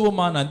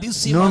மகத்துவமான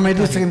அதிசயமான No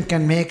medicine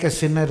can make a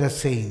sinner a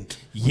saint.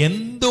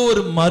 எந்த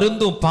ஒரு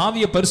மருந்தும்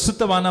பாவியை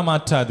பரிசுத்தவானா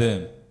மாற்றாது.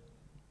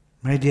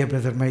 My dear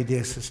brother, my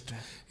dear sister,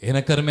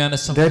 எனக்கு அருமையான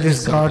that is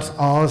God's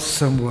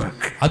awesome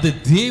work. அது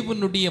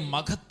தேவனுடைய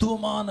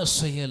மகத்துவமான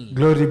செயல்.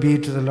 Glory be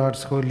to the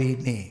Lord's holy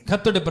name.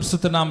 கர்த்தருடைய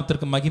பரிசுத்த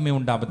நாமத்திற்கு மகிமை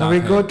உண்டாவதாக. Now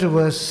we go to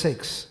verse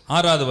 6.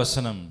 ஆறாவது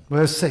வசனம்.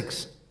 Verse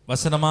 6.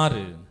 வசனம்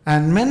 6.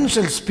 And men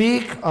shall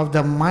speak of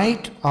the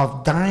might of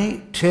thy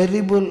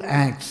terrible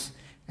acts,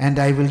 and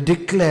I will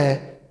declare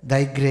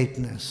thy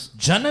greatness.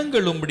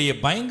 ஜனங்கள் உம்முடைய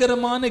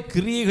பயங்கரமான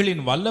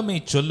கிரியைகளின் வல்லமை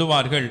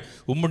சொல்லுவார்கள்,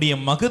 உம்முடைய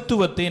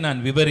மகத்துவத்தை நான்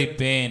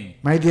விவரிப்பேன்.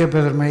 My dear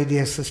brother, my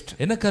dear sister,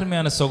 எனக்கு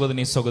அருமையான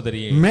சகோதரனே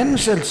சகோதரியே, men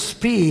shall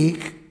speak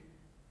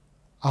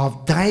of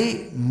thy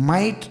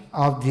might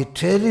of the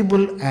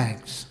terrible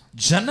acts.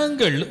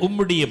 ஜனங்கள்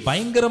உம்முடைய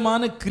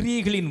பயங்கரமான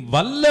கிரியைகளின்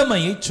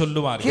வல்லமையை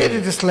சொல்லுவார்கள். Here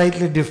it is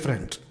slightly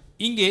different.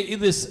 இங்கே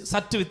இது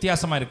சற்று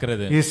வித்தியாசமா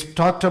இருக்கிறது. He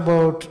talked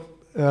about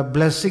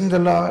blessing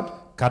the Lord,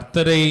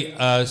 கர்த்தரை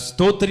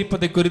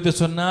ஸ்தோத்திரிப்பதை குறித்து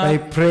சொன்னார், by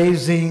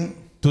praising,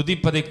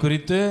 துதிப்பதை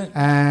குறித்து,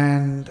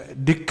 and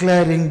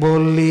declaring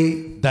boldly,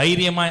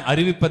 தைரியமாய்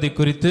அறிவிப்பதை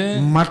குறித்து,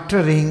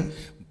 muttering,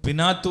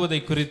 பினாத்துவதை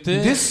குறித்து.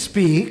 This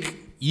speak,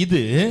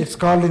 இது it's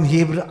called in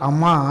Hebrew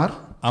amar.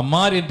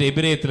 Amar என்ற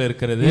எபிரேயத்தில்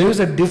இருக்கிறது.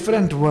 Use a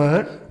different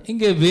word.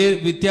 இங்கே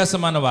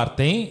வித்தியாசமான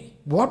வார்த்தை.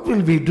 What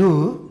will we do?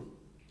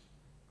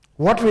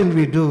 What will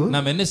we do?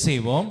 நாம் என்ன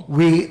செய்வோம்?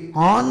 We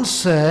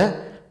answer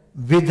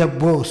with a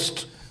boast.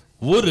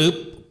 ஒரு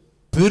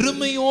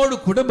பெருமையோடு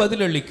கூட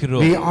பதில்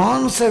அளிக்கிறோம். We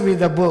answer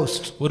with a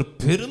boast. ஒரு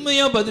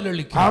பெருமையா பதில்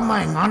அளிக்கிறோம். ஆமா,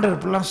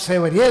 ஆண்டவர் எல்லாம்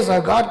செய்வார். Yes,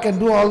 our God can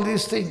do all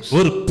these things.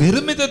 ஒரு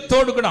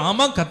பெருமிதத்தோடு கூட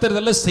ஆமா கர்த்தர்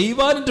இதெல்லாம்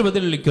செய்வார் என்று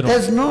பதில் அளிக்கிறோம்.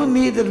 There's no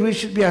need that we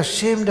should be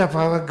ashamed of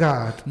our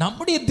God.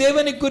 நம்முடைய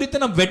தேவனை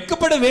குறித்து நாம்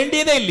வெட்கப்பட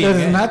வேண்டியதே இல்லை.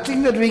 There is nothing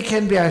that we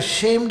can be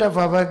ashamed of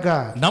our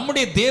God.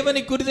 நம்முடைய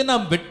தேவனை குறித்து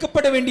நாம்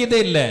வெட்கப்பட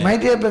வேண்டியதே இல்லை. My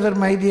dear brother,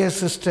 my dear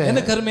sister,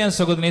 எனக்கு அருமையான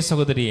சகோதரனே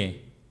சகோதரியே,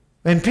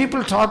 when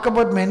people talk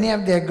about many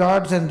of their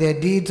gods and their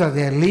deeds or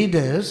their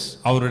leaders,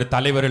 அவருடைய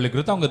தலைவர்களை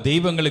குறித்து அவங்க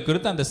தெய்வங்களை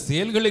குறித்து அந்த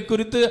செயல்களை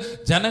குறித்து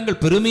ஜனங்கள்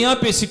பெருமையா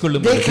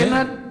பேசிக்கொள்ளும்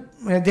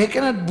they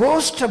cannot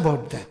boast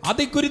about that.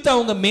 அதை குறித்து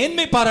அவங்க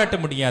மேன்மை பாராட்ட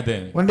முடியாது.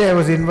 One day I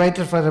was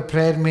invited for a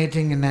prayer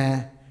meeting in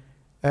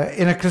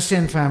a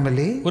Christian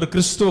family. ஒரு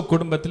கிறிஸ்துவ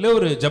குடும்பத்திலே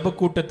ஒரு ஜெப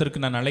கூட்டத்திற்கு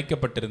நான்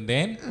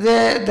அழைக்கப்பட்டிருந்தேன்.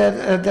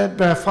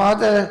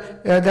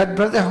 That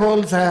brother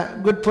holds a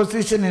good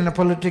position in a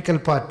political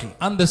party.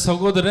 அந்த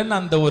சகோதரன்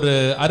அந்த ஒரு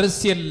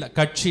அரசியல்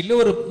கட்சியில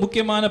ஒரு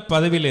முக்கியமான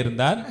பதவியில்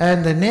இருந்தார். And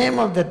the name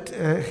of that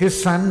his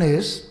son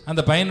is,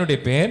 அந்த பையனுடைய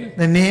பேர்,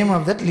 the name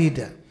of that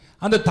leader.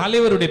 அந்த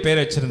தலைவருடைய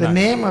பேர் வச்சிருந்தார்.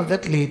 The name of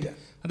that leader.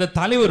 அந்த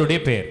தலைவருடைய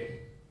பேர்.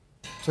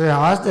 So I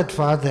asked that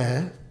father,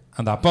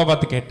 அந்த அப்பா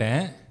பார்த்து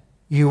கேட்டேன்,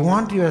 you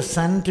want your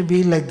son to be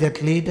like that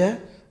leader?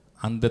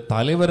 அந்த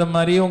தலைவரை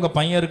மாதிரியே உங்க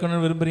பையன்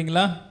இருக்கணும்னு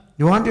விரும்புறீங்களா?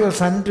 You want your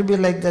son to be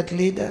like that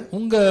leader?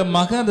 உங்க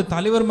மகன் அந்த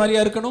தலைவர்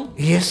மாதிரியா இருக்கணும்?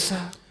 Yes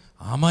sir.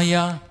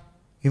 ஆமாயா.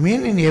 You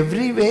mean in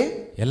every way?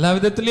 எல்லா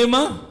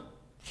விதத்திலயுமா?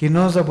 He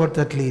knows about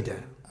that leader.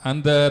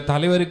 அந்த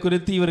தலைவரை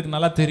குறித்து இவருக்கு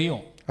நல்லா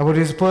தெரியும். About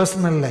his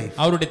personal life.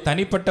 அவருடைய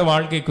தனிப்பட்ட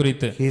வாழ்க்கை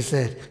குறித்து. He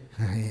said,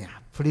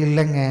 அப்படி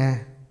இல்லைங்க.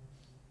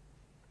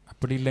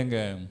 அப்படி இல்லைங்க.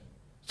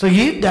 So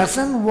he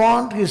doesn't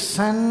want his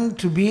son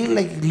to be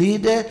like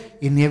leader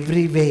in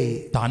every way.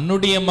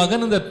 தன்னுடைய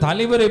மகன் அந்த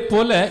தலைவரை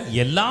போல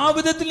எல்லா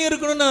விதத்திலும்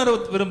இருக்கணும்னு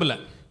விரும்பல.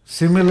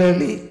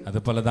 Similarly,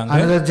 அதுபோலதாங்க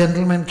another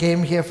gentleman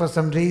came here for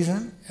some reason.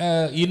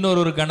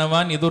 இன்னொரு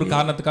கணவன் ஏதோ ஒரு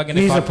காரணத்துக்காக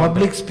He is a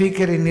public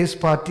speaker in his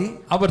party.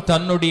 அவர்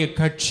தன்னுடைய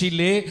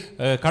கட்சியிலே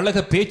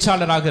கழக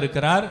பேச்சாளராக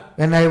இருக்கிறார்.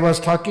 When I was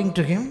talking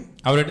to him,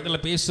 அவரிடத்துல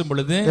பேசும்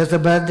பொழுது there's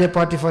a birthday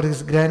party for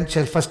his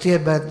grandchild, first year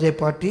birthday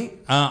party.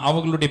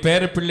 அவங்களுடைய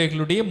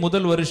பேரப்பிள்ளைகளுடைய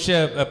முதல் வருஷ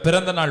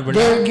பிறந்த நாள் விழா.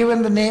 They have given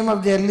the name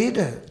of their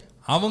leader.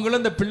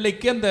 அவங்களும் அந்த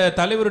பிள்ளைக்கு அந்த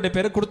தலைவருடைய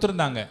பேரை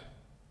கொடுத்திருந்தாங்க.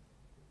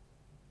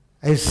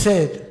 I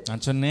said,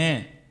 நான் சொன்னேன்,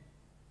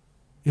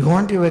 you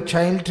want your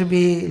child to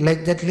be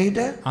like that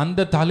leader?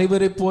 அந்த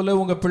தலைவரை போல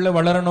உங்க பிள்ளை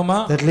வளரணுமா?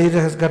 That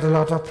leader has got a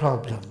lot of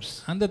problems.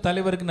 அந்த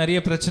தலைவருக்கு நிறைய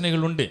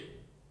பிரச்சனைகள் உண்டு.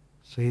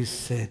 So he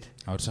said,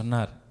 அவர்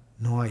சொன்னார்,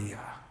 no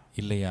ஐயா,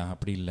 இல்லையா,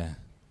 அப்படி இல்ல.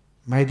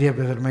 My dear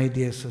brother, my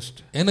dear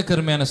sister, எனக்கு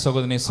அருமையான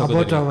சகோதரனே சகோதரி,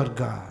 about our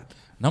God,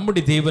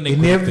 நம்முடைய தேவனை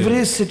in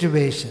every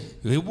situation,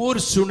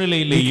 ஒவ்வொரு we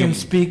சூழ்நிலையிலேயும்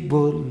can speak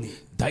boldly.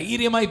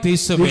 தைரியமாய்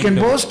பேச We can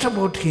வேண்டும். boast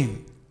about him.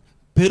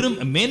 பெரும்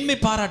மேன்மை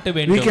பாராட்ட We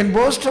வேண்டும். can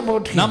boast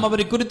about him. நாம்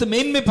அவரை குறித்து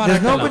மேன்மை There's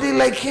பாராட்டலாம். nobody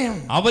like him.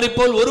 அவரை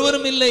போல்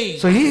ஒருவரும் இல்லை.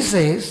 So he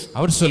says,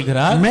 அவர்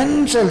சொல்கிறார், men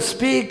shall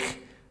speak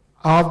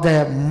of the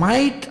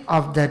might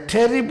of the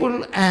terrible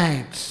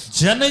acts,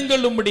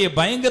 ஜனங்கள் உம்முடைய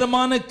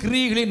பயங்கரமான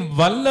கிரியைகளின்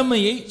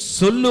வல்லமையை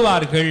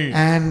சொல்லுவார்கள்.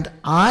 and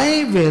I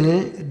will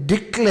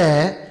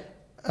declare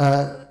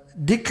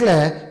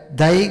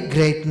thy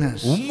greatness.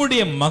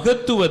 உம்முடைய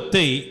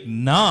மகத்துவத்தை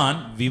நான்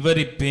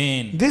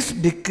விவரிப்பேன். This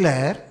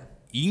declare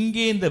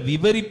இங்கே இந்த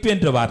விவரிப்பு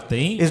என்ற வார்த்தை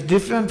is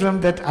different from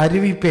that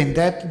அறிவிப்பேன்,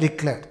 that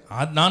declare.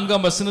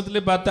 நான்காம்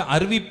வசனத்திலே பார்த்த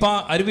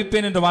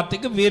அறிவிப்பேன் என்ற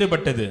வார்த்தைக்கு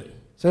வேறுபட்டது.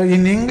 So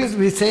in English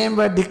we same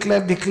word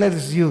declare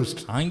is used.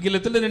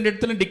 ஆங்கிலத்தில் ரெண்டு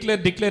இடத்துல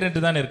declare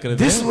என்று தான் இருக்கிறது.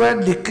 This word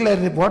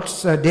declare, what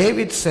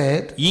David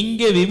said,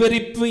 இங்கே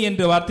விவரிப்பு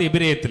என்ற வார்த்தை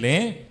எபிரேயத்திலே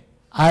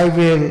I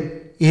will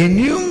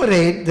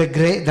enumerate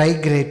thy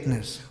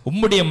greatness.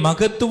 உம்முடைய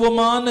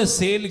மகத்துவமான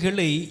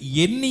செயல்களை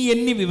எண்ணி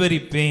எண்ணி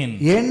விவரிப்பேன்.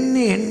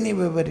 எண்ணி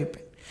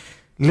விவரிப்பேன்.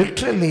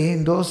 Literally in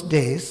those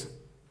days,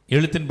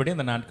 எழுத்தின்படி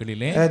அந்த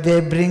நாட்களிலே they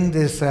bring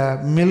this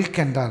milk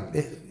and all.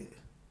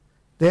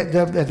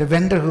 The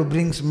vendor who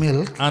brings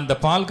milk, அந்த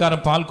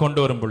பால்காரன் பால் கொண்டு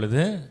வரும்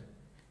பொழுது,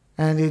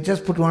 and you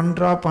just put one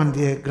drop on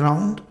the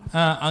ground,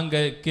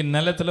 அங்க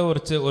நிலத்துல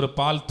ஒரு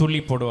பால்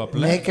துளி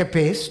போடுவாப்ல, make a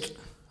paste,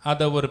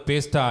 அத ஒரு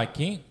பேஸ்டா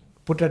ஆக்கி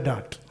put a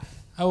dot,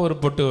 ஒரு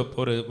பொட்டு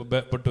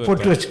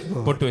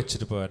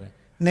வச்சிட்டு போவாரு.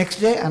 Next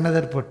day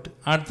another பொட்டு,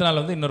 அடுத்த நாள்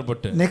வந்து இன்னொரு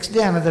பொட்டு, next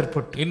day another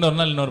பொட்டு, இன்னொரு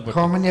நாள் இன்னொரு பொட்டு.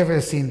 How many have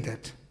you seen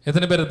that?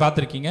 எத்தனை பேர்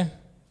பார்த்திருக்கீங்க?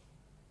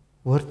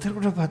 ஒருத்தர்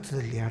கூட பார்த்தது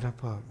இல்லையாடா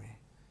பாவமே.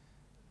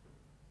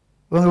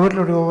 உங்க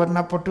வீட்டில் ஒவ்வொரு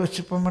நாள் பொட்டு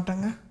வச்சு போக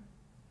மாட்டாங்க?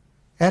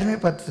 யாருமே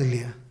பார்த்தது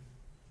இல்லையா?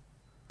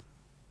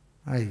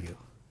 ஐயோ,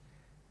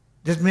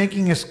 just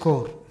making a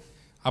score.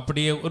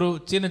 அப்படியே ஒரு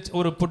சின்ன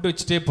ஒரு பொட்டு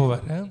வச்சுட்டே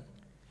போவாரு.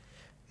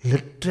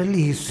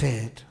 Literally he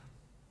said,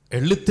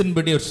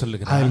 எழுத்தின்படி அவர்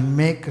சொல்லுகிறார், I'll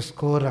make a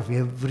score of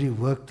every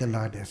work the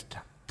Lord has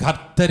done.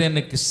 கர்த்தர்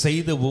எனக்கு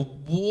செய்த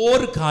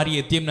ஒவ்வொரு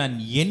காரியத்தையும் நான்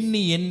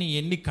எண்ணி எண்ணி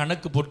எண்ணி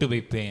கணக்கு போட்டு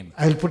வைப்பேன்.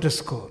 I'll put a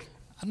score.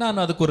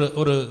 நான் அதுக்கு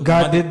ஒரு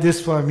God did this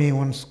for me,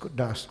 one score.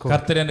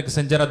 கர்த்தர் எனக்கு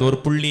செஞ்சார், அது ஒரு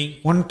புள்ளி,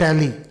 one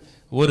tally,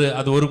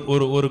 அது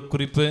ஒரு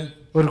குறிப்பு,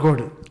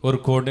 ஒரு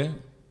கோடு.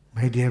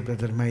 My dear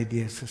brother, my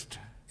dear sister,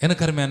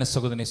 எனக்கு அருமையான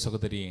சகோதரனே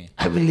சகோதரியே,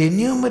 I will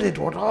enumerate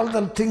what all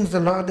the things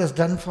the Lord has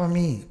done for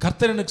me.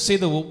 கர்த்தர் எனக்கு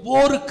செய்த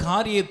ஒவ்வொரு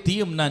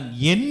காரியத்தையும் நான்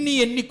எண்ணி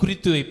எண்ணி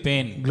குறித்து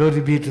வைப்பேன்.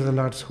 Glory be to the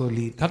Lord's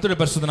holy. கர்த்தருடைய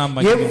பரிசுத்த நாமம்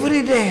மகிமைப்படட்டும்.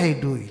 Every day I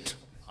do it.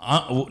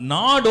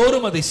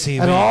 நாடோறும் அதை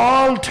செய்வேன். At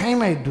all time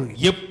I do it.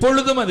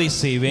 எப்பொழுதும் அதை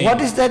செய்வேன்.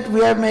 What is that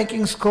we are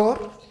making score?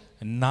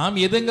 நாம்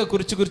எதங்க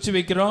குறிச்சு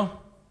வைக்கிறோம்?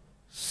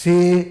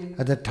 See,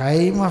 at the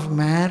time of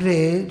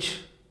marriage,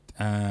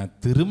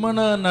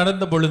 திருமணம்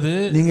நடந்த பொழுது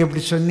நீங்க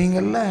இப்படி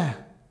சொன்னீங்கல்ல,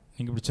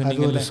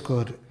 அது ஒரு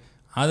ஸ்கோர்,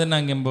 அதை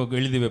நாங்க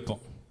எழுதி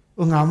வைப்போம்.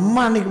 உங்க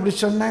அம்மா அன்னைக்கு இப்படி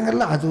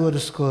சொன்னாங்கல்ல, அது ஒரு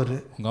ஸ்கோர்.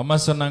 உங்க அம்மா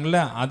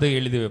சொன்னாங்கல்ல, அதை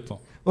எழுதி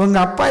வைப்போம். உங்க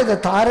அப்பா இதை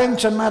தாரேன்னு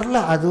சொன்னார்ல,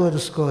 அது ஒரு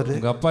ஸ்கோர்.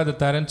 உங்க அப்பா இதை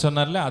தாரேன்னு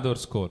சொன்னார்ல, அது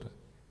ஒரு ஸ்கோர்.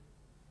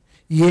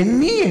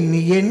 எண்ணி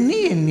எண்ணி எண்ணி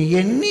எண்ணி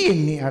எண்ணி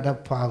எண்ணி அட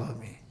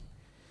பாவமே,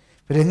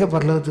 இப்போ எங்க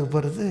பரலோகத்துக்கு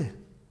போறது?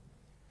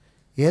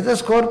 எதை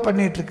ஸ்கோர்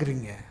பண்ணிட்டு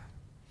இருக்கிறீங்க?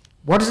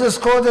 What is the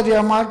score that you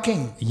are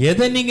marking?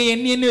 எதை நீங்க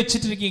எண்ணி எண்ணி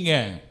வச்சிட்டு இருக்கீங்க?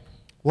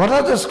 What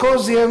are the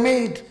scores you have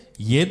made?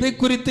 எதை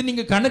குறித்து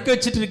நீங்க கணக்கு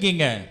வச்சிட்டு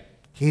இருக்கீங்க?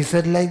 He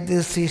said like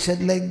this, he said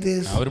like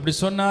this. அவர் இப்படி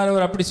சொன்னார்,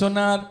 அவர் அப்படி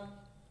சொன்னார்.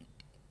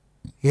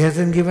 He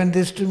hasn't given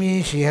this to me,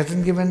 she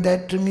hasn't given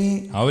that to me.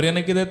 அவர்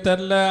எனக்கு இதை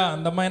தரல,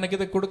 அந்த அம்மா எனக்கு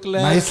இதை கொடுக்கல.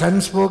 My son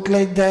spoke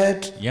like that.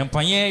 என்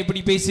பையன்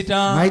இப்படி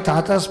பேசிட்டான். My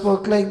tata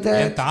spoke like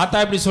that. என்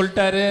தாத்தா இப்படி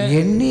சொல்லிட்டாரு.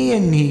 எண்ணி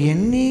எண்ணி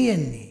எண்ணி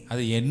எண்ணி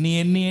அது எண்ணி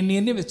எண்ணி எண்ணி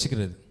எண்ணி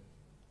வச்சுக்கிறது.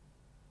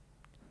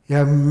 You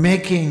are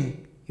making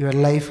your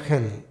life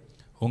hell.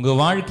 உங்க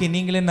வாழ்க்கை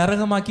நீங்களே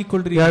நரகமாக்கி You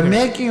கொள்கிறீர்கள். are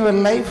making your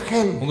life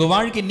hell. உங்க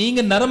வாழ்க்கை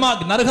நீங்க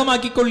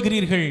நரகமாக்கி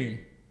கொள்கிறீர்கள்.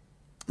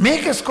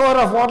 Make a score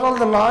of what all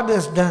the Lord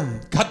has done.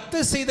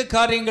 கர்த்தர் செய்த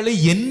காரியங்களை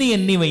எண்ணி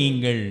எண்ணி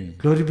வையுங்கள்.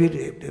 Glory be.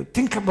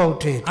 Think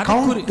about it.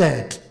 Count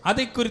that.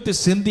 அதை குறித்து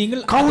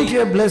சிந்தியுங்கள். Count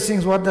your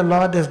blessings, what the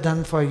Lord has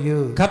done for you.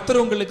 கர்த்தர்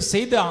உங்களுக்கு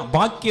செய்த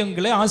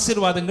பாக்கியங்களை,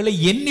 ஆசீர்வாதங்களை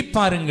எண்ணி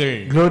பாருங்கள்.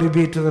 Glory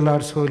be to the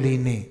Lord's holy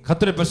name.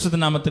 கர்த்தருடைய பரிசுத்த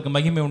நாமத்துக்கு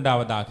மகிமை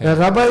உண்டாவதாக. The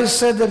rabbis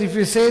said that if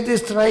you say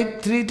this right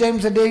 3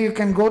 times a day, you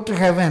can go to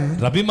heaven.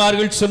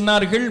 ரபிமார்கள்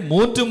சொன்னார்கள்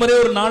 3 முறை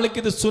ஒரு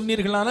நாளுக்கு இது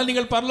சொன்னீர்களானால்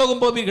நீங்கள்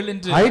பரலோகம் போவீர்கள்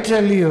என்று. I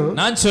tell you,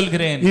 நான்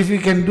சொல்கிறேன், if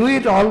you can do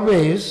it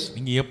always,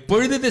 நீங்க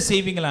எப்பொழுது இதை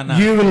செய்வீங்களானா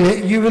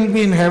you will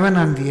be in heaven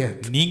on the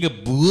earth. நீங்க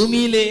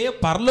பூமியிலே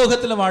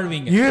பரலோகத்துல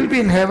வாழ்வீங்க. You will be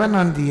in heaven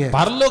on the earth.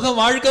 பரலோக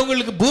வாழ்க்கை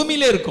உங்களுக்கு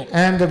பூமியிலே இருக்கும்.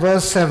 And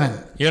verse 7.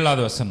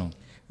 7வது வசனம்.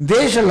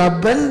 They shall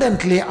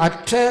abundantly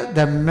utter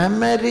the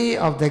memory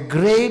of the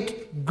great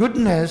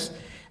goodness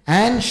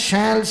and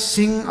shall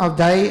sing of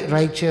thy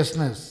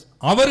righteousness.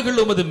 அவர்கள்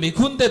உமது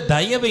மிகுந்த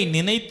தயவை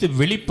நினைத்து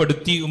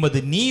வெளிப்படுத்தி உமது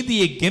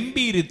நீதியை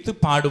கம்பீரித்து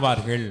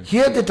பாடுவார்கள்.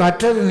 Here the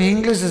utter in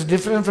English is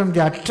different from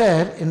the utter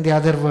in the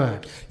other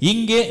word.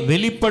 இங்கே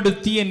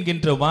வெளிப்படுத்தி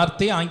என்கின்ற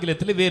வார்த்தை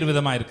ஆங்கிலத்தில் வேறு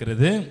விதமாக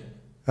இருக்கிறது.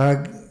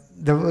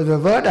 The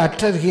word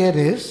utter here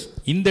is,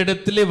 இந்த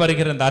இடத்திலே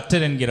வருகிற அந்த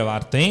utter என்கிற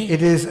வார்த்தை,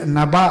 it is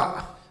naba.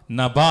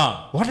 Naba.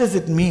 What does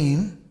it mean?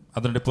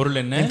 அதனுடைய பொருள்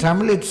என்ன? In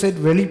Tamil it said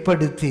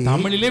வெளிப்படுத்தி.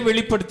 தமிழிலே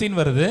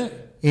வெளிப்படுத்தின்னு வருது.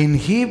 In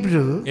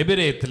Hebrew,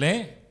 எபிரேயத்திலே,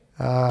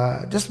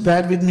 just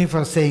bear with me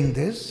for saying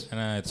this,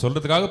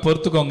 சொல்றதுக்காக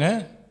பொறுத்துக்கோங்க,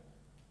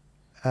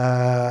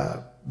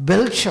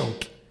 belch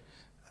out,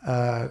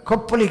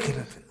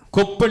 கொப்பளிக்கிறது,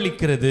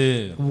 கொப்பளிக்கிறது,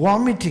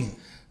 vomiting,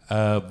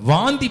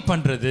 வாந்தி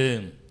பண்றது,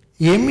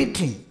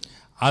 emitting,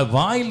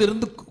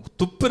 வாயிலிருந்து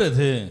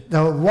துப்புறது,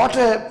 the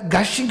water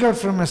gushing out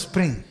from a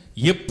spring.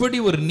 எப்படி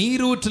ஒரு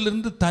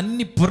நீரூற்றிலிருந்து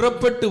தண்ணி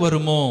புறப்பட்டு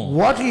வருமோ,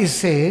 what he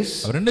says,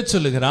 அவர் என்ன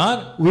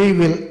சொல்லுகிறார், we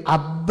will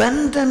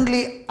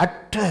abundantly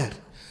utter,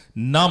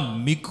 நாம்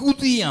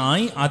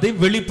மிகுதியாய் அதை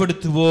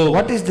வெளிப்படுத்துவோம்.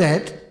 what is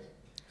that?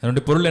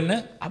 அதனுடைய பொருள் என்ன?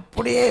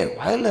 அப்படியே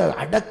வாயில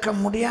அடக்க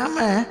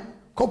முடியாம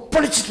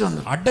கொப்பளிச்சிட்டு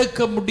வந்து,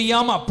 அடக்க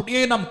முடியாம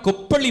அப்படியே நாம்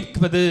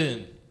கொப்பளிப்பது.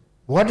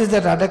 what is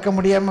that? அடக்க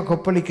முடியாம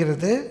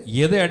கொப்பளிக்கிறது.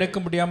 எதை அடக்க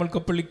முடியாமல்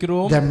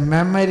கொப்பளிக்கிறோம்? the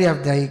memory of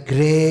thy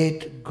great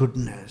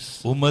goodness,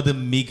 உமது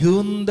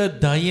மிகுந்த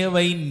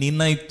தயவை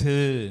நினைத்து,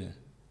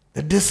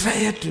 the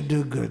desire to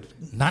do good.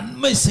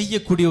 நன்மை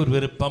செய்யக்கூடிய ஒரு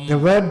விருப்பம்.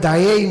 The word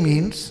daya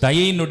means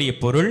தயையினுடைய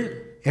பொருள்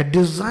a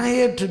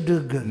desire to do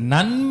good.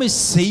 நன்மை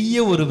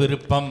செய்ய ஒரு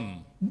விருப்பம்.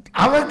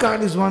 Our God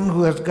is one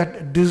who has got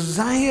a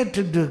desire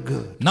to do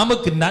good.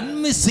 நமக்கு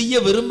நன்மை செய்ய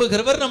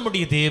விரும்புகிறவர்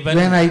நம்முடைய தேவன்.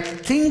 When I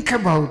think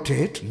about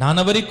it, நான்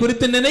அவரை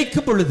குறித்து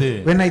நினைக்கும் பொழுது,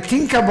 when I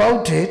think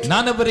about it,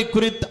 நான் அவரை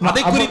குறித்து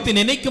அதை குறித்து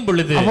நினைக்கும்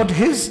பொழுது, about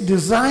his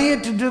desire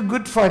to do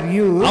good for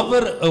you,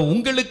 அவர்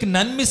உங்களுக்கு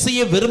நன்மை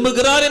செய்ய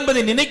விரும்புகிறார்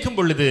என்பதை நினைக்கும்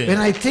பொழுது,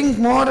 when I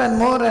think more and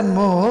more and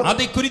more,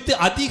 அதை குறித்து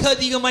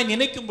அதிகமாய்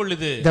நினைக்கும்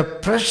பொழுது, the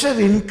pressure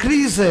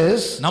increases.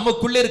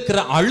 நமக்குள்ள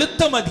இருக்கிற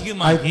அழுத்தம் I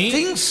அதிகமாகி,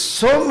 think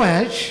so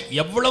much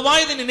எவ்வளவா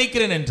இதை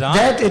நினைக்கிறேன் என்றால்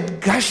that it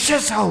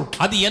gushes out.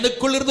 அது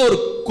எனக்குள்ள இருந்து ஒரு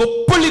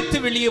கொப்பளித்து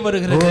வெளியே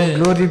வருகிறது. Oh,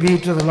 glory be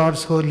to the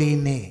Lord's holy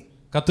name.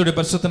 கர்த்தருடைய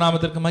பரிசுத்த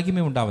நாமத்திற்கு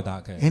மகிமை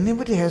உண்டாவதாக.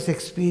 Anybody has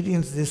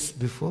experienced this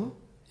before?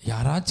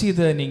 யாராச்சும்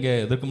இதை நீங்க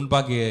இதற்கு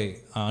முன்பாக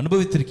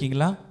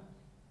அனுபவித்திருக்கீங்களா?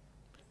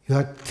 You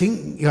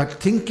are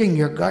thinking,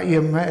 you're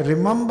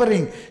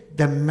remembering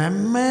the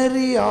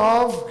memory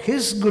of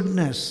his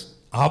goodness.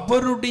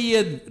 அவருடைய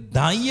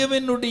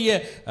தயவினுடைய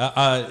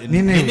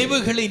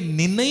நினைவுகளை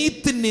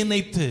நினைத்து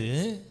நினைத்து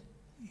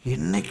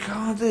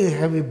என்னைக்காவது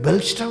have you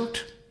belched out?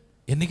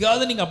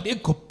 என்னைக்காவது நீங்க அப்படியே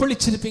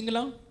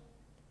கொப்பளிச்சிருப்பீங்களா?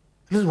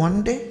 It was one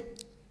day.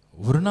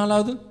 ஒரு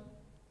நாளாவது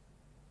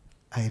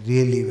I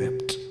really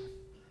wept.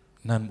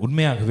 நான்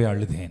உண்மையாகவே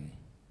அழுதேன்.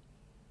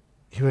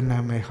 Even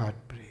now my heart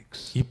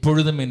breaks.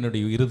 இப்பொழுதும்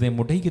என்னுடைய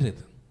இருதயம்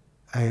உடைகிறது.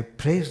 I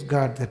praise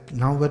God that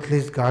now at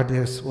least God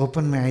has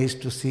opened my eyes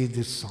to see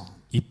this song.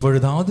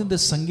 இப்பொழுதாவது இந்த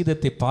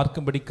சங்கீதத்தை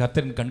பார்க்கும்படி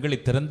கர்த்தரின் கண்களை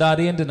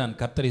திறந்தாரே என்று நான்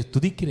கர்த்தரை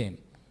துதிக்கிறேன்.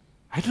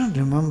 I don't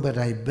remember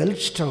I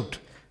belched out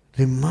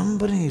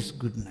remembering his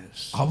goodness.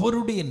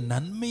 அவருடைய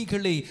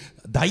நன்மைகளை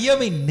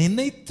தயவை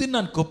நினைத்து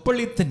நான்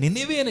கொப்பளித்த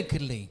நினைவே எனக்கு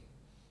இல்லை.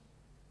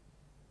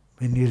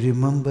 When you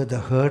remember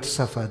the hurts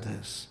of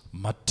others,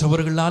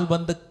 மற்றவர்களால்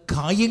வந்த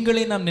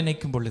காயங்களை நாம்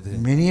நினைக்கும் பொழுது,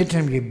 many a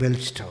time we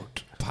belched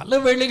out.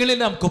 பல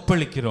வேளைகளில் நாம்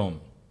கொப்பளிக்கிறோம்.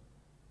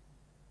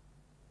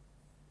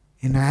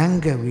 In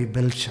anger we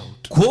belch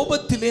out.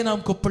 கோபத்திலே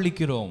நாம்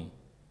கொப்பளிக்கிறோம்.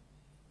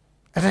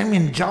 At times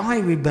in joy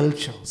we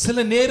belch out. சில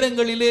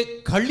நேரங்களிலே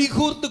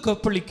களிகூர்ந்து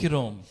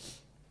கொப்பளிக்கிறோம்.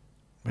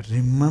 But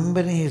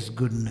remembering his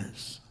goodness,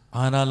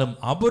 ஆனாலும்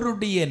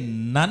அவருடைய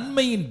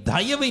நன்மையின்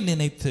தயவை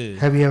நினைத்து,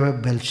 have you ever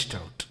belched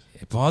out?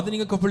 எப்போது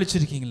நீங்க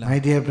கொப்பளிச்சிருக்கீங்களா? My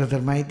dear brother,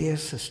 my dear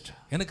sister,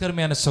 எனக்கு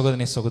அருமையான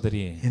சகோதரனே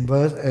சகோதரியே,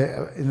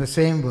 in the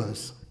same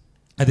verse,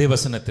 அதே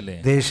வசனத்திலே,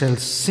 they shall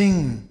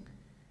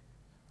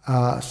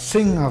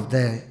sing of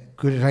the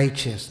good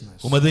righteousness.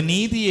 உமது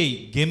நீதியை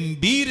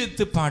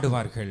கம்பீரித்து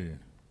பாடுவார்கள்.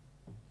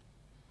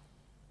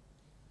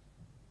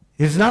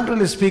 It's not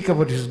only speak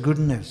about his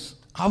goodness,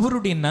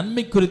 அவருடைய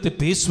நன்மை குறித்து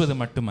பேசுவது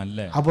மட்டுமல்ல,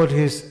 about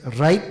his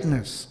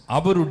rightness.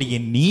 அவருடைய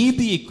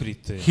நீதியை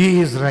குறித்து, He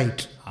is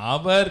right.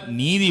 அவர்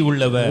நீதி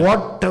உள்ளவர்.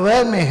 Whatever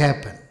may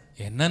happen,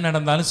 என்ன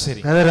நடந்தாலும்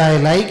சரி, whether I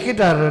like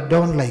it or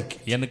don't like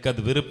it, எனக்கு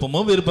அது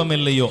விருப்பமோ விருப்பம்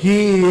இல்லையோ,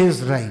 He is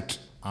right.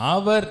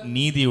 அவர்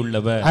நீதி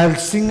உள்ளவர். I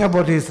will sing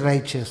about His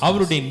righteousness.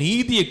 அவருடைய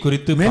நீதியை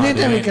குறித்து Many times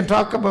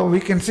பாடுவேன்.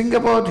 we can sing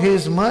about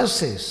His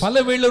mercies.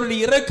 பலவேளை அவருடைய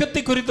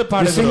இரக்கத்தை குறித்து We sing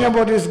பாடுகிறோம்.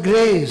 about His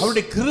grace.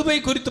 அவருடைய கிருபை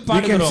குறித்து We can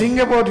பாடுகிறோம். sing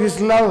about His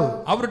love.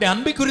 அவருடைய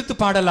அன்பை குறித்து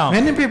பாடலாம்.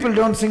 Many people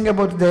don't sing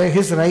about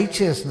His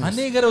righteousness.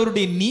 அநேகர்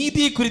அவருடைய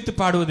நீதியை குறித்து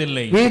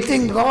பாடுவதில்லை. We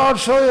think, God,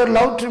 show your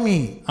love to me.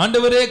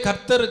 ஆண்டவரே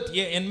கர்த்தர்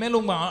என் மேல்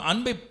உங்க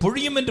அன்பை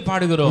பொழியும் என்று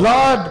பாடுகிறோம்.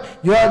 Lord,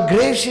 you are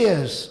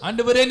gracious.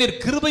 ஆண்டவரே நீர்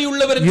கிருபை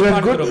உள்ளவர் என்று Your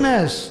பாடுகிறோம்.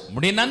 goodness.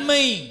 உம்முடைய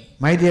நன்மை.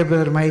 My dear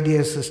brother, my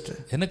dear sister.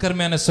 எனக்கு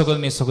அருமையான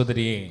சகோதரனே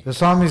சகோதரியே, The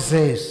psalmist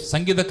says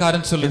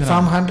சங்கீதக்காரன் in சொல்லுகிறான்,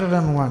 Psalm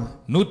 101,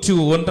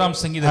 101ஆம் I will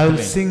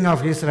சங்கீதத்திலே sing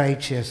of His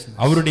righteousness.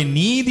 அவருடைய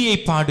நீதியை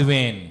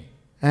பாடுவேன்.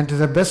 And to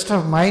the best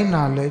of my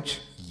knowledge,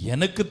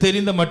 எனக்கு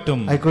தெரிந்த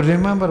மட்டும் I could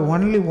remember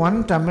only one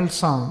Tamil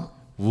song.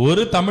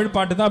 ஒரு தமிழ்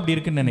பாட்டு தான் அப்படி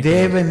இருக்குன்னு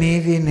நினைக்கிறேன். தேவ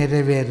நீதி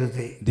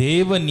நிறைவேறுதே.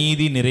 தேவ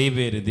நீதி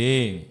நிறைவேறுதே.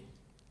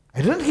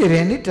 I don't hear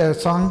any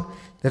song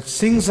that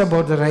sings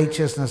about the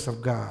righteousness of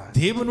God.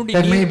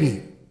 That may be.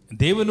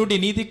 தேவனுடைய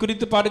நீதி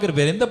குறித்து பாடுகிற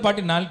வேற எந்த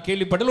பாட்டி நான்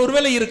கேள்விப்படல,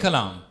 ஒருவேளை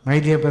இருக்கலாம். My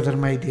dear brother,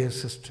 my dear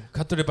sister,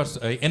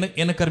 கர்த்தருடைய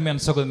எனக்கு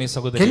அருமையான சகோதரனே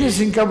சகோதரி, can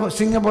you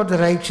sing about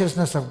the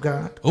righteousness of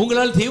God?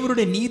 உங்களால்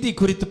தேவனுடைய நீதி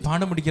குறித்து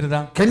பாட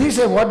முடிகிறதா? Can you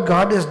say what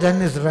God has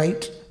done is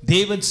right?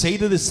 தேவன்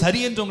செய்தது சரி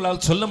என்று உங்களால்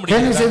சொல்ல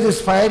Can you say முடிகிறதா? this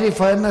fiery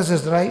furnace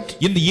is right?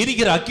 இந்த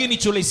எரிகிற அக்கினி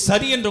சூளை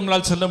சரி என்று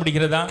உங்களால் சொல்ல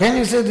முடிகிறதா? Can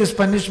you say this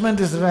punishment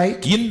is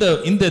right?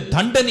 இந்த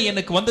தண்டனை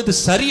எனக்கு வந்தது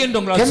சரி என்று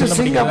உங்களால் Can you சொல்ல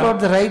sing முடிகிறதா? about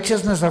the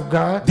righteousness of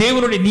God?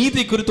 தேவனுடைய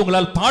நீதி குறித்து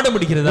உங்களால் பாட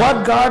முடிகிறதா?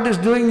 What God is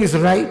doing is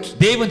right?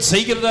 தேவன்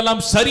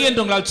செய்கிறதெல்லாம் சரி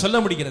என்று உங்களால் சொல்ல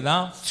முடிகிறதா?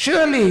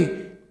 Surely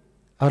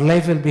our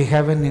life will be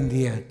heaven in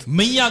the earth.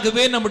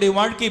 மெய்யாகவே நம்முடைய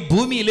வாழ்க்கை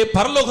பூமியிலே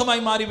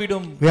பரலோகமாய்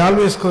மாறிவிடும். We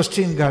always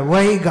question God,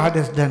 why God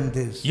has done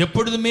this?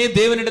 எப்பொழுதுமே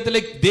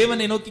தேவனிடத்திலே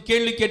தேவனை நோக்கி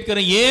கேள்வி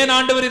கேட்கிறேன், ஏன்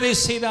ஆண்டவர் இதை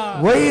செய்தார்?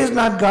 Why is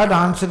not God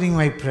answering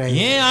my prayer?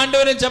 ஏன்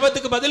ஆண்டவர் என்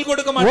ஜெபத்துக்கு பதில்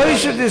கொடுக்க Why மாட்டார்?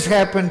 should this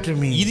happen to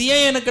me? இது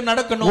ஏன் எனக்கு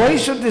நடக்கணும்? Why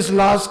should this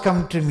loss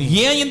come to me?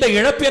 ஏன் இந்த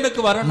இழப்பு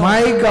எனக்கு வரணும்?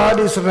 My God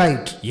is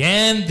right.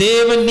 ஏன்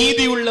தேவன்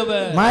நீதி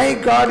உள்ளவர்? My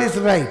God is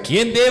right.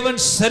 ஏன்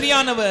தேவன்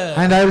சரியானவர்?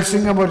 And I will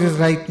sing about His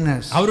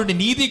rightness. அவருடைய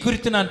நீதி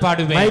குறித்து நான் My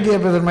பாடுவேன். dear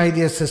brother, my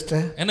dear sister,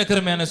 எனக்கு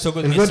அருமையான let's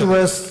சகோதரி, go to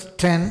verse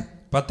 10.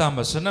 10ஆம்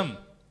வசனம்.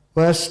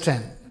 Verse 10.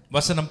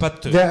 வசனம்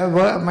 10.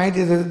 My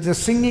dear, the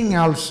singing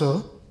also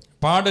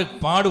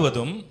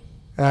பாடுவதும்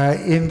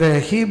in the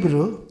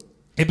Hebrew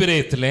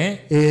எபிரேயத்திலே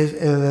is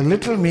the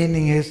literal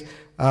meaning is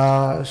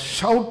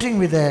shouting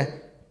with a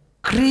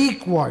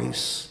creak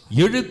voice.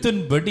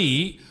 எழுத்தின்படி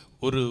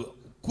ஒரு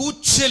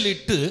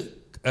கூச்சலிட்டு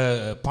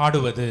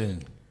பாடுவது.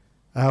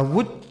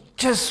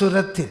 உச்ச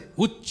சுரத்தில்,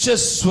 உச்ச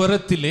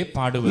ஸ்வரத்திலே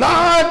பாடுவது.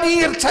 Lord,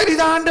 நீர்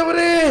சரிதான்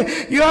ஆண்டவரே,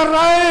 you are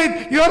right,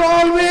 you are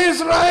always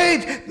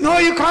right, no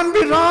you can't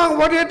be wrong,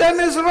 what you have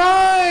done is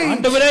right.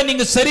 ஆண்டவரே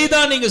நீங்க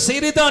சரிதான், நீங்க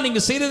சரிதான்,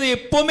 நீங்க செய்யறது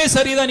எப்பவுமே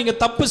சரிதான், நீங்க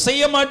தப்பு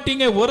செய்ய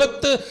மாட்டீங்க.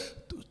 உரத்து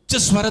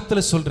உச்ச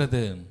ஸ்வரத்துல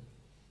சொல்றது.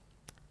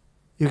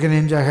 You can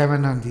enjoy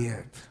heaven on the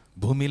earth.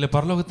 பூமியில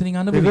பரலோகத்தை நீங்க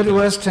We go to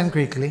அனுபவிக்கலாம். verse 10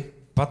 quickly.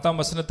 10ஆம்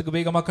வசனத்துக்கு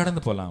வேகமா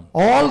கடந்து போலாம்.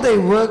 All thy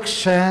works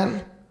shall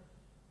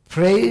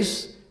praise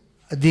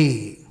thee.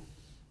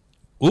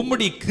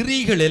 உம்முடைய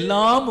கிரியைகள்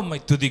எல்லாம் உம்மை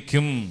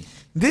துதிக்கும்.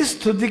 This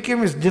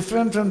துதிக்கும் is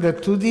different from the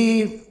துதி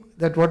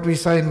that what we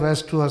saw in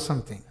verse 2 or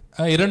something.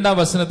 இரண்டாம்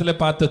வசனத்துல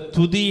பார்த்த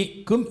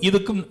துதிக்கும்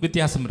இதுக்கும்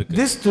வித்தியாசம் இருக்கு.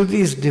 This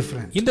துதி is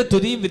different. இந்த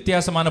துதி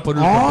வித்தியாசமான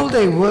பொருள். All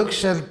thy works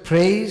shall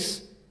praise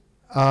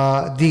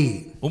thee.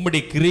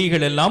 உம்முடைய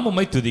கிரியைகள் எல்லாம்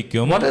உம்மை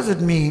துதிக்கும். What does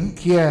it mean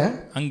here?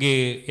 அங்கே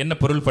என்ன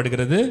பொருள்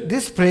படுகிறது?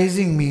 This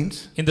praising means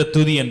இந்த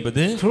துதி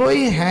என்பது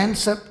throwing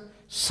hands up,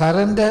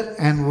 surrender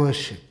and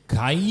worship.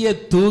 கையை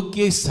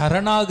தூக்கி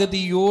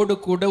சரணாகதியோடு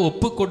கூட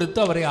ஒப்பு கொடுத்து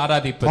அவரை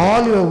ஆராதிப்பது.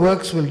 All your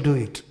works will do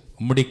it.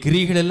 உம்முடைய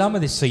கிரியைகள் எல்லாம்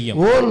அதை செய்யும்.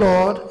 O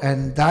Lord, and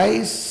thy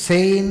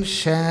saints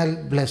shall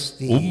bless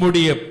thee.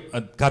 உம்முடைய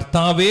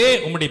கர்த்தாவே,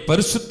 உம்முடைய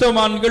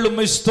பரிசுத்தவான்கள்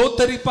உம்மை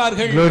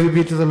ஸ்தோத்தரிப்பார்கள். Glory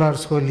be to the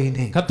Lord's holy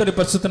name. கர்த்தருடைய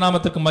பரிசுத்த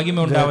நாமத்துக்கு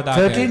மகிமை உண்டாவதாக.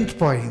 13th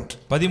point.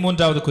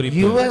 13வது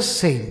குறிப்பு. Your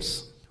saints.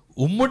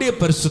 உம்முடைய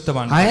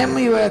பரிசுத்தவான்கள். I am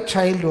your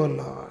child, O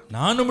Lord.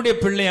 நான் உம்முடைய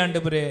பிள்ளை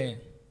ஆண்டவரே.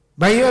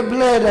 By your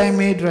blood I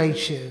made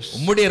righteous.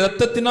 உம்முடைய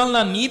இரத்தத்தினால்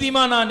நான்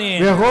நீதிமானானே.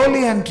 We are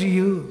holy unto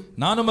you.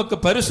 நான் உமக்கு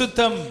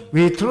பரிசுத்தம்.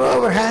 We throw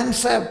our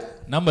hands up.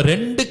 நம்ம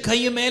ரெண்டு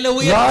கையை மேல Lord,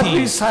 உயர்த்தி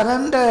we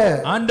surrender.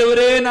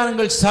 ஆண்டவரே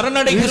நாங்கள் We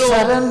சரணடைகிறோம்.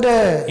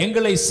 surrender.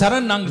 எங்களை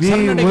நாங்கள் We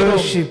சரணடைகிறோம்.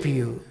 worship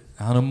you.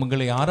 நான்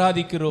உங்களை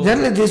ஆராதிக்கிறோம்.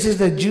 Generally, this is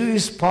the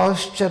Jewish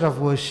posture of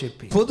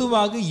worshiping.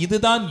 பொதுவாக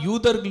இதுதான்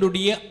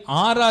யூதர்களுடைய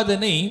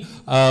ஆராதனை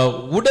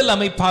உடல்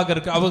அமைப்பாக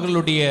இருக்கு,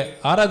 அவர்களுடைய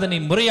ஆராதனை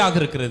முறையாக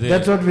இருக்கிறது.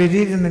 That's what we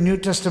read in the New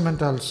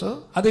Testament also.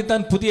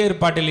 அதைத்தான் புதிய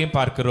ஏற்பாட்டிலையும்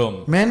பார்க்கிறோம்.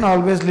 Men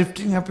always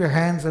lifting up your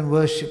hands and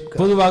worship God.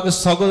 பொதுவாக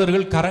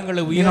சகோதரர்கள்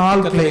கரங்களை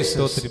உயர்த்தி கர்த்தரை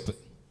ஸ்தோத்திரிப்பு.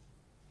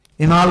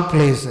 In all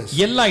places.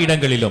 எல்லா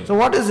இடங்களிலும். So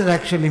what does it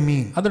actually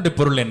mean? அதனுடைய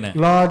பொருள் என்ன?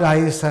 Lord,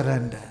 I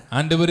surrender.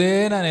 ஆண்டவரே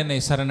நான் என்னை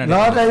Lord,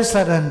 சரணடைகிறேன். I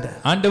surrender.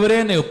 ஆண்டவரே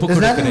என்னை There's nothing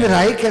ஒப்புக்கொடுக்கிறேன். that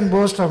I can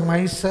boast of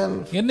myself.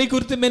 என்னை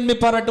குறித்து மேன்மை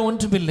பாராட்ட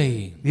ஒன்றுமில்லை.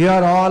 You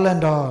are all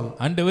and all.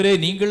 ஆண்டவரே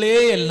நீங்களே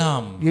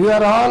எல்லாம். You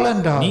are all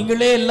and all.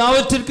 நீங்களே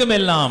எல்லாவற்றிற்கும்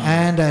எல்லாம்.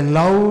 And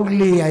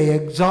loudly I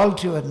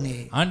exalt your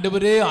name.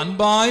 ஆண்டவரே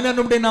அன்பாய்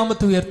நான் உம்முடைய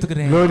நாமத்தை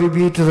உயர்த்துகிறேன். Glory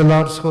be to the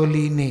Lord's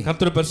holy name.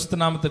 கர்த்தருடைய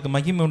பரிசுத்த நாமத்துக்கு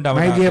மகிமை My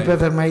உண்டாவதாக. dear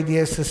brother, my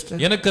dear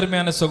sister. எனக்கு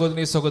அருமையான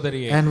சகோதரி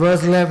சகோதரியே. And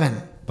verse 11.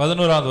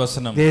 11வது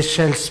வசனம். They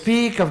shall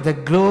speak of the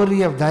glory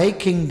of thy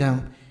kingdom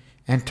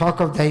and talk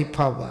of thy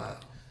power.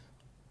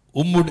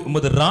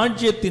 உமது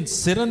ராஜ்யத்தின்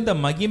சிறந்த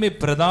மகிமை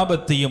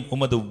பிரதாபத்தையும்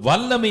உமது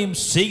வல்லமையும்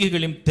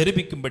செய்கைகளையும்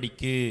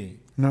தெரிவிக்கும்படிக்கு.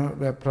 No,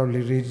 we're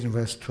probably reading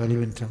verse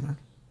 12 in Tamil.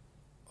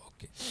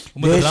 Okay.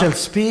 They shall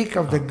speak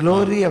of the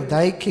glory of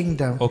thy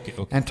kingdom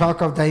and talk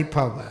of thy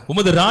power.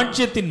 உமது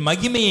ராஜ்யத்தின்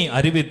மகிமையை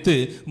அறிவித்து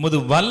உமது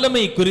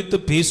வல்லமை குறித்து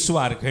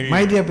பேசுவார்கள்.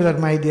 My dear brother,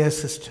 my dear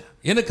sister.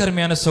 எனக்கு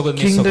அருமையான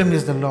சகோதரி. Kingdom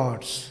is the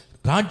Lord's.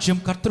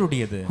 ராஜ்யம்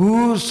கர்த்தருடையது.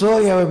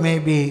 Whosoever may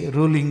be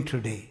ruling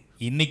today.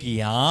 இன்னைக்கு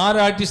யார்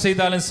ஆட்சி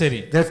செய்தாலும் சரி.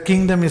 That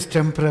kingdom is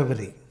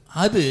temporary.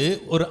 அது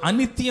ஒரு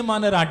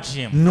அநித்தியமான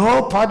ராஜ்யம். No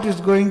part is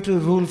going to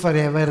rule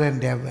forever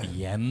and ever.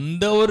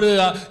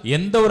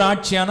 எந்த ஒரு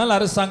ஆட்சியானால்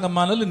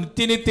அரசாங்கமானாலும்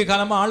நித்திய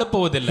காலமா ஆளப்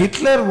போவதில்லை.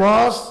 Hitler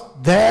was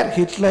there,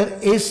 Hitler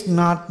is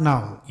not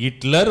now.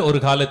 Hitler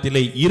ஒரு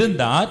காலத்திலே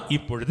இருந்தார்,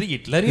 இப்பொழுது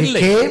ஹிட்லர்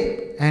இல்லை. He came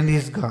and he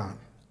is gone.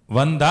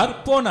 வந்தார்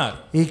போனார்.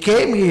 He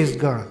came, he is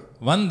gone.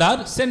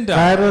 வந்தார் சென்றார்.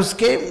 Pharaohs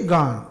came,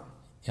 gone.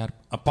 யார்?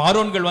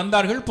 பார்வோன்கள்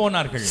வந்தார்கள்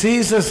போனார்கள்.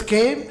 Caesars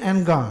came and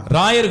gone.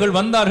 ராயர்கள்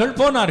வந்தார்கள்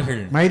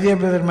போனார்கள். My dear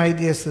brother, my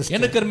dear sister.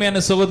 எனக்கு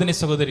அருமையான சகோதரி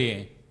சகோதரியே.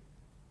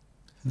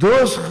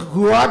 Those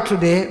who are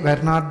today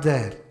were not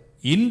there.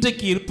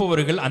 இன்றைக்கு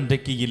இருப்பவர்கள்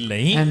அன்றைக்கு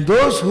இல்லை. And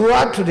those who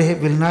are today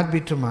will not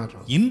be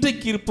tomorrow.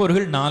 இன்றைக்கு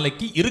இருப்பவர்கள்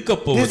நாளைக்கு இருக்க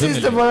போவதில்லை. This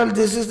is the world,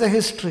 this is the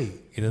history.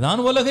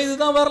 இதுதான் உலகம்,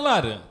 இதுதான்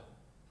வரலாறு.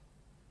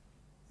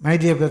 My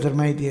dear brother,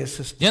 my dear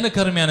sister. எனக்கு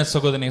அருமையான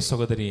சகோதரி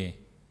சகோதரியே.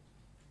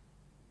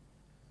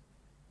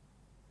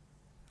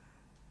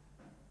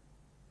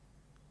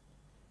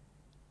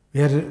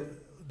 Where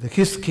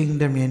his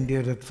kingdom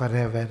endureth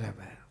forever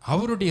ever.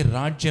 அவருடைய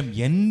ராஜ்யம்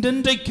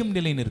என்றென்றைக்கும்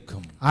நிலை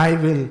நிற்கும். I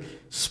will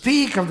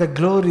speak of the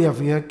glory of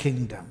your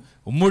kingdom.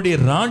 உம்முடைய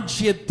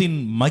ராஜ்யத்தின்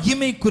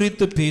மகிமை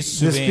குறித்து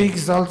பேசுவேன். The speak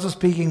is also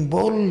speaking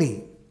boldly.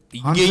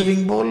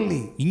 Answering boldly.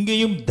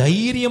 இங்கேயும்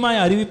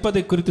தைரியமாய்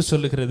அறிவிப்பதை குறித்து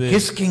சொல்லுகிறது.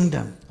 His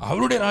kingdom.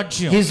 அவருடைய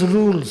ராஜ்யம். His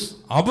rules.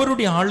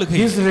 அவருடைய ஆளுகை.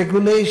 His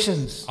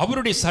regulations.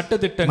 அவருடைய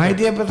சட்டதிட்டங்கள். My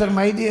dear brother,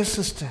 my dear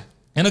sister.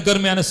 எனக்கு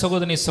அருமையான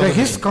சகோதரி சகோதரி.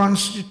 His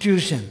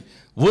constitution.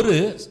 ஒரு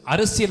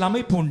அரசியல்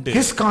அமைப்பு உண்டு.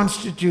 His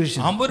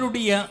constitution.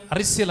 அவருடைய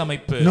அரசியல்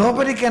அமைப்பு.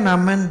 Nobody can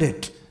amend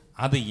it.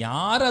 அது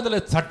யார் அதுல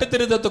சட்ட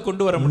திருத்தத்தை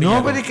கொண்டு வர முடியாது.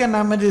 Nobody can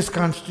amend his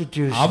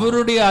constitution.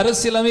 அவருடைய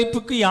அரசியல்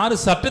அமைப்புக்கு யார்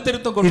சட்ட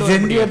திருத்தம் கொண்டு வர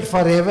முடியாது.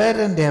 Forever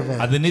and ever.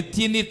 அது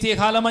நித்திய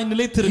காலமாய்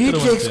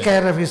நிலைத்திருக்கிறது. He takes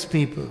care of his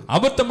people.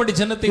 அவர் தம்முடைய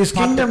ஜனத்தை His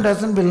kingdom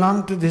doesn't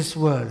belong to this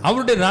world.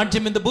 அவருடைய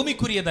ராஜ்யம் இந்த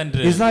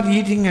பூமிக்குரியதன்று. He is not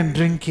eating and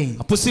drinking.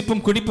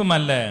 புசிப்பும் குடிப்பும்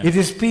அல்ல. It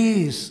is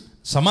peace.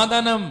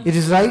 சமாதானம். It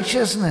is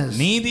righteousness.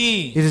 நீதி.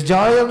 It is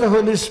joy of the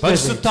Holy Spirit.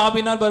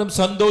 பரிசுத்தாவினால் வரும்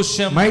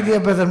சந்தோஷம். My dear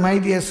brother, my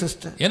dear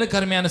sister. எனக்கு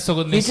அருமையான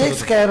சகோதரி. He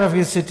takes care of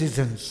his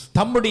citizens.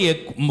 தம்முடைய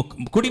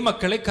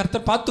குடிமக்களை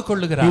கர்த்தர் பார்த்துக்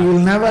கொள்ளுகிறார். He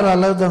will never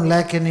allow them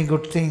lack any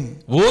good thing.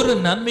 ஒரு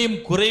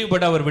நன்மையும்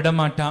குறைபட அவர்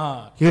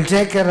விடமாட்டார். He will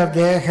take care of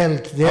their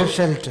health, their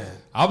shelter.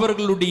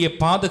 அவர்களுடைய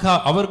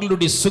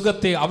அவர்களுடைய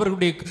சுகத்தை,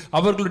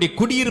 அவர்களுடைய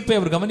குடியிருப்பை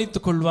அவர்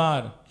கவனித்துக்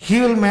கொள்வார். He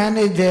will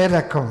manage their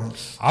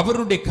accounts.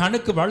 அவருடைய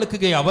கணக்கு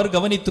வழக்குகளை அவர்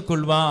கவனித்துக்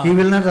கொள்வார். He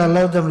will not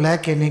allow them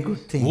lack any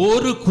good thing.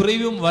 ஒரு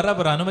குறைவும் வர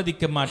அவர்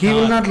அனுமதிக்க மாட்டார். He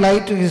will not lie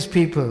to his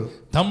people.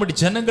 தம்முடைய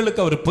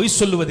ஜனங்களுக்கு அவர் பொய்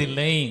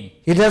சொல்லுவதில்லை.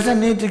 He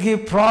doesn't need to give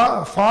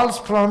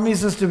false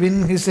promises to win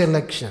his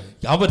election.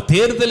 அவர்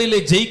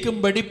தேர்தலிலே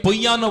ஜெயிக்கும்படி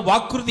பொய்யான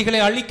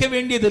வாக்குறுதிகளை அளிக்க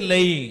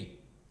வேண்டியதில்லை.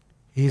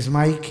 He is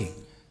my king.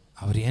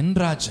 Our N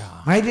Raja.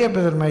 My dear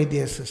brother, my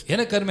dear sister.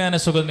 எனக்கு அருமையான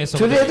சகோதரனே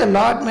சகோதரி. Today the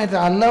Lord might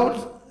allow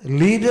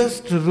leaders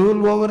to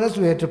rule over us.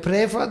 We have to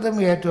pray for them,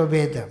 we have to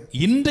obey them.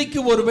 இன்றைக்கு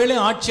ஒருவேளை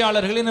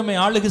ஆட்சியாளர்களை நம்மை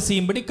ஆளுகை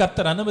செய்யும்படி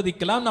கர்த்தர்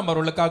அனுமதிக்கலாம். நம்ம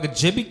அவர்களுக்காக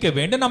ஜெபிக்க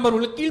வேண்டும், நம்ம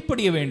அவர்களுக்கு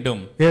கீழ்ப்படிய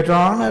வேண்டும். We have to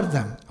honor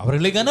them.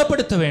 அவர்களை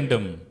கனப்படுத்த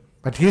வேண்டும்.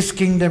 But his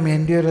kingdom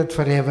endureth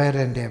forever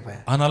and ever.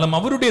 ஆனாலும்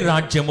அவருடைய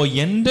ராஜ்யமோ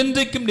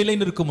என்றென்றைக்கும் நிலை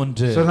நிற்கும்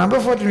ஒன்று. So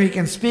number 14, we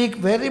can speak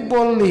very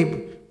boldly,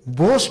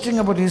 boasting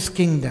about his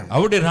kingdom.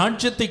 அவருடைய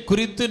ராஜ்யத்தை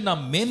குறித்து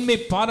நாம் மேன்மை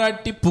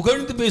பாராட்டி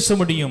புகழ்ந்து பேச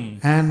முடியும்.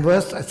 And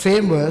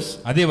same verse,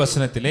 அதே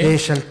வசனத்திலே they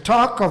shall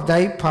talk of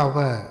thy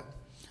power.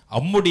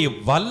 அம்முடைய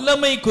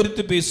வல்லமை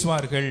குறித்து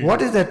பேசுவார்கள்.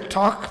 What is that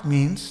talk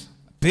means?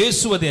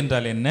 பேசுவது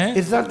என்றால் என்ன?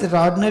 It's not the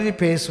ordinary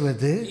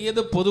பேசுவது.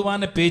 இது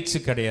பொதுவான பேச்சு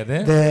கிடையாது.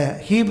 The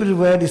Hebrew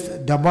word is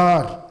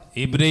dabar.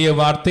 இப்ரேய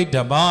வார்த்தை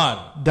டபார்.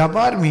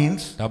 Dabar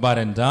means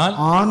டபார் என்றால்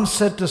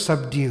answer to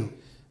subdue.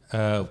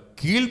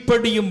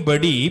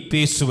 கீழ்ப்படியும்படி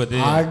பேசுவது,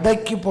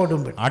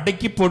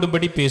 அடக்கி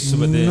போடும்படி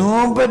பேசுவது.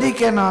 Nobody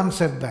can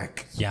answer back.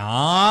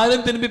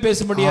 யாரும் திரும்பி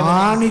பேச முடியாது.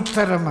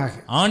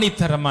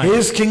 ஆணித்தரமாக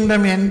His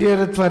kingdom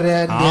endureth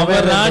forever.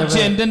 அவர்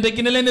ராஜ்யம்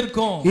என்றென்றைக்கு நிலை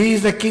நிற்கும். He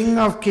is the King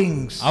of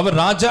kings. Our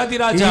Rajathi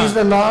Raja. He is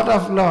the Lord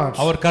of lords.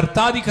 அவர்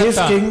கர்த்தாதி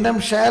கர்த்தா. His kingdom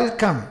shall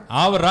come.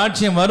 அவர்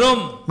ராஜ்யம்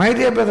வரும். My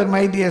dear brother,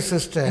 my dear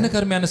sister, எனக்கு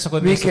அருமையான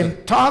சகோதரி, we can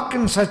talk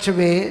in such a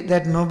way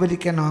that nobody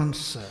can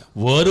answer.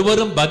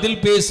 ஒருவரும் பதில்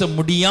பேச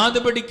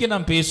முடியாதபடிக்கு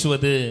நாம்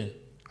பேசுவது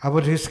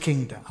about his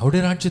kingdom,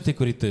 அவருடைய ராஜ்யத்தை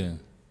குறித்து,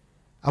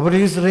 about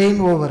his reign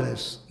over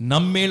us,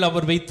 நம்மேல்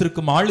அவர்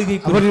வைத்திருக்கும் ஆளுகை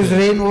குறித்து, about his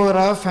reign over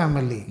our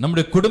family,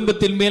 நம்முடைய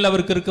குடும்பத்தின் மேல்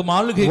அவருக்கு இருக்கும்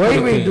ஆளுகை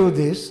குறித்து. Why we do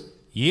this?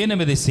 ஏன்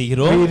நாம் இதை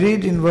செய்கிறோம்? We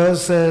read in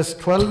verses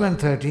 12 and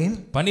 13,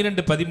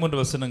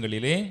 12-13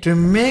 வசனங்களிலே, to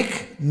make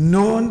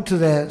known to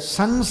the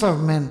sons of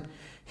men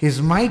his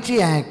mighty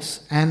acts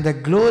and the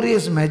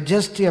glorious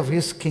majesty of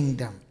his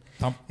kingdom.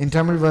 In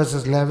Tamil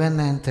verses 11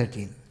 and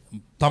 13.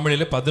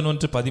 தமிழிலே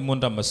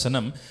 11-13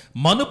 வசனம்,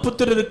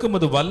 மனுபுத்திரருக்கு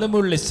உமது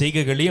வல்லமையுள்ள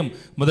செய்கைகளையும்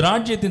உமது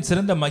ராஜ்யத்தின்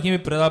சிறந்த மகிமை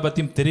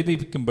பிரதாபத்தையும்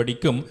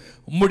தெரிவிக்கும்படிக்கும்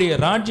உம்முடைய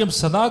ராஜ்யம்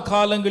சதா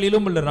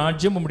காலங்களிலும் உள்ள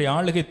ராஜ்யம், உம்முடைய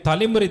ஆளுகை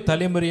தலைமுறை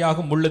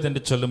தலைமுறையாக உள்ளது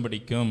என்று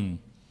சொல்லும்படிக்கும்.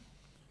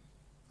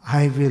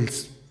 I will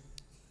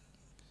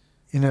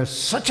in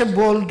such a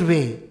bold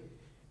way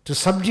to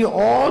subdue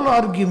all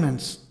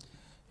arguments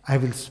I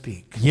will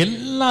speak.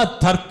 எல்லா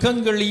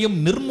தர்க்கங்களையும்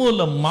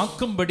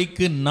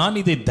நிர்மூலமாக்கும்படிக்கு நான்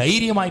இதை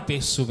தைரியமாய்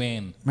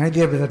பேசுவேன். My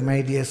dear brother, my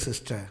dear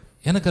sister,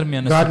 எனக்கு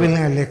அருமையான God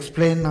will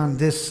explain on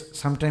this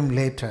sometime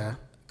later.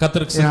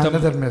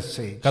 Another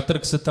message.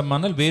 கர்த்தருக்கு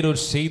சித்தமானால்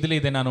வேறொரு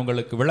செய்தியிலே இதை நான்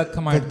உங்களுக்கு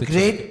விளக்கமாக எடுத்துச்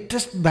சொல்றேன். The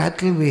greatest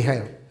battle we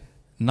have,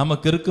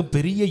 நமக்கு இருக்கும்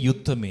பெரிய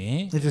யுத்தமே,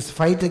 it is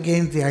fight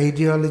against the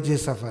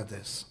ideologies of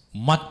others.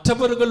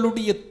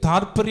 மற்றவர்களுடைய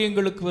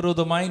தாற்பயங்களுக்கு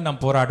விரோதமாய்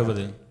நாம்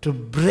போராடுவது. To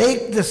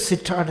break the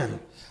citadel,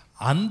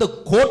 அந்த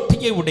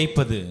கோட்டையை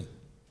உடைப்பது.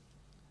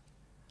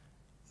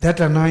 That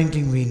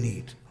anointing we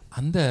need.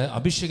 அந்த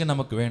அபிஷேகம்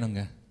நமக்கு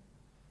வேணுங்க.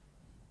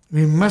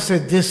 We must say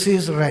this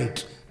is right.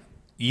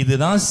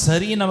 இதுதான்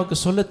சரி நமக்கு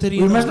சொல்ல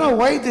தெரியும். We must know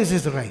why this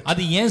is right.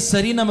 அது ஏன்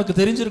சரி நமக்கு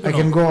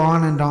தெரிஞ்சிருக்கணும். I can go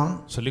on and on.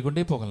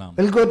 சொல்லிக்கொண்டே போகலாம்.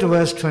 We'll go to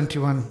verse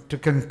 21 to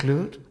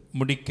conclude.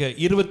 முடிக்க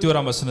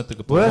 21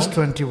 வசனத்துக்கு போவோம். Verse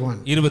 21.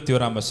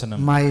 21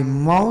 வசனம். My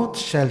mouth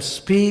shall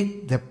speak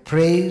the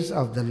praise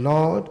of the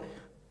Lord,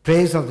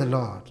 praise of the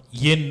Lord.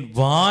 என்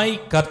வாய்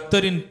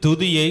கர்த்தரின்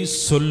துதியை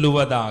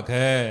சொல்லுவதாக.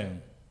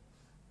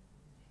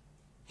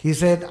 He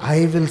said,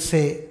 I will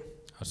say.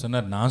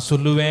 சொன்னார், நான்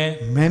சொல்லுவேன்.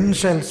 Men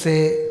shall say.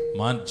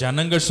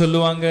 ஜனங்கள்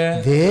சொல்லுவாங்க.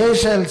 They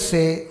shall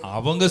say.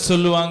 அவங்க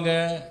சொல்லுவாங்க.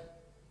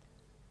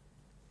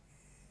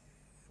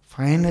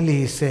 Finally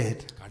he said,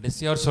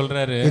 கடைசியா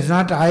சொல்றாரு, it's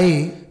not I,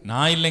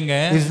 நான் இல்லங்க,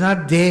 it's not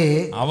they,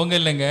 அவங்க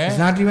இல்லங்க,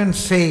 it's not even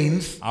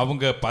saints,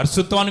 அவங்க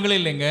பரிசுத்தவான்களே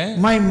இல்லங்க,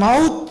 my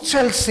mouth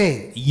shall say,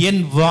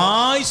 என்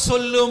வாய்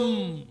சொல்லும்.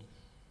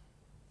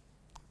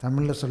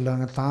 தமிழ்ல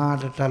சொல்லுவாங்க,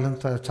 தாடட்டாலும்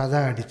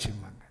சதா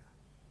அடிச்சுமாங்க,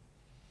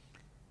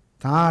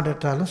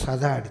 தாடட்டாலும்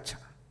சதா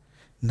அடிச்சான்.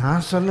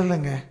 நான்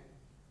சொல்லலைங்க,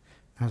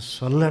 நான்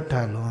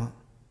சொல்லட்டாலும்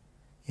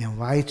என்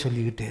வாய்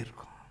சொல்லிக்கிட்டே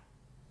இருக்கும்,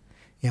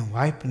 என்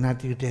வாய்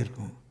பின்னாத்திக்கிட்டே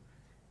இருக்கும்.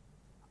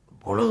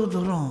 அவ்வளவு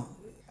தூரம்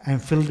I am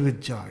filled with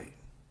joy.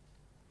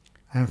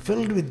 I am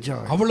filled with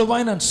joy.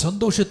 அவ்வளவாய் நான்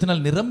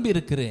சந்தோஷத்தினால் நிரம்பி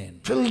இருக்கிறேன்.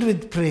 Filled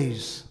with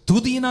praise.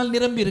 துதியினால்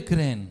நிரம்பி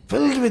இருக்கிறேன்.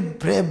 Filled with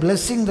prayer,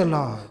 blessing the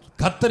Lord.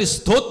 கர்த்தரை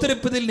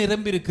ஸ்தோத்திரிப்பதில்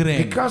நிரம்பி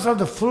இருக்கிறேன். Because of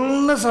the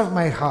fullness of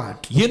my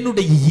heart.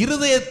 என்னுடைய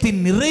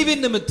இருதயத்தின்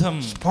நிறைவின்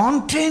நிமித்தம்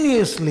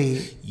spontaneously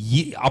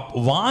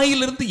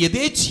வாயிலிருந்து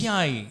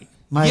எதேச்சையாய்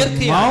my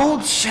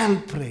mouth shall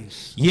praise.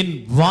 என்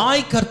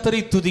வாய்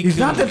கர்த்தரை துதிக்கும்.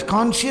 It's not that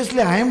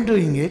consciously I am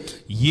doing it.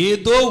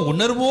 ஏதோ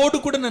உணர்வோடு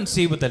கூட நான்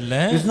செய்வதல்ல.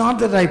 It's not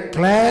that I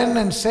plan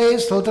and say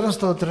ஸ்தோத்திரம்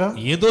ஸ்தோத்திரம்.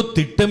 ஏதோ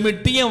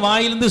திட்டமிட்டு என்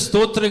வாயிலிருந்து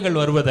ஸ்தோத்திரங்கள்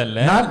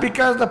வருவதல்ல. Not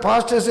because the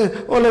pastor says,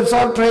 oh let's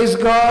all praise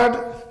God.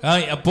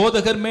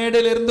 போதகர்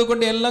மேடையில் இருந்து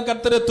கொண்டு எல்லாம்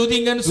கர்த்தரை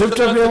துதிங்கன்னு சொல்றாங்க.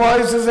 Lift up your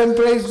voices and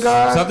praise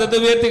God. சத்தத்தை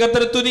உயர்த்தி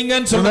கர்த்தரை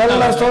துதிங்கன்னு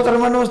சொல்றாங்க.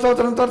 ஸ்தோத்திரம் பண்ணுவோம்,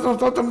 ஸ்தோத்திரம் ஸ்தோத்திரம்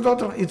ஸ்தோத்திரம்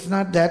ஸ்தோத்திரம். It's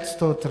not that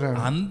ஸ்தோத்திரம்.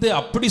 அந்த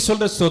அப்படி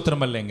சொல்ற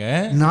ஸ்தோத்திரம் இல்லங்க.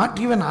 Not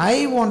even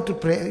I want to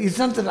pray. It's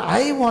not that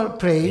I want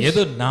praise.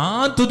 ஏதோ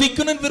நான்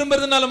துதிக்கணும்னு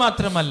விரும்பறதுனால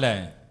மாத்திரமல்ல.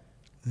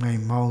 My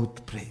mouth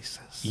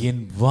praises.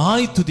 N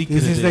why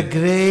துதிக்கிறது. This is the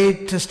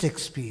greatest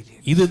experience.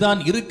 இதுதான்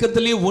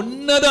இருக்கத்திலே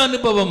உன்னத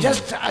அனுபவம்.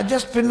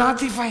 Just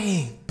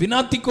பினாத்திஃபையிங்,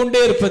 பினாத்திக் கொண்டே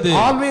இருப்பது.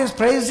 Always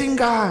praising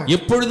God.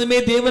 எப்பொழுதுமே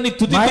தேவனை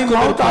துதித்துக் கொண்டிருப்பது.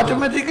 My mouth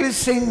automatically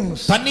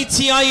sings.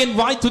 தன்னிச்சையாய் N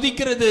why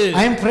துதிக்கிறது.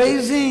 I am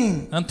praising.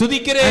 நான்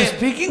துதிக்கிறேன். I am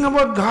speaking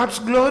about God's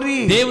glory.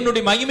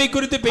 தேவனுடைய மகிமை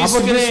குறித்து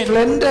பேசுகிறேன். About His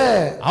splendor.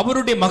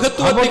 அவருடைய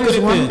மகத்துவத்தை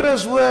குறித்து. About His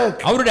wondrous work.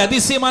 அவருடைய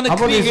அதிசயமான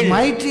கிரியைகள். About His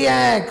mighty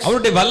acts.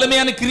 அவருடைய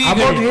வல்லமையான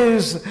கிரியைகள். About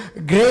His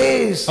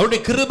grace.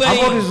 அவருடைய கிருபை.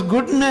 About His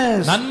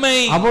goodness. நன்மை.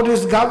 About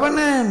His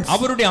governance.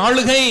 அவருடைய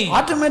ஆளுகை.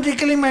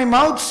 Automatically my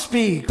mouth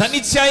speaks.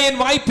 தன்னிச்சையாய் என்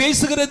வாய்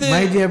பேசுகிறது.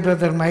 My dear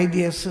brother, my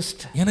dear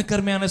sister. எனக்கு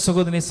அருமையான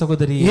சகோதரனே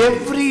சகோதரி.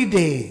 Every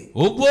day.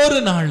 ஒவ்வொரு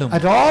நாளும்.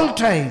 At all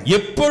time.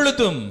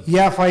 எப்பொழுதும்.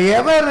 Yeah,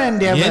 forever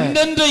and ever.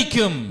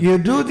 என்றென்றைக்கும். You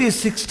do these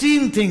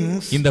 16 things.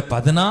 இந்த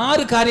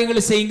 16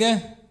 காரியங்களை செய்யுங்க.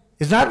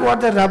 It's not what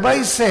the rabbi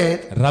said.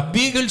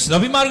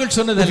 ரபிமார்கள்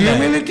சொன்னதல்ல.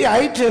 Humility,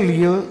 I tell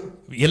you,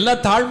 எல்லா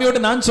தாழ்மையோட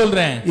நான்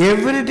சொல்றேன்,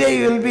 every day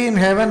you will be in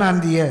heaven on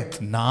the earth.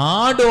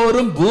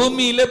 நாடோறும்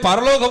பூமியிலே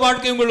பரலோக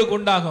வாழ்க்கை உங்களுக்கு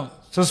உண்டாகும்.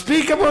 So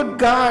speak about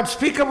God,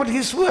 speak about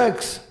his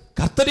works.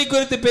 கர்த்தரை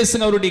குறித்து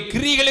பேசுங்க, அவருடைய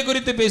கிரியைகளை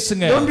குறித்து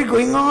பேசுங்க. Don't be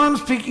going on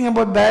speaking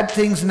about bad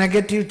things,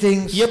 negative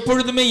things.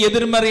 எப்பொழுதுமே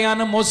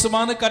எதிர்மறையான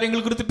மோசமான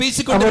காரியங்கள் குறித்து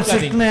பேசிக் About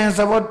கொண்டிருக்காதீங்க. sickness,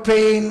 about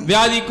pain.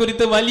 வியாதி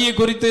குறித்து, வலியை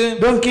குறித்து.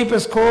 Don't keep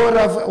a score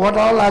of what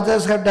all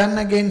others have done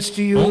against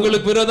you.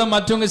 உங்களுக்கு விரோதம்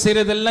மற்றவங்க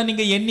செய்யறதெல்லாம்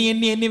நீங்க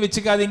எண்ணி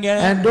வச்சுக்காதீங்க.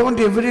 And don't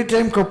every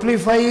time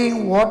coplifying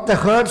what the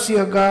hurts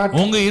you got.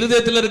 உங்க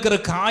இருதயத்துல இருக்கிற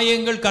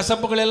காயங்கள்,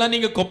 கசப்புகள் எல்லாம்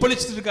நீங்க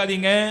கொப்பளிச்சிட்டு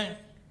இருக்காதீங்க.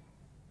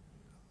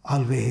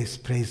 Always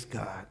praise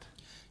God.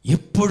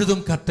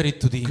 எப்பொழுதும் கர்த்தரை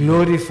துதியுங்கள்.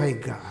 Glorify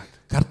God.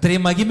 கர்த்தரை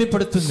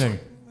மகிமைப்படுத்துங்கள்.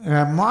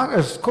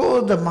 Score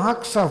the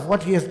marks of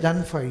what he has done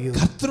for you.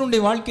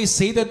 கர்த்தருடைய வாழ்க்கை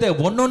செய்ததை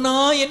ஒன்னொன்னா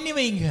எண்ணி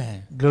வைங்க.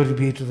 Glory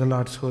be to the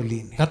Lord's holy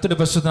name. கர்த்தருடைய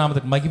பரிசுத்த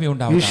நாமத்துக்கு மகிமை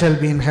உண்டாகட்டும். We shall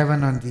be in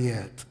heaven on the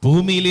earth.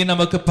 பூமியிலே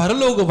நமக்கு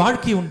பரலோக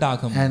வாழ்க்கை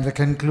உண்டாகும். And the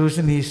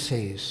conclusion he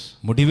says,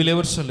 முடிவிலே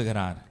அவர்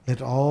சொல்லுகிறார்,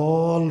 let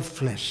all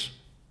flesh,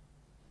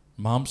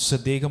 மாம்ச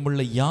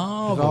தேகமுள்ள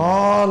யாவும்,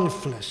 all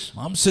flesh,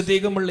 மாம்ச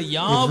தேகமுள்ள it's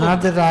யாவும்,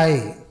 not that I,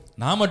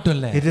 நான் மட்டும்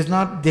இல்ல, it is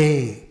not they,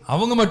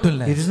 அவங்க மட்டும்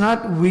இல்ல, it is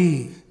not we,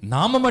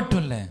 நாம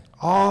மட்டும் இல்ல,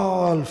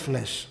 all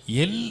flesh,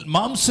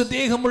 மாம்ச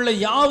தேகமுள்ள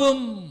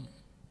யாவும்,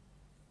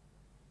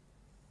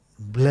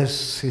 bless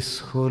his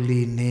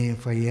holy name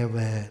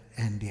forever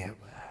and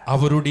ever.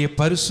 அவருடைய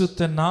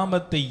பரிசுத்த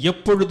நாமத்தை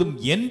எப்பொழுதும்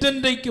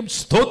என்றென்றைக்கும்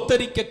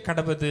ஸ்தோத்தரிக்க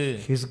கடவது.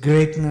 His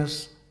greatness,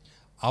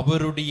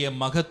 அவருடைய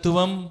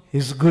மகத்துவம்,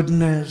 his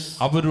goodness,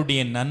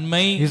 அவருடைய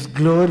நன்மை, his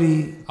glory,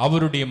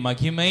 அவருடைய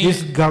மகிமை, his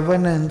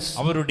governance,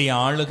 அவருடைய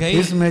ஆளுகை,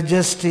 his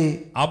majesty,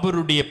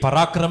 அவருடைய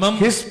பராக்கிரமம்,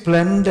 his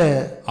splendor,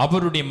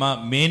 அவருடைய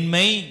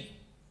மேன்மை,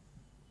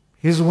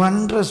 his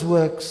wondrous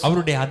works.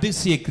 அவருடைய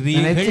அதிசய And I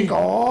கிரியைகள். think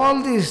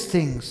all these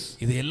things,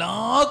 இது எல்லா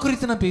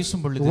குறித்து நான்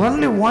பேசும் பொழுது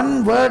only one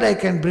word I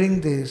can bring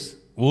this,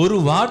 ஒரு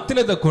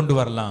வார்த்தையில இதை கொண்டு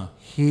வரலாம்.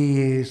 he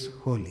is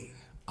holy.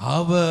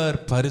 அவர்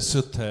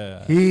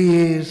பரிசுத்தர். He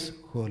is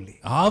holy.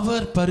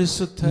 அவர்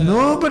பரிசுத்தர்.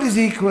 Nobody is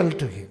equal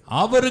to him.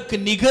 அவருக்கு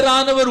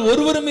நிகரானவர்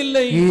ஒருவரும்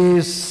இல்லை. He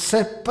is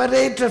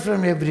separated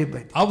from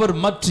everybody. அவர்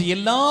மற்ற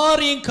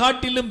எல்லாரையும்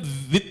காட்டிலும்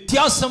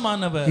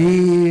வித்தியாசமானவர். He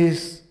is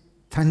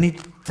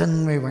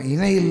தனித்தன்மை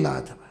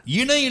இணையில்லாதவர்.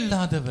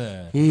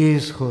 இணையில்லாதவர். He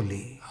is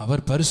holy.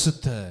 அவர்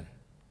பரிசுத்தர்.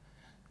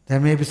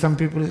 There may be some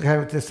people who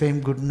have the same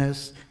goodness,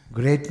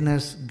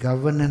 greatness,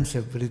 governance,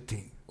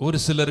 everything. ஒரு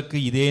சிலருக்கு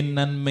இதே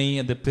நன்மை,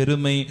 அந்த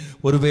பெருமை,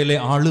 ஒருவேளை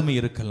ஆளுமை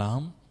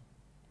இருக்கலாம்.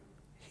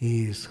 He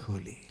is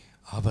holy.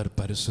 அவர்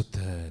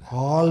பரிசுத்தர்.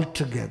 All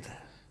together.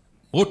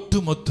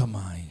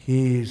 ஒட்டுமொத்தமாய்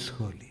He is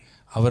holy.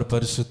 அவர்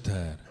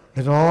பரிசுத்தர்.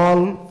 Let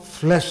all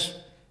flesh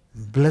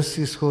bless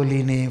his holy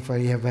name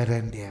forever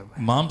and ever.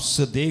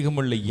 மாம்ச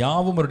தேகமுள்ள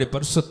யாவும் அவருடைய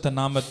பரிசுத்த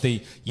நாமத்தை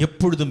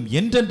எப்பொழுதும்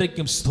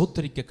என்றென்றைக்கும்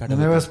ஸ்தோத்தரிக்க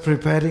கடவுள். When I was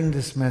preparing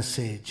this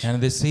message, நான்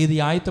இந்த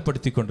செய்தியை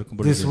ஆயத்தப்படுத்திக் கொண்டிருக்கும்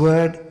பொழுது this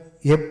word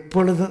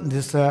எப்பொழுதும்,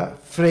 this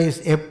phrase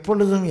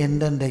எப்பொழுதும்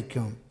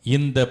என்றென்றைக்கும்,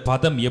 இந்த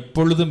பதம்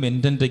எப்பொழுதும்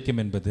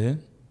என்றென்றைக்கும் என்பது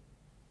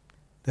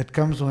that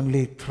comes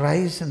only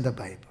thrice in the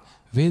Bible.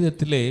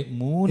 வேதத்திலே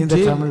In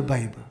the Tamil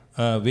Bible.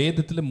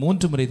 வேதத்திலே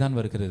 3 முறை தான்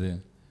வருகிறது.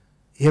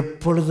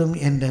 எப்பொழுதும்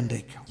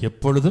என்றென்றைக்கும்.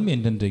 எப்பொழுதும்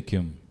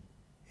என்றென்றைக்கும்.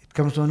 It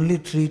comes only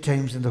 3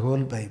 times in the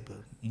whole Bible.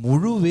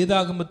 முழு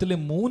வேதாகமத்திலே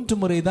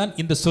 3 முறை தான்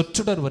இந்த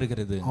சொற்றொடர்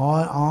வருகிறது.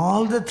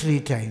 All the 3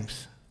 times.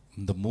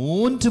 இந்த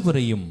 3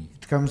 முறையும்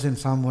It comes in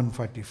Psalm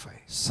 145.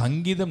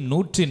 சங்கீதம்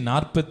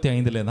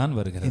 145 தான்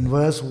வருகிறது. In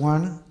verse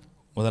 1,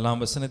 முதலாம்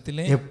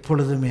வசனத்திலே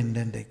எப்பொழுதும்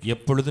என்றென்றைக்கும்.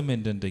 எப்பொழுதும்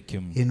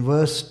என்றென்றைக்கும். In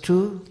verse 2,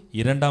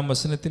 இரண்டாம்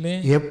வசனத்திலே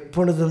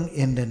எப்பொழுதும்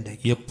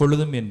என்றென்றைக்கும்.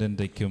 எப்பொழுதும்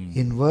என்றென்றைக்கும்.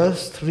 In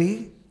verse 3,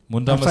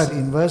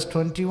 in verse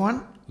 21,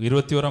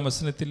 21ஆம்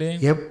வசனத்திலே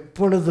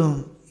எப்பொழுதும்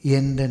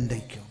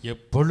என்றென்றைக்கும்.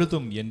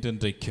 எப்பொழுதும்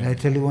என்றென்றைக்கும். I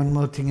tell you one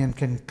more thing and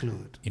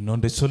conclude.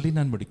 இன்னொன்றை சொல்லி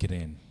நான்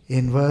முடிக்கிறேன்.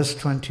 In verse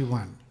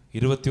 21,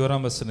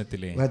 21ஆம்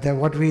வசனத்திலே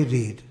what we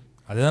read,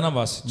 அதுதான் நான்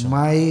வாசிச்சோம்.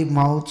 my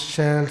mouth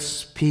shall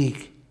speak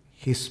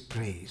his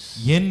praise.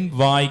 என்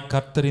வாய்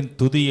கர்த்தரின்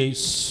துதியை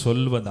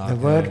சொல்வதாக.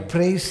 The word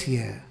praise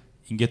here,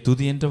 இங்கே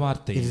துதி என்ற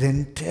வார்த்தை it is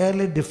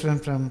entirely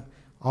different from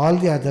all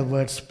the other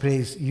words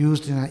praise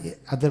used in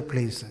other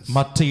places.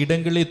 மற்ற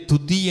இடங்களிலே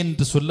துதி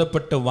என்று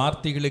சொல்லப்பட்ட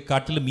வார்த்தைகளை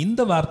காட்டிலும்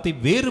இந்த வார்த்தை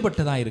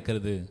வேறுபட்டதா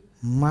இருக்கிறது.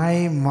 My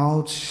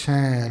mouth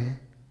shall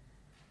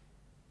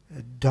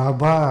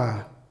daba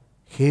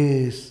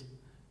his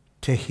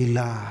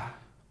tehillah.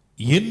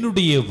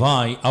 என்னுடைய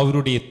வாய்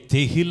அவருடைய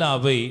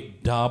தெஹிலாவை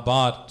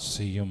டாபார்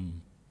செய்யும்.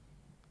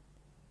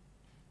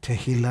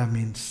 Tehillah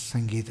means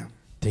சங்கீதம்.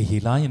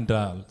 தெஹிலா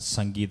என்றால்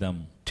சங்கீதம்.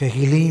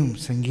 Tehillim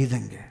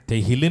சங்கீதங்க.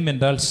 தெஹிலிம்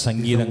என்றால்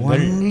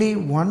சங்கீதங்கள். Only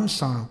one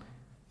song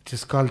it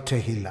is called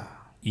Tehillah.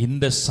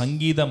 இந்த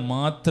சங்கீதம்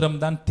மாத்திரம்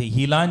தான்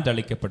தெஹிலா என்று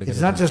அழைக்கப்படுகிறது.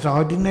 It's not just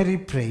ordinary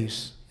praise.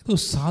 இது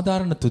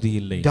சாதாரண துதி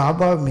இல்லை.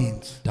 Daba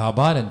means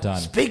டாபார்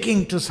என்றால்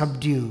speaking to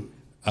subdue.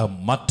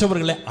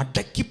 மற்றவர்களை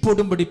அடக்கி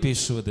போடும்படி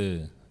பேசுவது.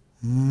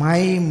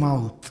 My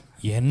mouth,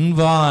 N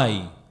why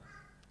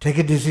Take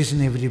a decision,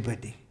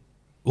 everybody.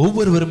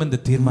 ஒவ்வொருவரும் இந்த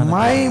தீர்மானம்,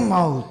 My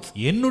mouth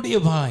என்னுடைய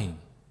வாய்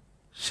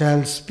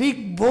shall speak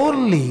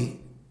boldly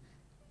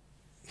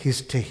his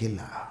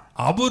tehillah.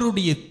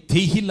 அவருடைய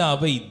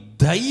தெகிலாவை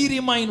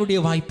தைரியமாய் என்னுடைய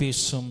வாய்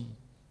பேசும்.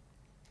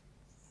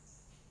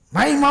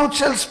 My mouth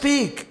shall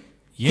speak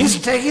his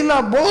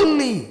tehillah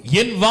boldly.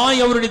 என்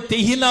வாய் அவருடைய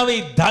தெகிலாவை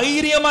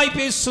தைரியமாய்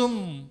பேசும்.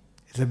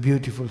 It's a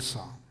beautiful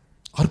song.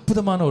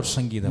 அற்புதமான ஒரு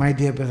சங்கீதம். My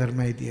dear brother,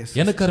 my dear sister.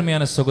 எனக்கு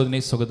அருமையான சகோதரனே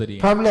சகோதரி,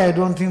 Probably I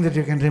don't think that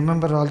you can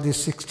remember all these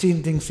 16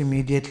 things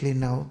immediately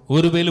now.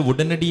 ஒருவேளை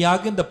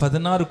உடனடியாக இந்த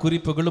 16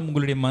 குறிப்புகளும்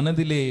உங்களுடைய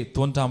மனதிலே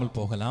தோன்றாமல்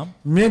போகலாம்.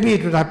 Maybe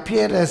it would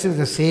appear as if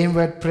the same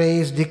word,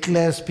 praise,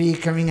 declare, speak,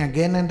 coming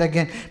again and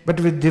again, but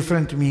with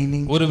different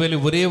meaning. ஒருவேளை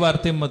ஒரே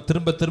வார்த்தை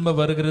திரும்ப திரும்ப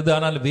வருகிறது,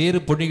 ஆனால்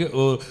வேறு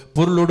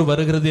பொருளோடு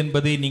வருகிறது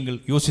என்பதை நீங்கள்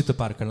யோசித்து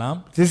பார்க்கலாம்.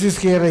 This is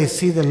here I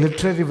see the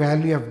literary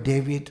value of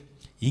David.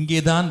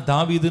 இங்கேதான்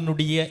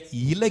தாவீதினுடைய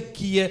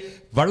இலக்கிய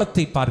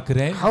வளத்தை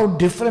பார்க்கிறேன். How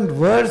different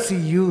words he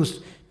used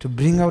to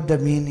bring out the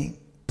meaning.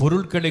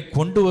 பொருட்களை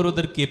கொண்டு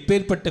வருவதற்கு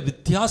எப்பேற்பட்ட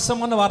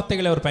வித்தியாசமான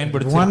வார்த்தைகளை அவர்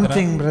பயன்படுத்தி One இருக்கிறார்.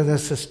 thing, brother,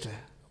 sister.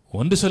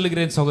 ஒன்று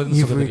சொல்லுகிறேன் சகோதரன்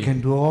If we சகோதரி, can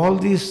do all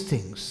these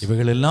things,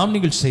 இவைகள் எல்லாம்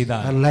நீங்கள்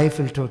செய்தால் our life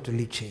will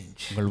totally change.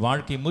 உங்கள்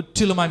வாழ்க்கை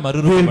முற்றிலுமாய் We will be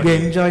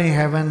மறுரூபமடையும். enjoying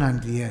heaven on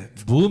the earth.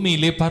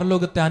 பூமியிலே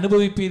பரலோகத்தை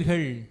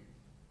அனுபவிப்பீர்கள்.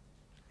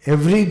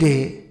 Every day,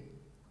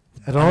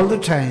 and all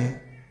the time,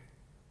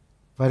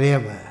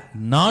 forever.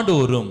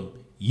 நாடோறும்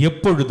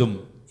எப்பொழுதும்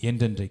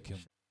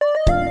என்றென்றைக்கும்.